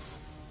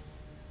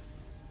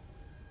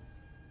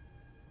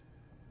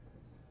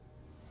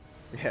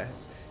 Yeah,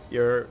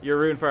 you're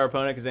rooting for our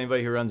opponent because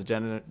anybody who runs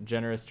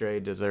generous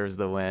trade deserves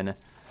the win.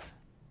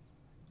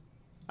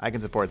 I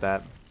can support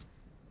that.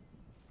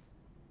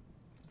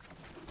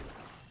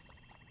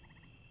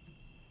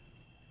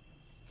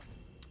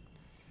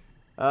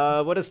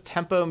 What does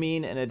tempo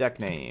mean in a deck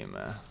name?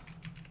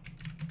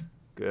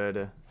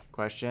 Good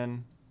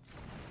question.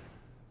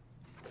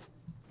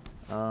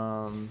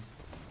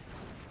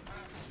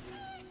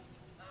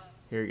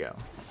 Here you go.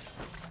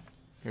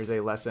 Here's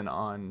a lesson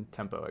on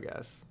tempo, I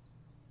guess.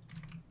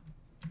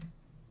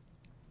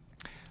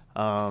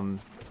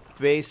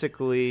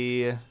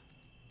 Basically, all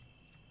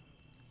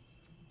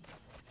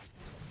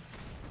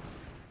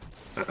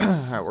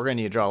right, we're gonna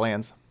need to draw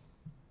lands.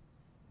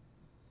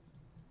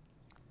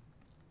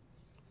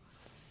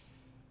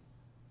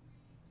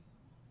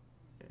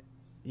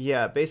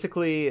 Yeah,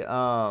 basically,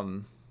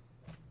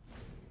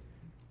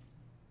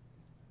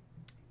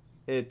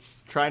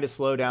 it's trying to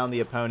slow down the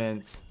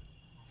opponent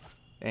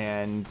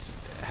and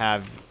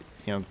have,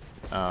 you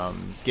know,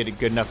 get a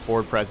good enough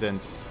board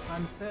presence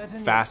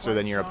faster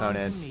than your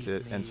opponents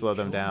and slow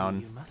them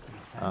down,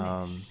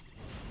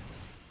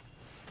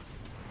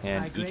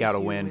 and eke out a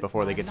win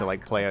before they get to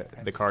like play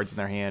the cards in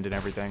their hand and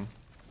everything.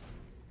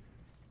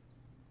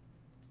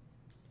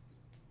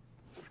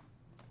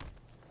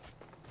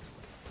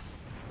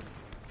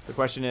 The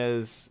question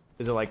is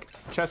it like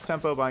chess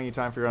tempo, buying you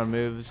time for your own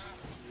moves?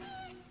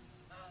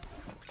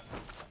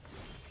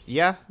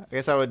 Yeah, I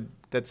guess I would.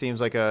 That seems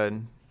like a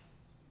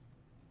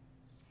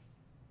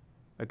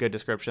good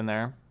description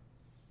there.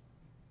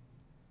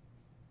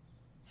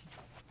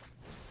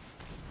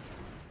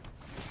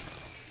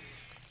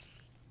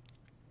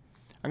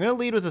 I'm going to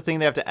lead with the thing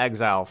they have to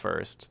exile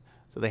first.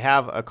 So they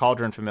have a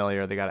Cauldron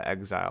Familiar, they got to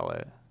exile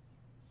it.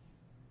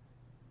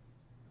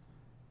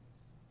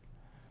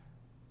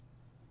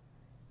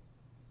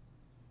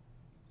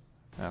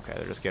 Okay,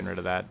 they're just getting rid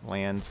of that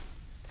land.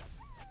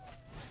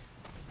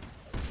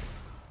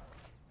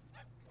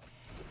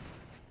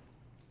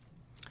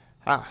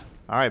 Ah,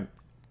 alright.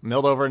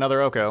 Milled over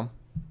another Oko.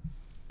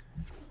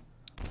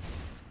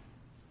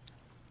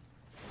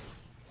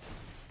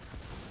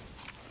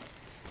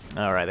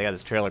 Alright, they got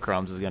this Trailer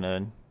Crumbs is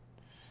gonna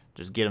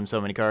just get him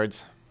so many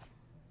cards.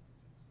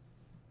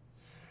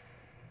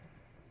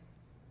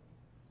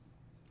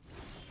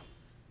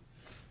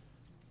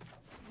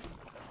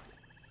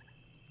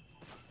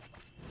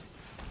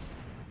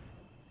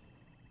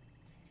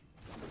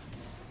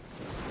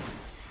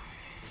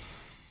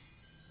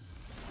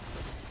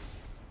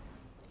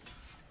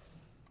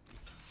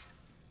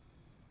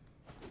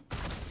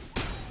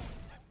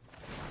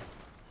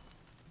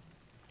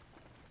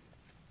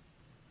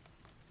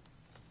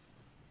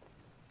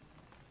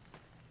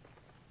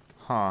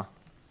 Huh.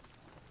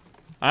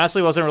 I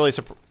honestly wasn't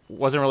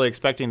really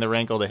expecting the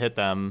Rankle to hit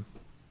them.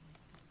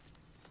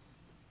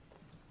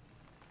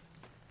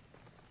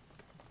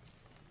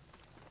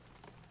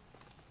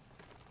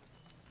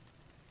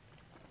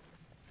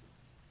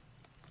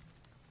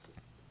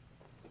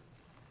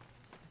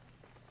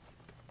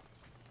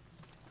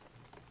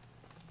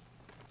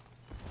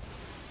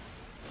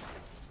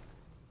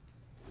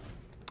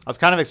 I was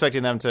kind of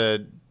expecting them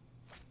to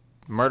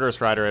Murderous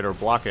Rider it or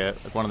block it,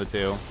 like one of the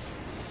two.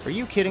 Are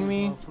you kidding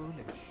me?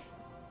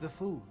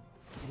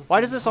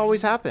 Why does this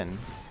always happen?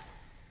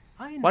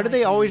 Why do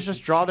they always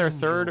just draw their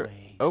third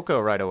Oko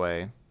right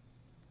away?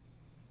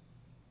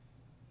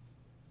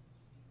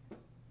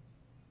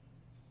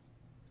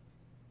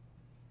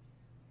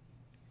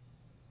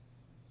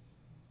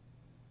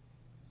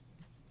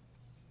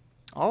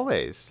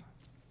 Always.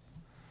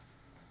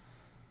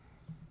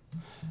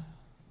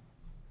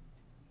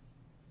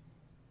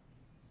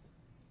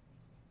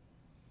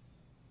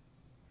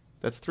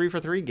 That's 3 for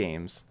 3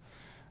 games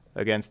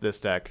against this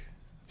deck.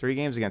 3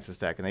 games against this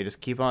deck, and they just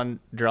keep on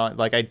drawing.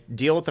 Like, I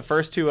deal with the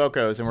first 2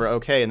 Okos, and we're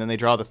okay, and then they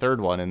draw the third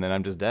one, and then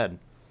I'm just dead.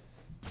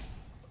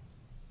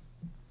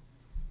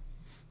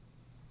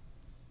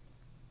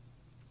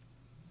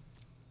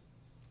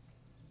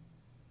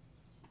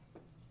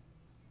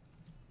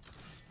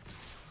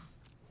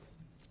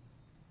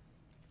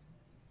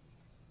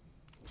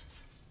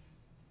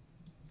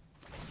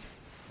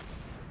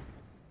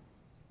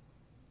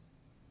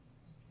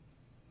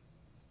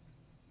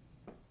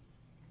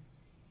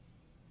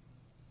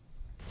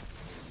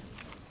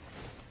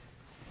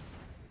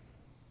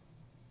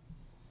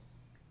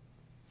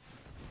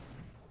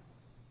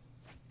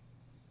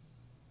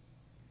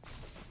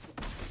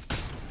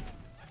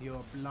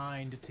 You're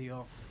blind to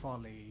your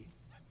folly.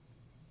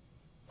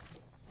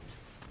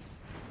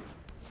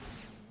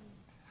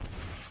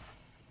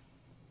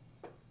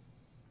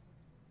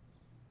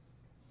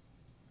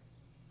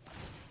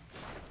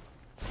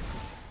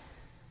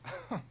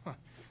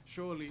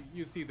 Surely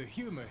you see the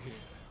humor here.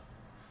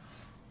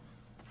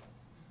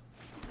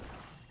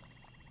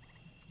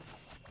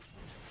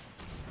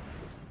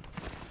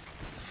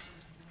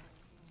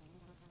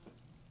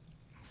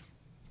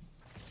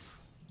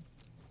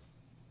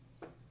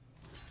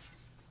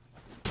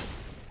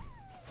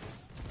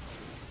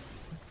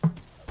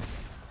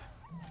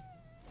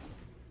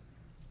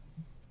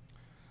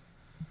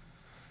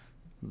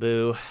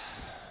 Boo.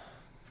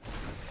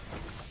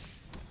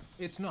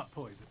 It's not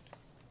poisoned.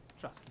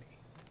 Trust me.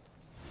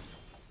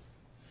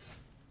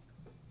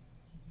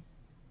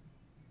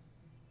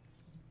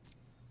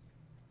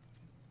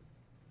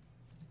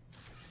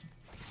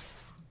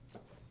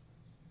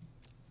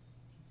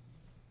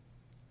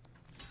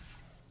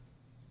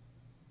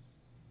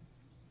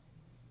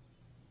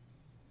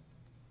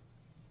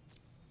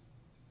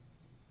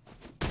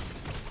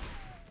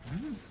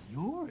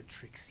 You're a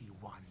tricksy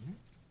one.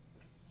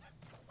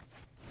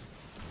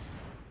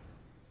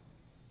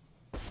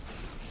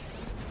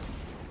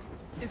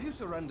 If you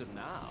surrender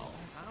now,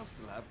 I'll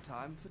still have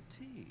time for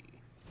tea.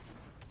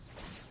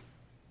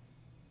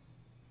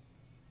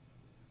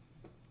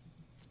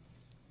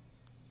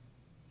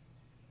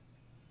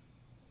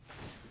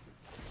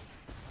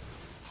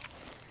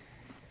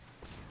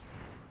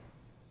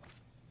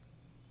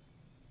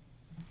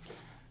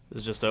 This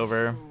is just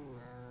over.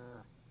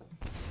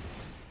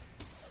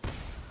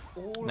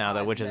 Now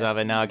that Witch's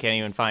Oven, now I can't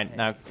even find,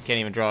 now I can't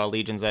even draw a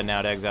Legion's End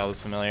now to exile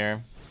this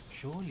familiar.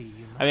 Surely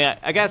you I mean,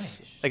 I guess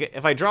vanish. like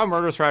if I draw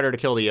Murderous Rider to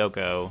kill the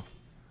Yoko,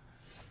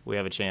 we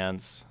have a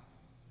chance.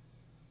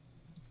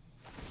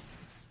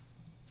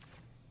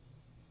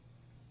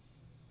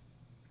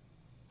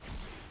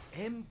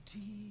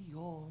 Empty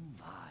your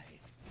mind.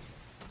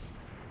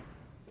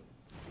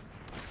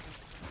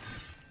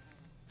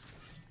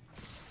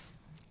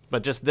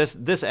 But just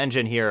this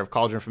engine here of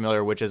Cauldron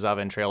Familiar, Witch's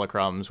Oven, Trail of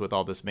Crumbs with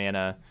all this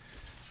mana,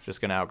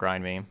 just gonna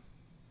outgrind me.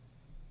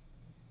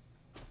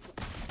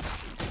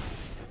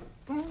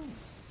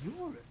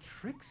 You're a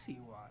tricksy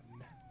one.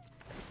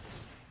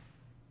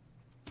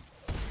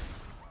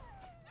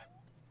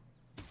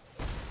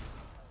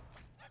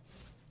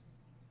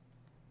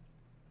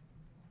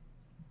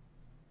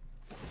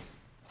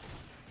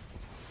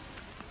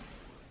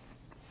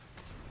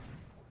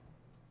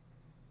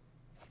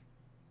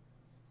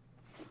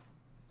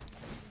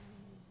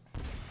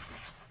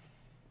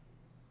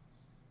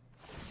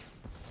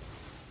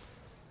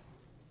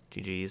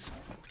 GG's.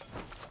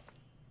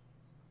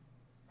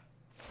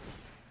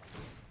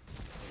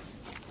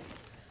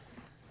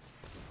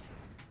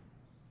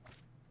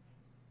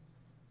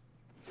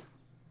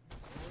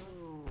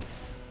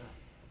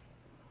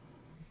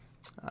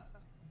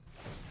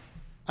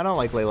 I don't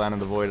like Leyline of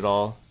the Void at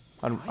all.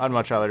 I'd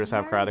much rather just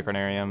have Cry the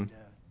Carnarium.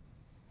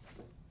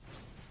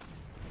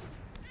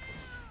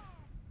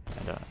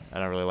 I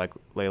don't really like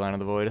Leyline of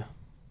the Void.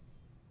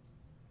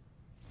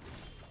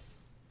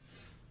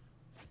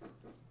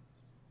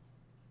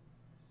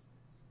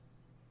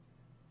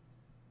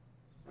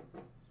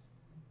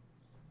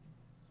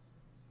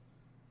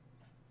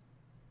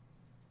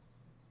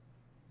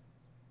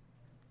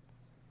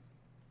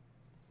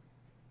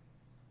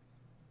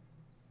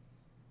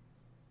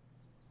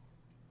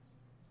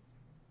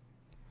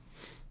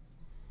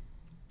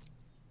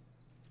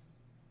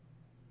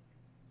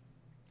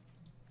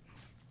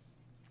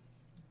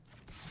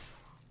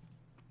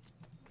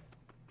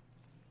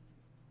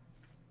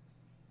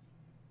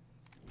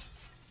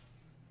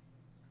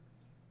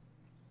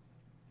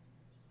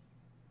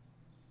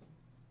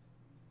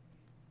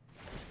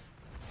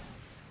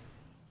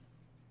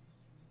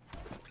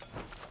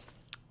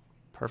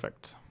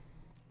 Perfect.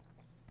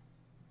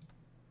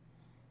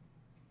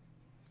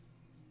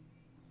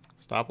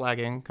 Stop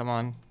lagging. Come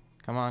on.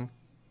 Come on.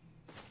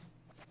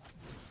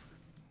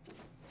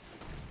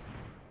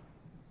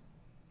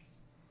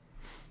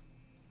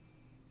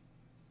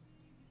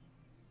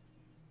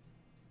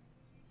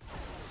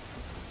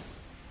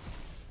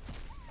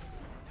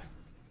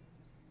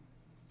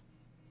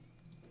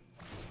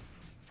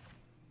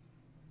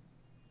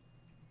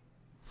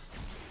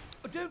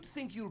 I don't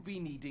think you'll be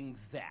needing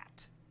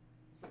that.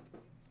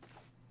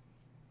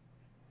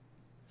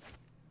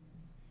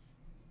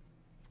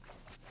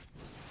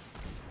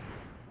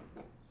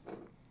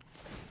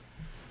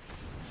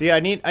 So yeah,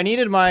 I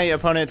needed my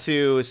opponent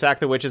to sack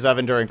the Witch's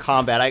Oven during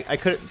combat. I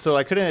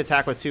couldn't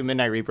attack with 2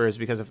 Midnight Reapers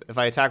because if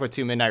I attack with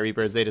 2 Midnight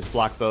Reapers, they just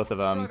block both of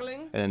them,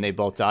 Struggling? and then they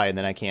both die, and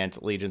then I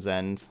can't Legion's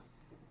End.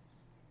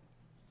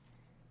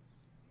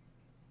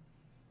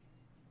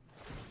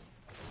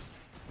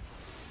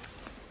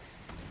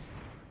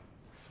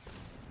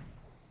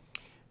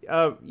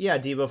 Yeah,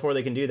 D before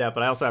they can do that,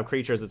 but I also have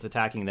creatures that's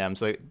attacking them,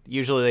 so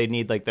usually they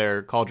need like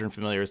their Cauldron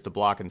Familiars to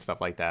block and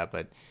stuff like that.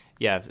 But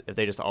yeah, if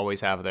they just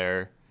always have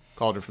their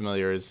Cauldron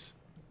Familiars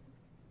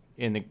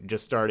in the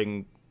just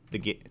starting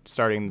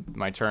starting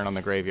my turn on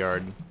the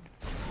graveyard,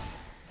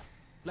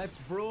 Let's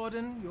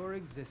broaden your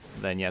existence.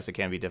 then yes, it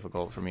can be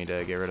difficult for me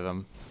to get rid of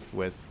him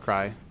with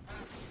Cry.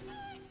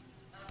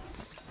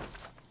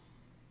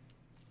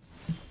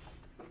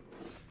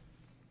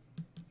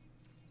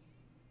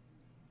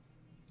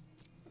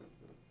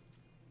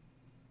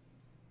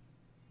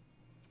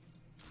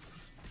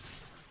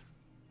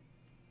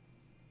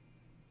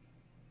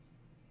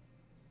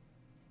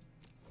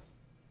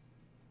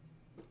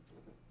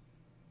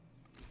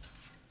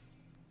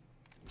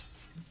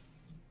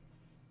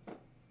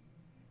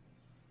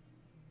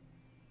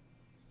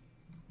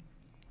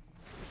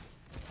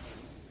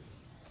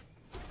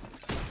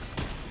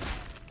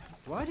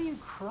 Why do you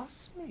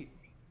cross me?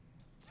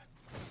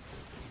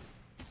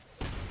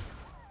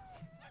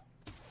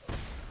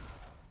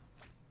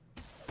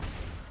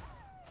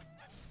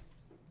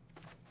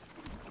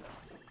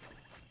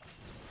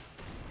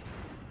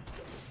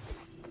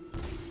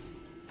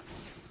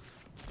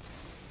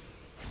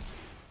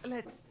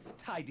 Let's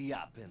tidy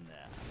up in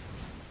there.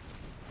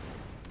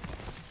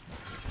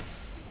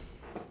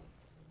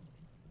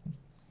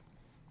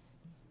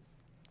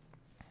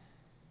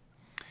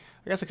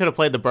 I guess I could have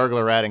played the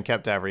Burglarette and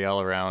kept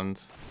Davriel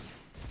around.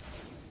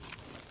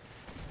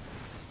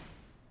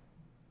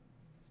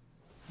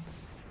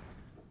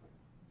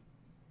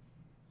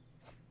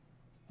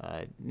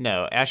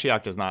 No,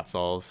 Ashiok does not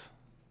solve.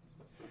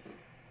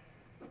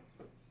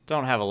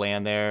 Don't have a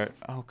land there.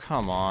 Oh,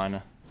 come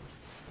on.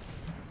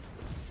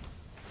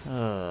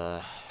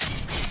 Ugh.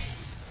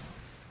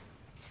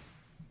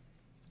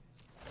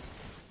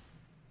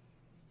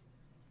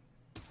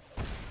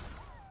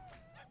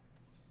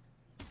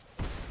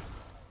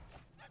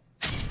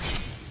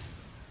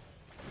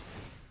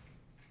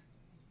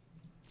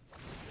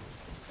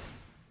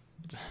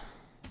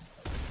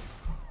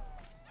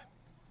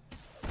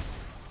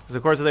 Because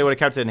of course if they would have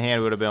kept it in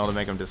hand, we would have been able to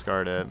make him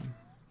discard it.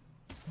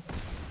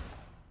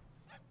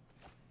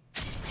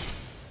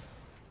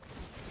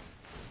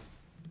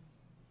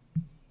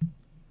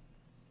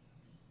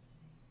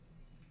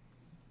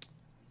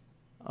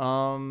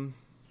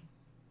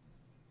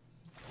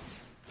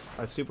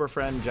 A Super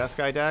Friend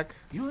Jeskai deck?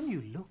 Your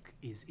new look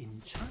is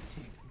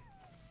enchanting.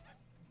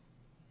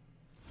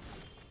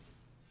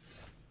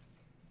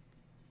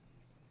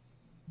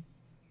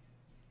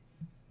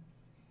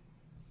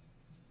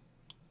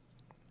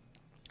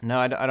 No,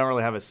 I don't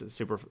really have a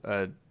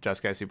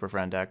Jeskai Super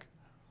Friend deck.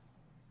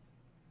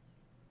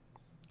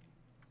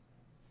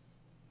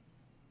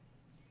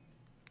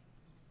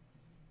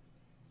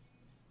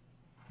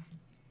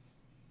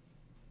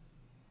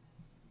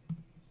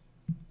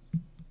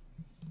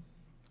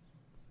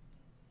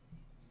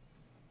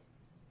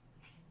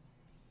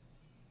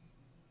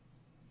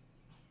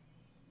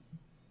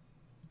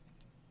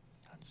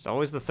 It's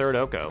always the third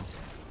Oko.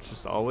 It's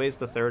just always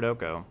the third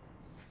Oko.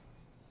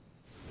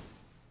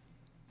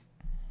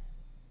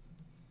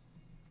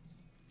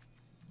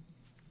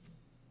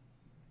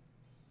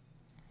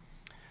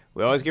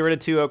 We always get rid of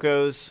 2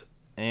 Okos,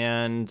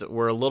 and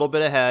we're a little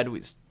bit ahead.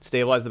 We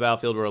stabilize the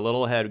battlefield. We're a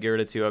little ahead. We get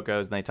rid of 2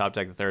 Okos, and they top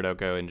deck the third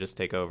Oko and just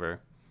take over.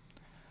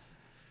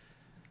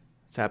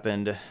 It's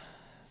happened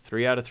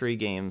 3 out of 3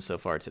 games so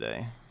far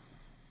today.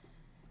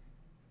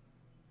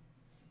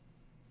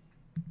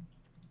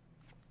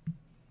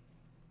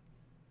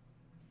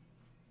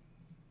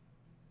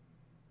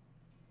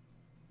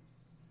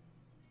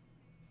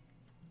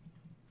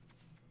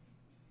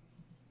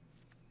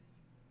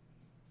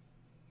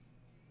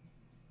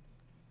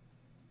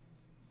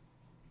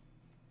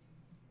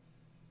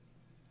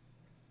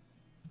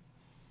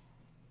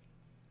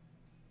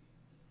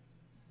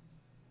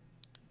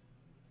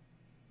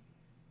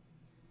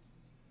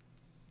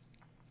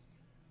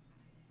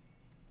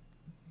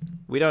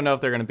 We don't know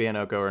if they're going to be an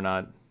Oko or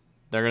not.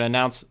 They're going to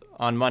announce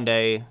on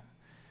Monday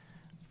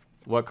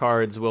what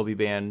cards will be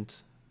banned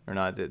or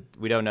not.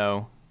 We don't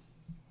know.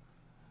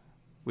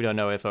 We don't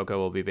know if Oko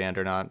will be banned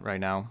or not right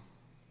now.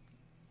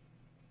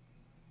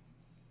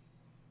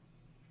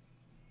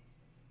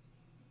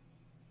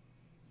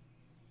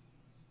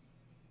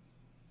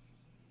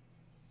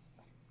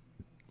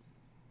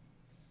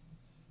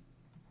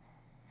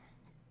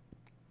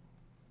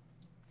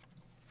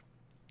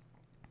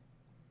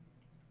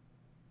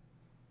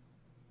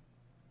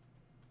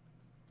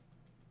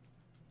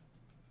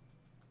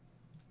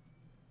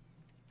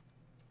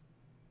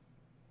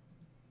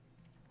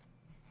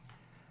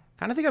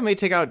 Kind of think I may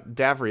take out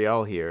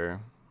Davriel here.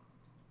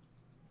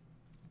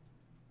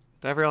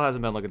 Davriel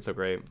hasn't been looking so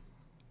great.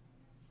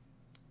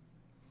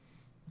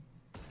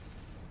 I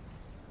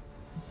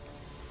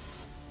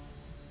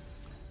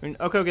mean,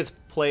 Oko gets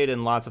played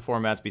in lots of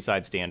formats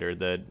besides Standard.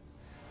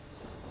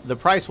 The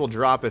price will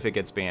drop if it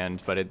gets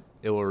banned, but it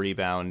will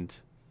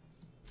rebound.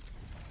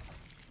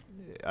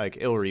 Like,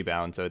 it'll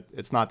rebound, so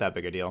it's not that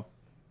big a deal.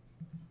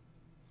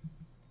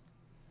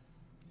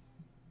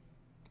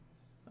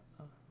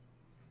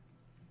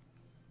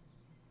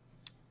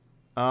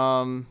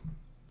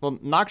 Well,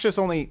 Noxious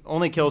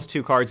only kills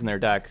 2 cards in their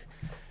deck.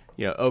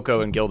 You know,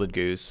 Oko and Gilded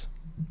Goose.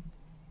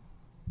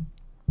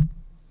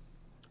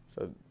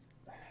 So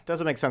it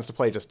doesn't make sense to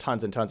play just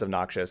tons and tons of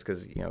Noxious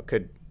because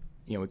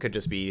we could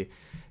just be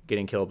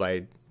getting killed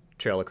by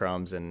Trail of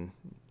Crumbs and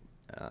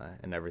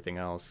everything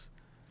else.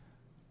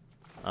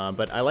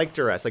 But I like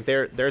Duress. Like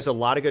there's a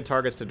lot of good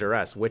targets to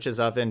Duress. Witch's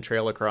Oven,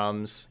 Trail of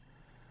Crumbs,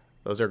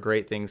 those are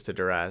great things to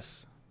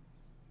Duress.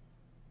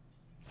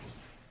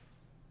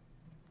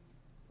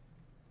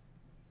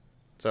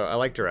 So I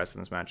like Duress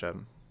in this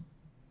matchup.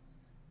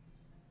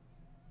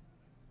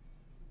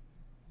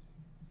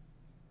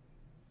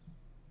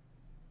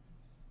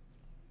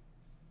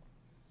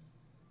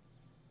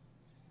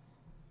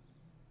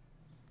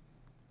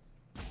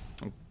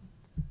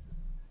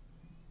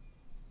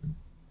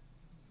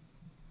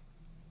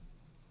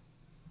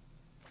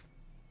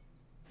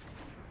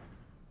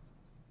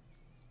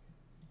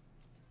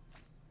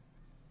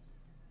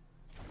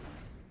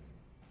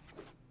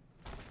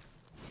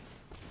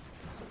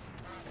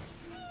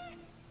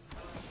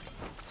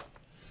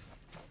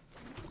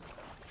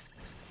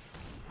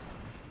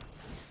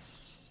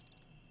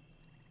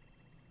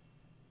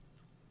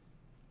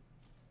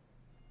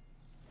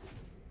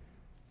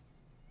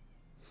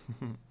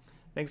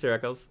 Thanks,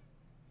 Echoes.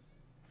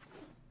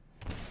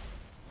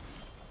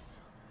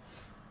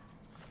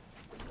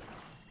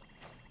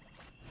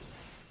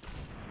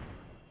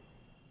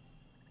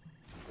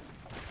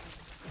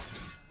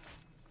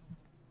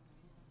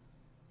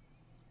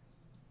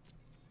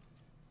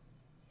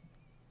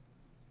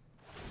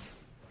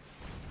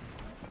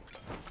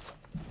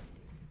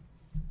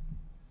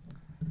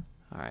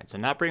 All right, so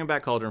not bringing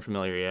back Cauldron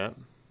Familiar yet.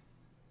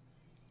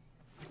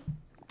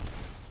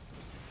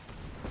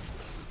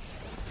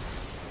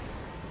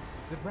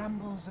 The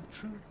brambles of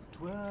truth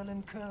twirl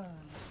and curl,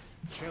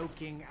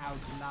 choking out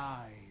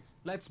lies.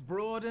 Let's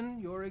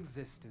broaden your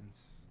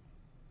existence.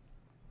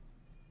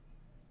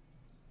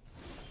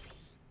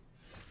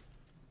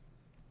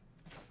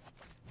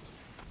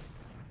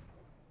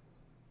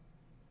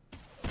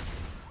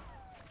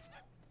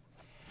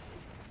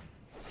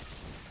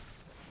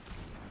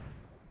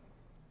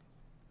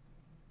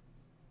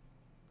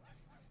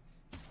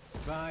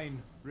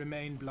 Fine,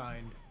 remain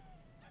blind.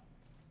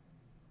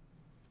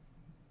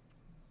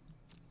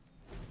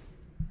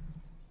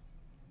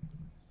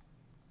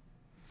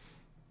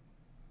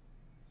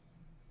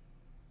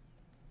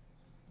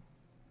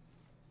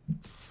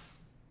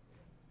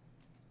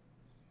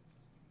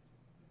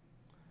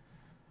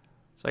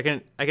 So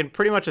I can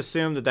pretty much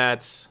assume that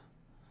that's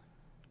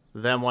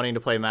them wanting to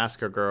play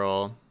Massacre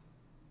Girl.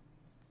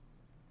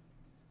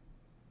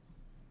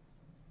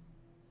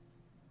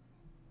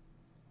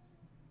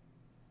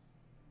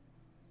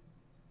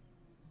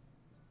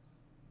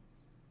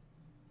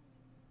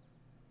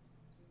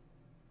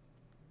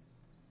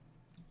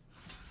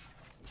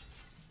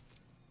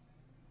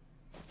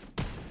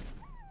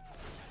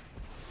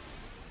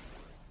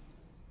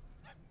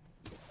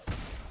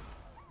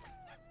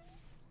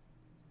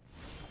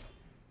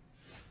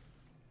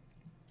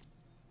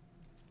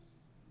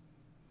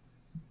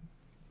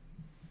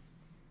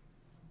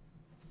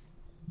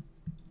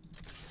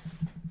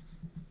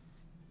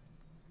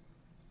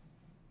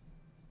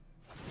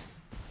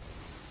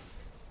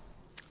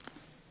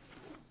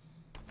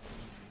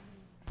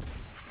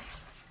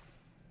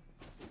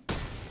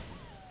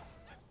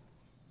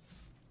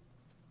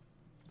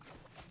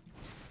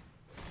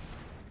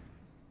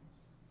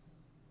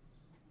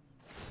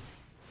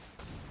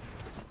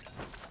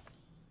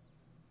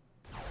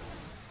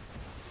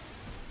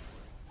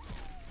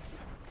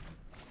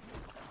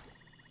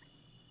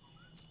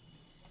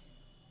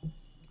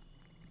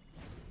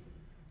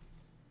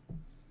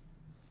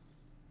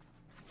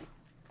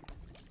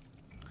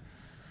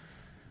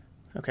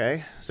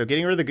 Okay, so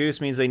getting rid of the goose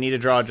means they need to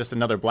draw just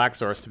another black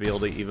source to be able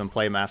to even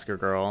play Massacre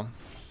Girl.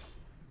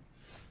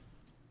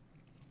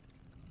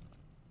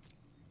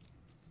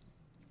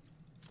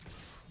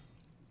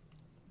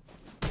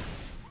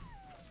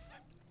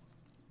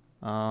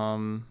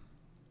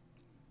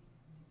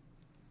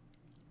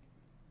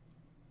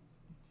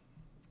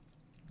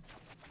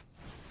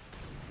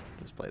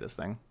 Just play this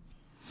thing.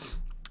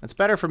 It's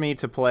better for me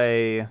to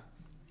play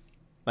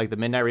like the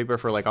Midnight Reaper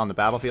for like on the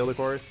battlefield, of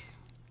course.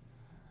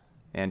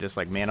 And just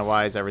like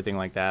mana-wise, everything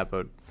like that,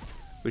 but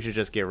we should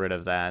just get rid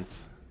of that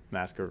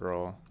Massacre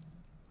Girl.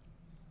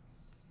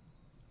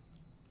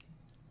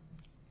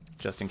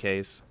 Just in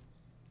case.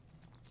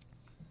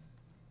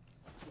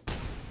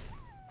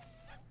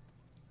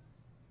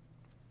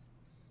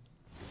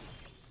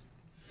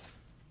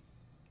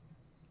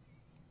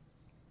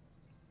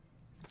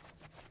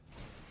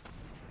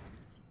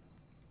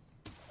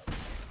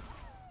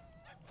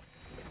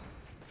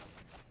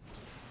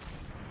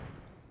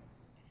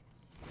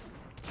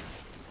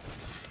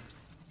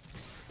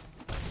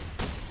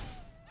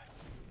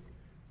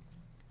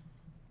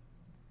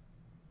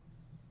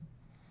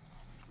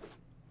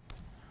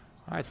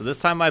 All right, so this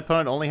time my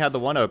opponent only had the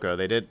one Oko.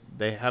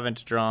 They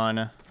haven't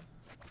drawn.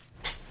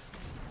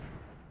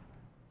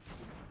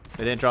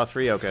 They didn't draw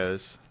 3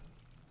 Okos.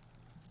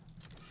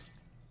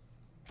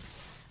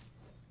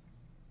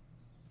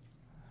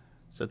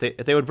 So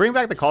if they would bring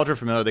back the Cauldron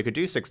Familiar, they could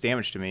do 6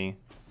 damage to me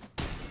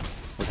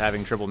with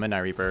having triple Midnight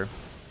Reaper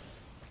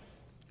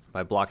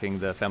by blocking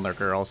the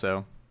Fenlurker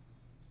also.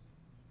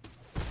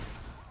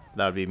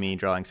 That would be me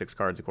drawing 6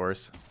 cards, of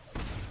course.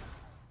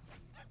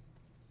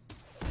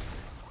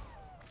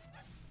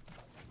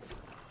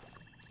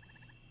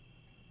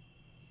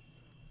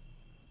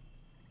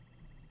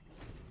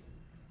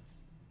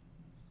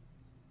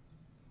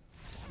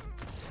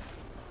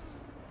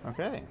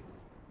 Okay.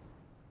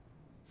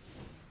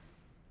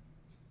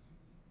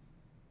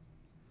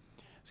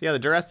 So yeah, the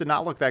duress did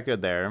not look that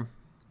good there.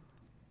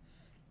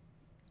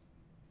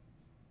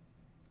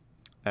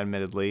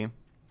 Admittedly. And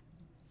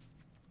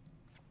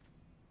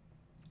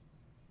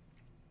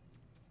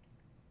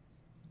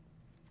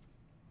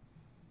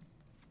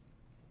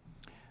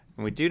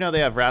we do know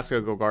they have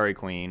Rasco Golgari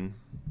Queen.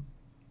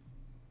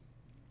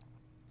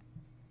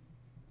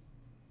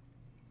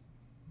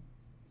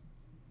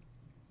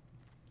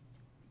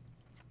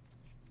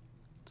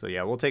 So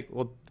yeah, we'll go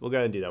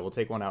ahead and do that. We'll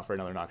take one out for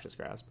another Noxious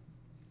Grasp.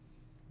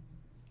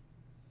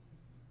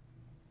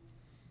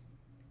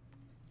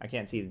 I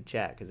can't see the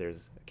chat because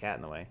there's a cat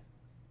in the way.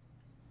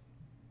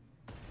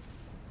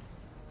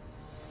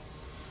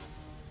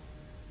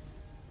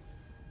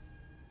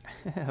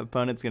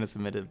 Opponent's gonna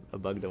submit a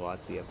bug to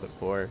WotC. I put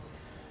four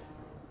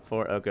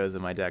Okos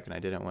in my deck and I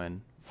didn't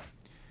win.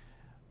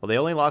 Well, they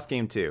only lost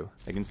game 2.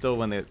 They can still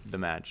win the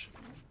match.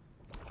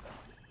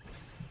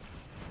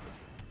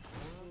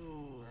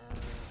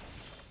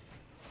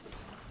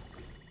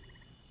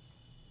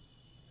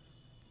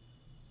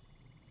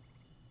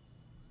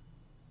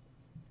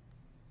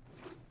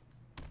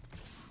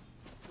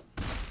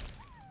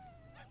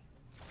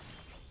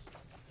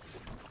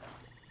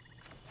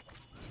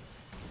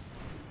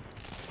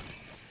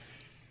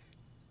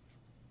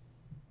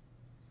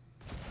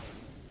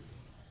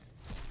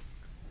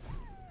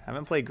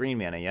 Haven't played green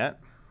mana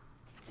yet.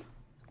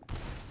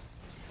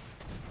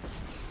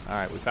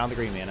 Alright, we found the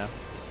green mana.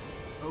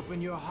 Open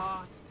your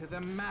heart to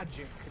the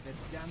magic that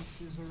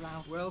dances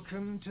around.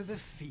 Welcome to the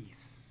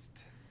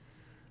feast.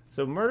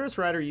 So Murderous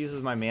Rider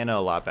uses my mana a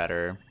lot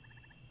better.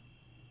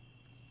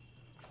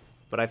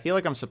 But I feel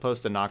like I'm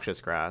supposed to Noxious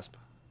Grasp.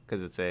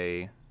 Because it's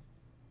a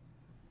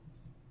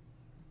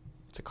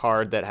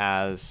card that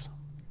has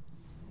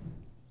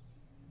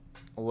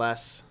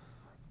less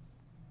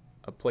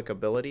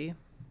applicability.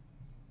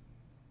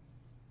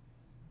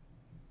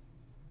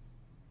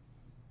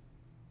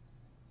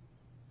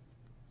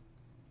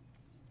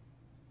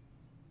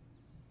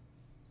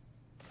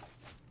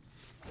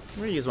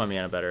 I'm gonna use my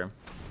mana better.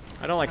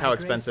 I don't like how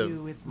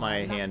expensive my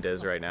hand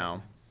is right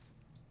now.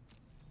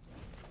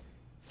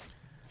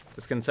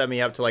 This can set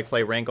me up to like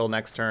play Rankle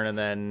next turn and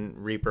then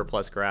Reaper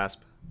plus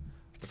Grasp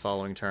the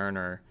following turn,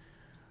 or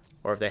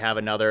if they have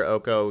another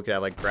Oko, we could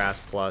have like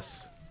Grasp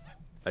plus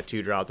a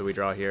 2-drop that we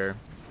draw here.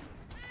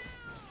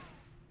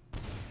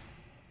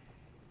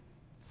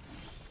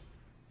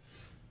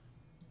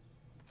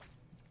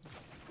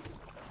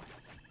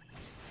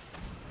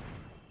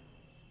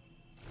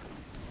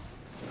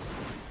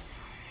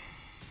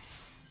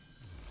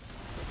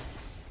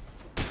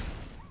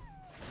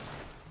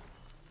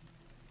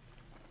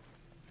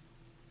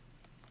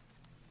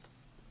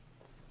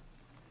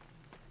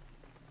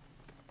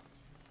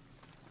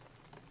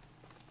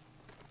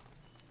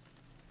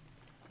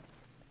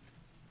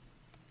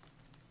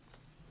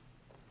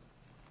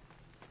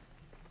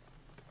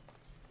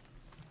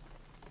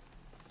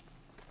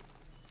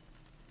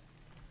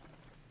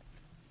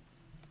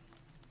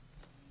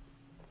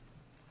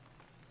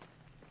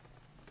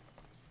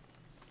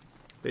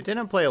 They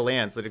didn't play a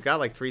Lance. They've got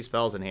like 3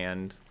 spells in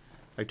hand.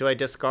 Like, do I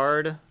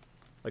discard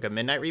like a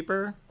Midnight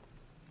Reaper?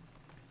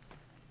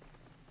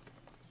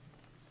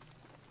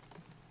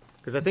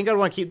 Because I think I'd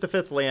want to keep the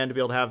 5th land to be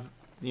able to have,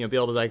 be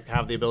able to like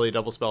have the ability to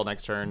double spell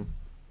next turn.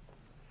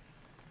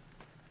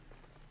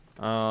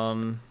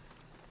 No,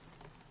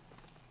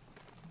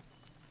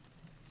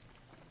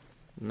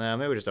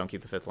 maybe we just don't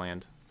keep the 5th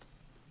land.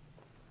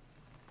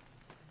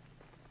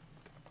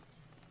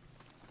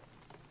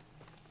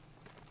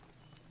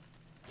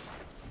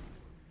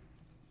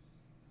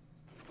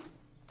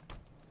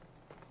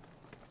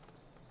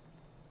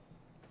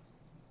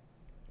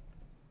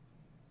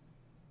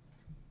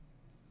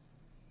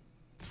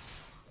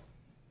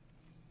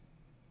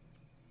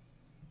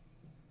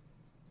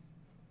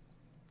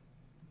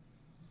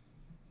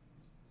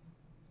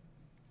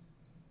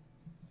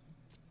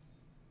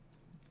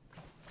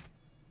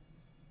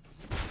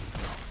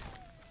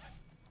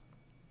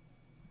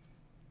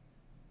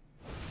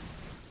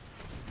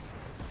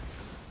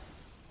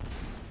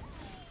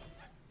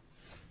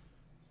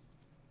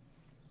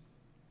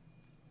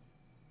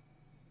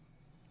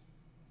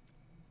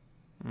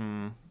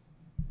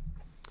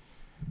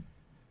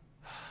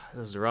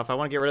 This is rough. I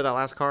want to get rid of that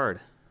last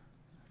card.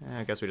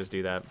 I guess we just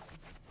do that.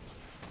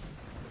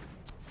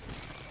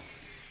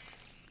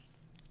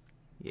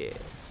 Yeah.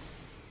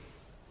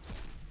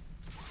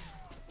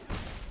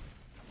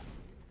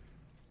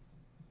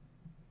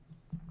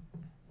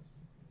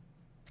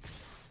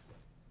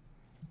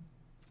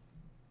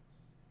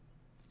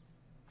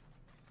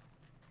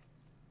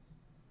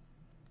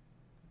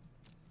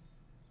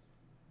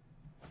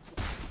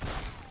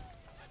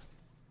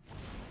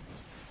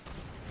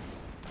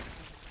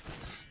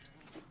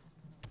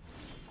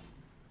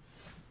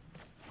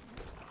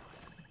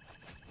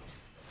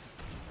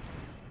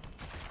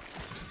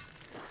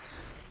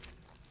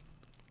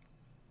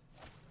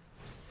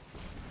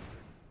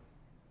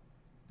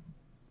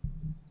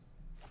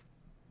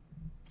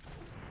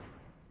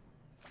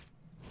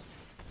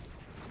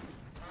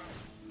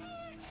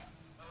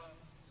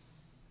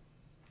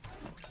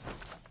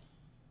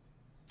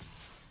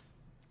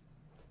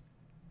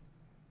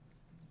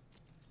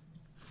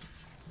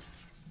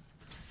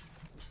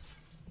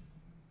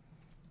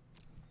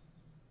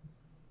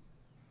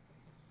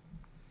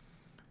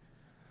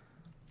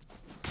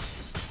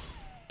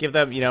 give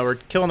them, you know, we're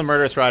killing the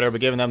Murderous Rider, but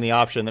giving them the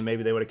option that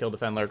maybe they would have killed the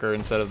Fenlurker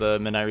instead of the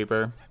Midnight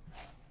Reaper.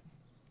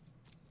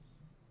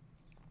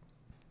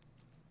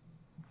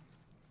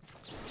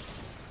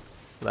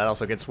 That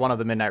also gets one of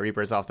the Midnight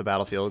Reapers off the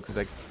battlefield,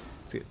 because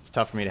it's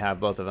tough for me to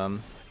have both of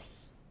them.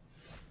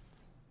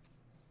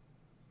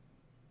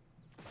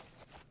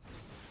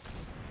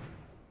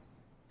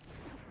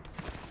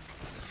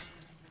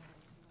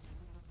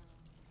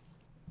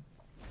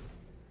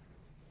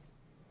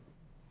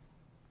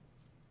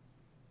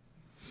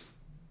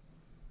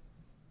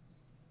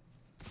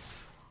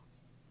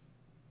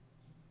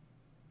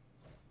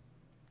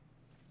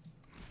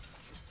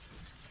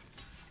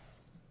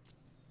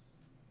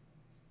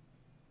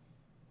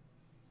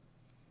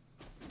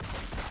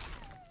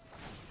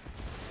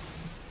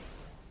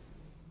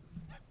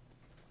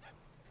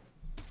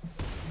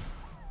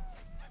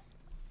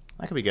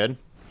 That could be good.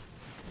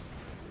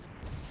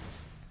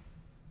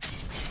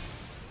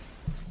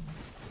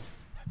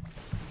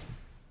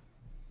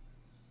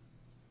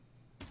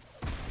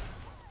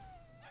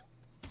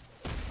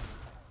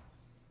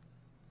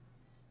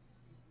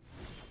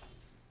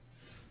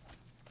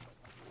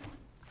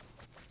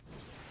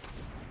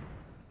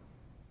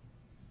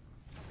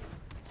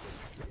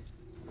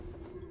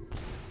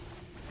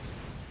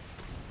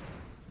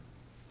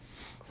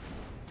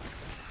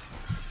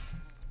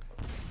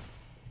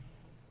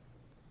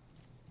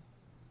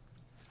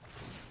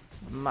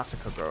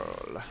 Massacre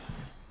Girl.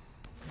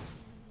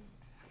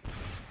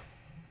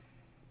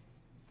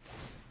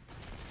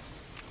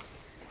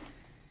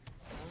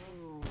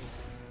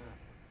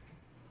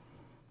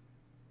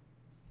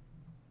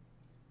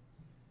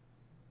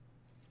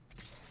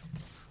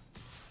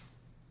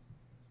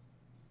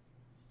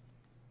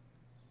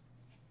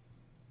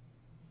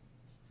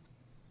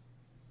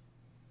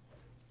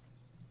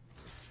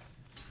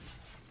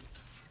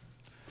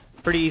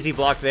 Pretty easy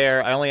block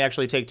there. I only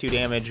actually take 2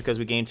 damage because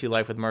we gain 2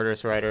 life with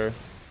Murderous Rider.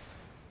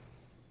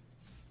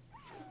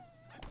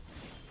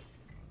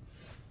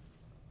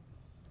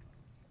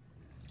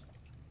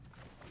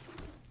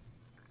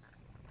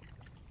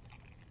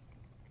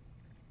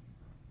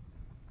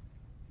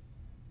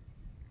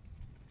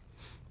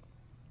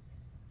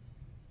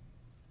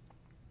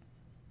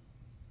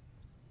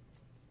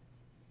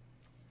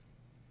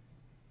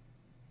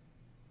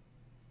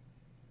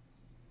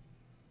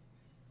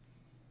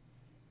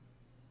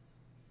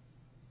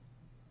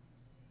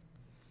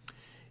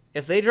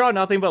 If they draw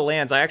nothing but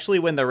lands, I actually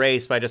win the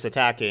race by just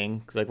attacking.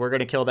 Because like, we're going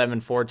to kill them in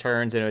 4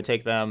 turns, and it would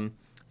take them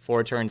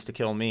 4 turns to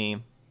kill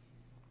me.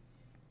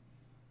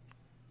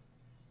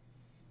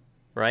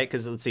 Right?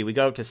 Because let's see, we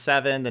go up to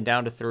 7, then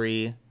down to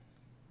 3,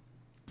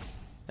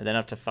 and then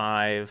up to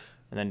 5,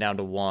 and then down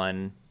to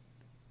 1,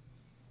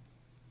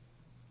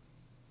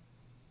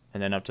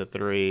 and then up to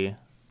 3.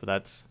 But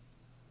that's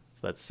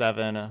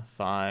 7,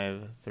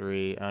 5,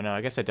 3. Oh no,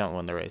 I guess I don't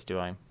win the race, do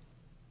I?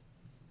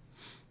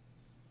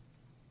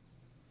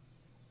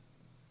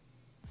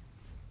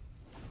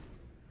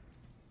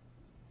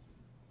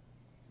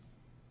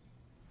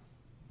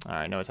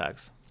 Alright, no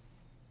attacks.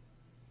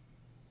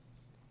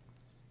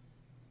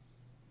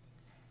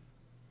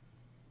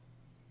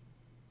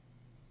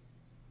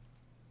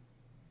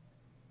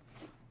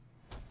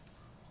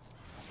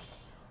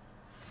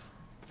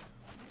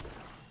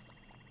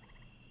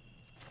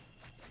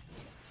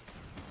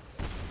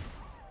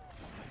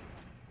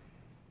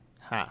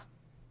 Ha.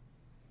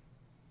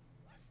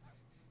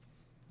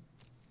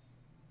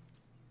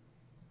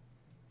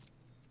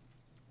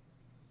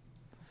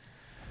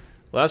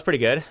 Well, that was pretty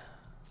good.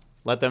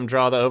 Let them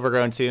draw the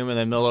Overgrown Tomb and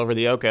then mill over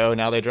the Oko.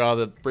 Now they draw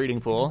the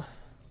Breeding Pool.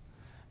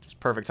 Just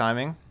perfect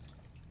timing.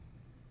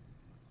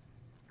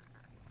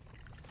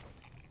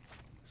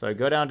 So I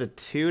go down to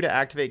 2 to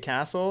activate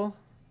Castle.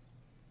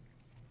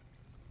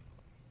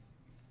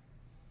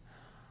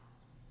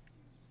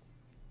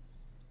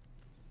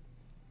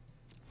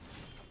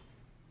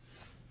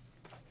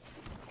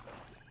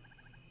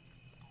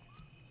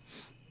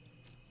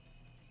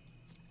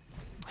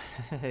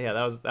 Yeah,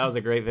 that was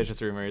a great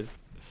Vicious Rumors.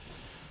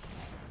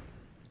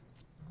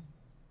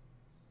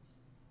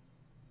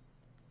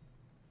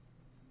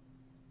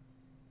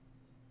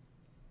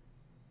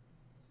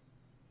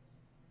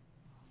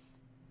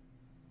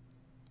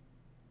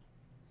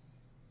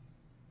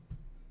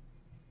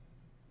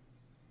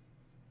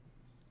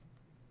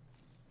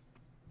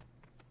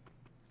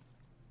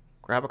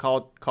 Grab a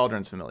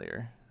Cauldron's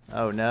Familiar.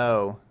 Oh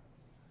no.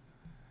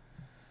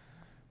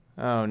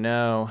 Oh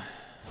no.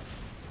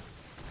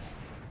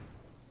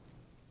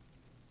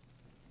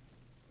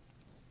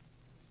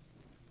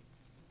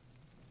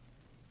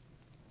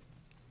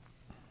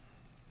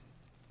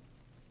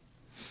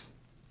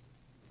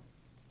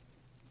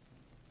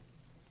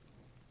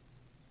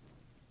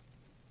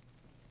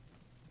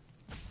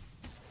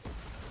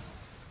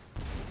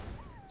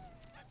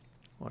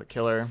 What a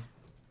killer.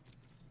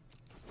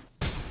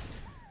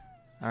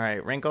 All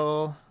right,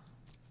 Wrinkle.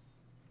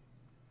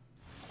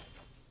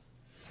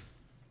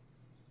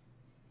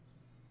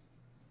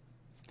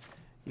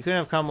 You couldn't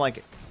have come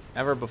like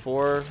ever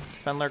before,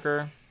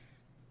 Fenlurker.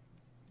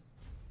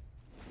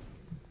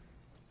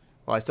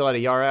 Well, I still had a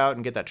Yar out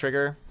and get that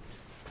trigger.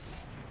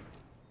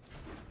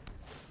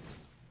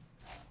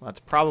 Well, that's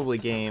probably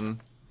game.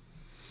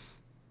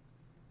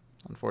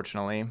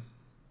 Unfortunately.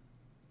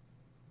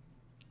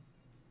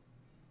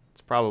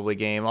 It's probably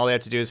game. All they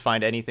have to do is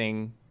find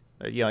anything,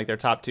 you know, like their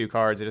top 2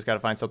 cards. They just got to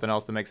find something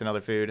else that makes another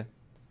food.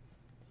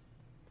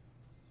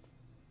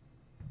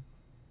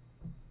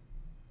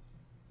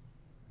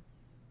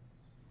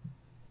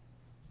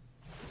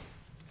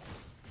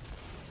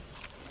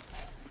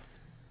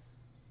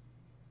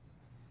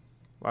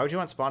 Why would you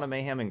want Spawn of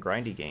Mayhem in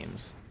grindy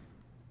games?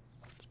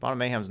 Spawn of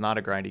Mayhem's not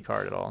a grindy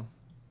card at all.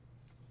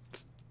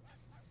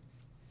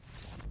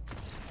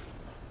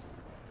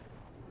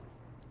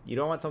 You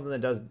don't want something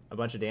that does a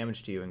bunch of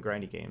damage to you in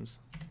grindy games.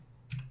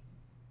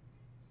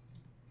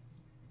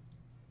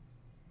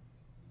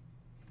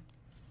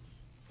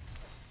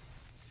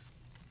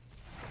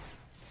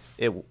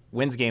 It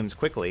wins games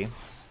quickly.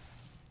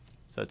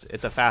 So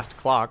it's a fast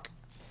clock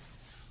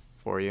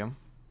for you.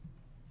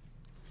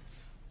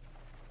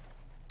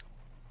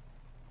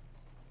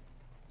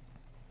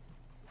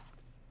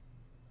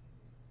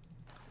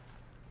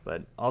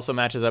 But also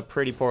matches up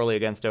pretty poorly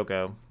against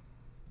Oko.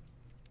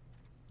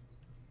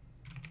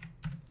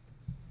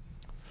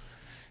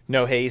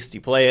 No haste, you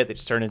play it, they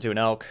just turn into an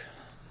elk.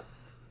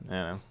 I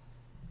don't know.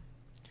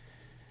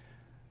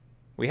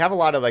 We have a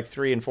lot of like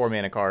 3 and 4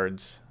 mana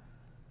cards,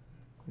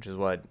 which is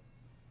what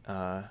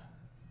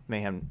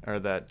Mayhem, or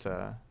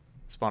that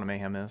Spawn of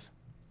Mayhem is.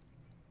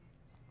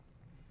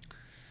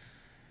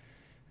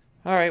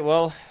 Alright,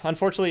 well,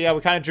 unfortunately, yeah, we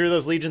kind of drew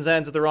those Legion's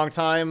Ends at the wrong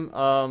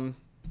time.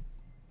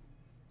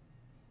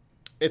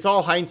 It's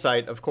all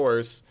hindsight, of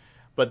course,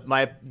 but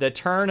the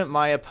turn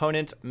my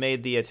opponent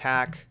made the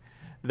attack,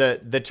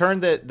 the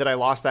turn that I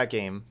lost that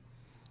game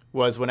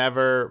was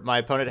whenever my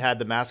opponent had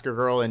the Massacre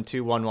Girl and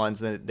 2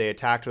 1/1s, and they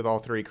attacked with all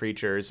 3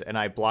 creatures, and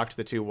I blocked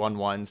the 2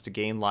 1/1s to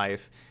gain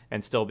life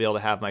and still be able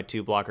to have my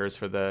 2 blockers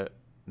for the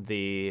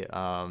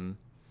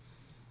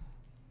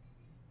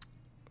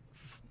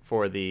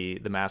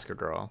Massacre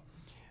Girl.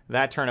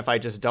 That turn, if I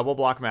just double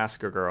block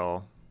Massacre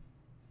Girl,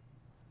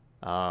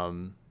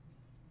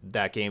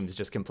 that game's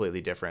just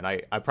completely different.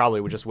 I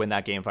probably would just win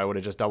that game if I would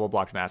have just double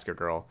blocked Massacre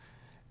Girl.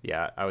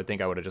 Yeah, I would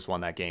think I would have just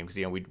won that game because,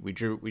 you know, we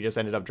just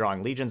ended up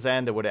drawing Legion's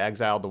End that would have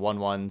exiled the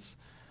 1/1s.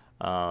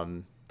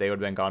 They would have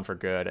been gone for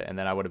good, and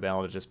then I would have been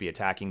able to just be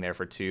attacking there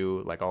for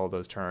 2, like all of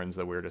those turns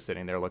that we were just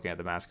sitting there looking at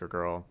the Massacre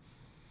Girl.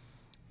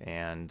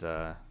 And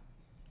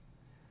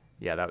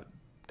yeah,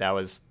 that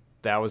was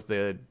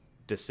the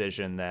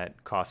decision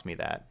that cost me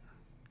that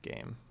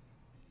game.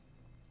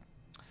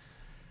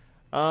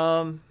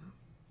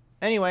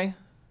 Anyway,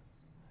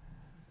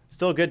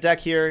 still a good deck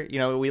here. You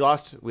know, we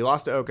lost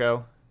to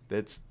Oko.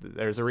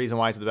 There's a reason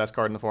why it's the best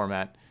card in the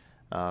format.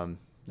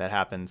 That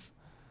happens.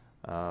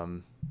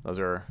 Those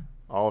are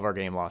all of our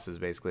game losses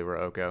basically were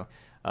Oko.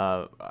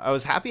 I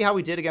was happy how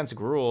we did against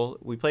Gruul.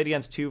 We played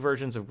against 2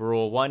 versions of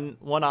Gruul, one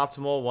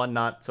optimal, one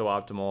not so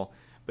optimal.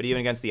 But even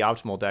against the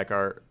optimal deck,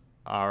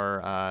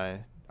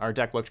 our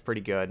deck looked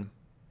pretty good.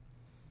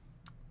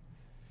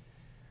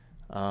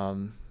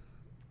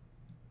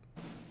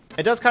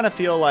 It does kind of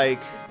feel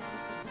like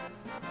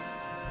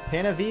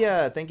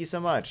Panavia, thank you so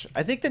much.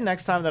 I think the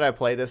next time that I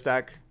play this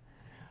deck,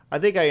 I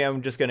think I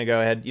am just going to go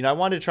ahead. You know, I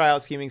wanted to try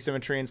out Scheming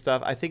Symmetry and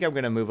stuff. I think I'm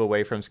going to move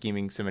away from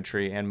Scheming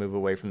Symmetry and move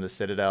away from the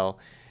Citadel.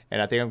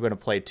 And I think I'm going to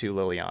play 2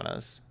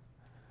 Lilianas.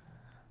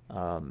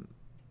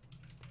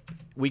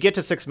 We get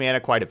to 6 mana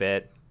quite a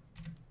bit.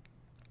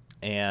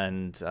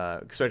 And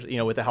especially, you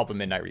know, with the help of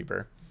Midnight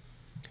Reaper.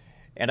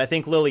 And I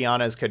think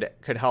Lilianas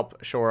could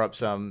help shore up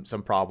some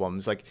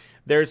problems. Like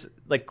there's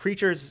like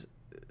creatures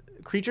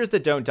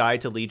that don't die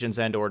to Legion's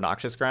End or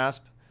Noxious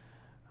Grasp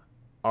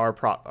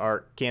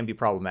can be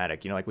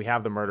problematic. You know, like we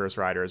have the Murderous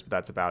Riders, but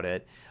that's about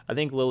it. I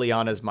think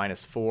Liliana's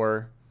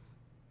 -4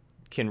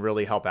 can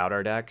really help out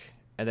our deck.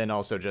 And then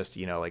also just,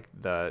 you know, like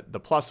the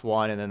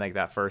 +1 and then like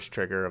that first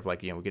trigger of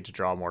like, you know, we get to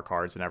draw more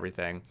cards and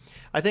everything.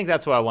 I think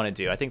that's what I want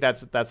to do. I think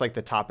that's like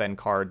the top end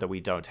card that we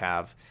don't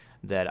have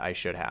that I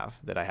should have,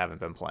 that I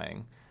haven't been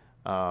playing.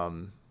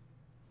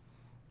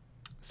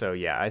 So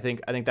yeah, I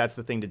think that's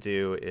the thing to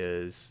do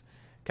is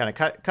kind of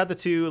cut the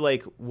 2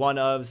 like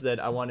 1-ofs that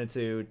I wanted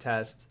to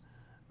test.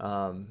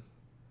 Ooh,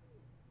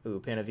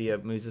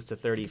 Panavia moves us to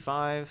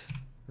 35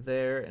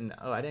 there, and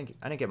oh, I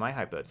didn't get my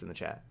hype votes in the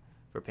chat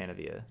for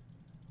Panavia.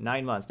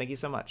 9 months, thank you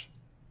so much.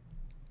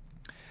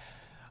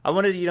 I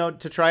wanted, you know,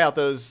 to try out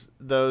those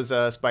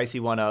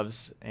spicy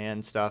 1-ofs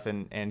and stuff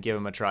and give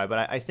them a try,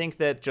 but I think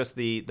that just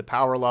the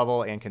power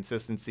level and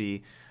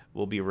consistency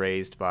will be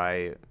raised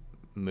by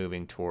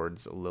moving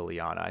towards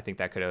Liliana. I think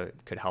that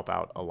could help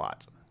out a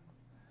lot.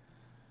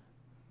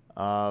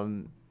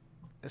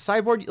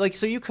 Sideboard, like,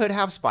 so you could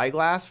have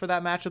Spyglass for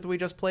that matchup that we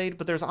just played,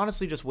 but there's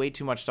honestly just way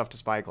too much stuff to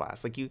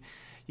Spyglass. Like you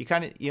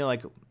kind of, you know,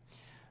 like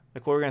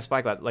what we're gonna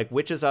Spyglass, like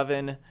Witch's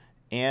Oven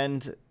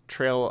and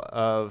Trail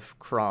of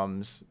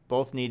Crumbs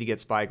both need to get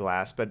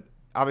Spyglass, but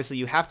obviously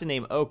you have to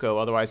name Oko,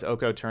 otherwise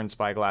Oko turns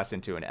Spyglass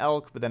into an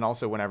elk, but then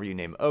also whenever you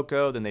name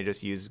Oko, then they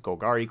just use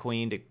Golgari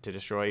Queen to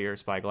destroy your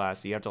Spyglass,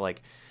 so you have to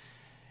like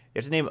You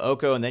have to name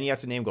Oko, and then you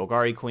have to name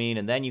Golgari Queen,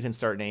 and then you can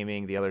start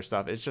naming the other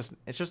stuff. It's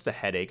just a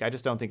headache. I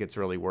just don't think it's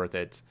really worth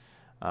it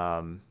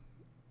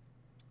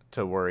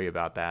to worry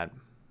about that.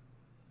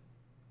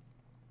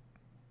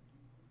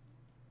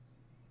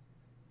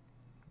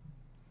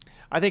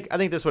 I think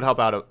this would help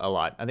out a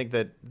lot. I think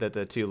that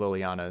the 2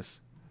 Lilianas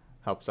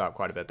helps out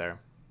quite a bit there.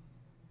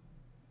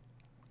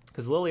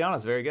 Because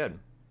Liliana's very good.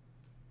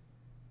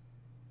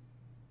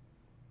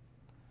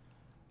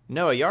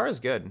 No, Ayara's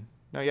good.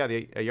 No, yeah,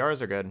 the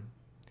Ayaras are good.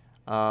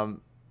 Yeah,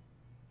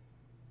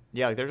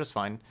 like, they're just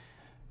fine.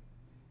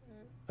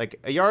 Like,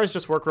 Ayaras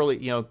just work really,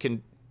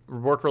 can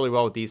work really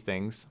well with these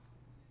things.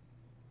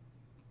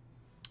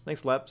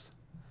 Thanks, Leps.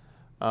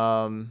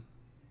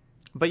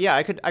 But yeah,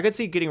 I could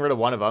see getting rid of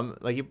one of them.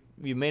 Like,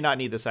 you may not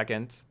need the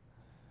second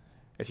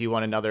if you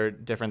want another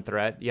different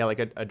threat. Yeah, like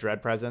a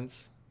Dread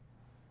Presence,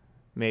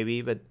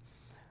 maybe. But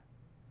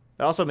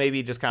also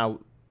maybe just kind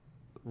of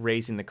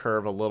raising the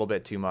curve a little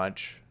bit too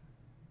much.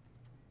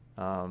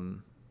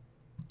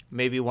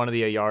 Maybe one of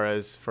the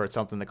Ayaras for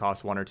something that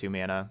costs 1 or 2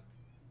 mana.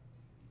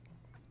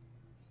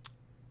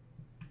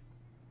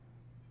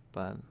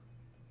 But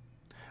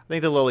I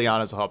think the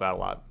Lilianas will help out a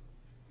lot.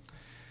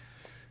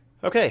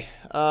 Okay,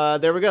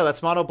 there we go.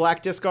 That's Mono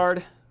Black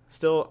Discard.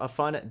 Still a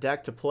fun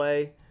deck to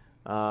play.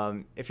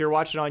 If you're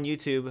watching on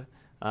YouTube,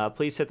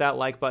 please hit that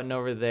like button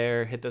over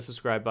there, hit the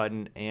subscribe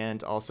button,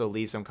 and also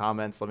leave some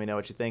comments. Let me know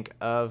what you think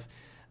of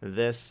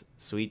this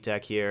sweet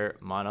deck here,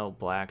 Mono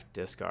Black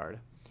Discard.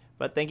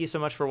 But thank you so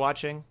much for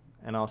watching,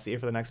 and I'll see you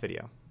for the next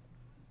video.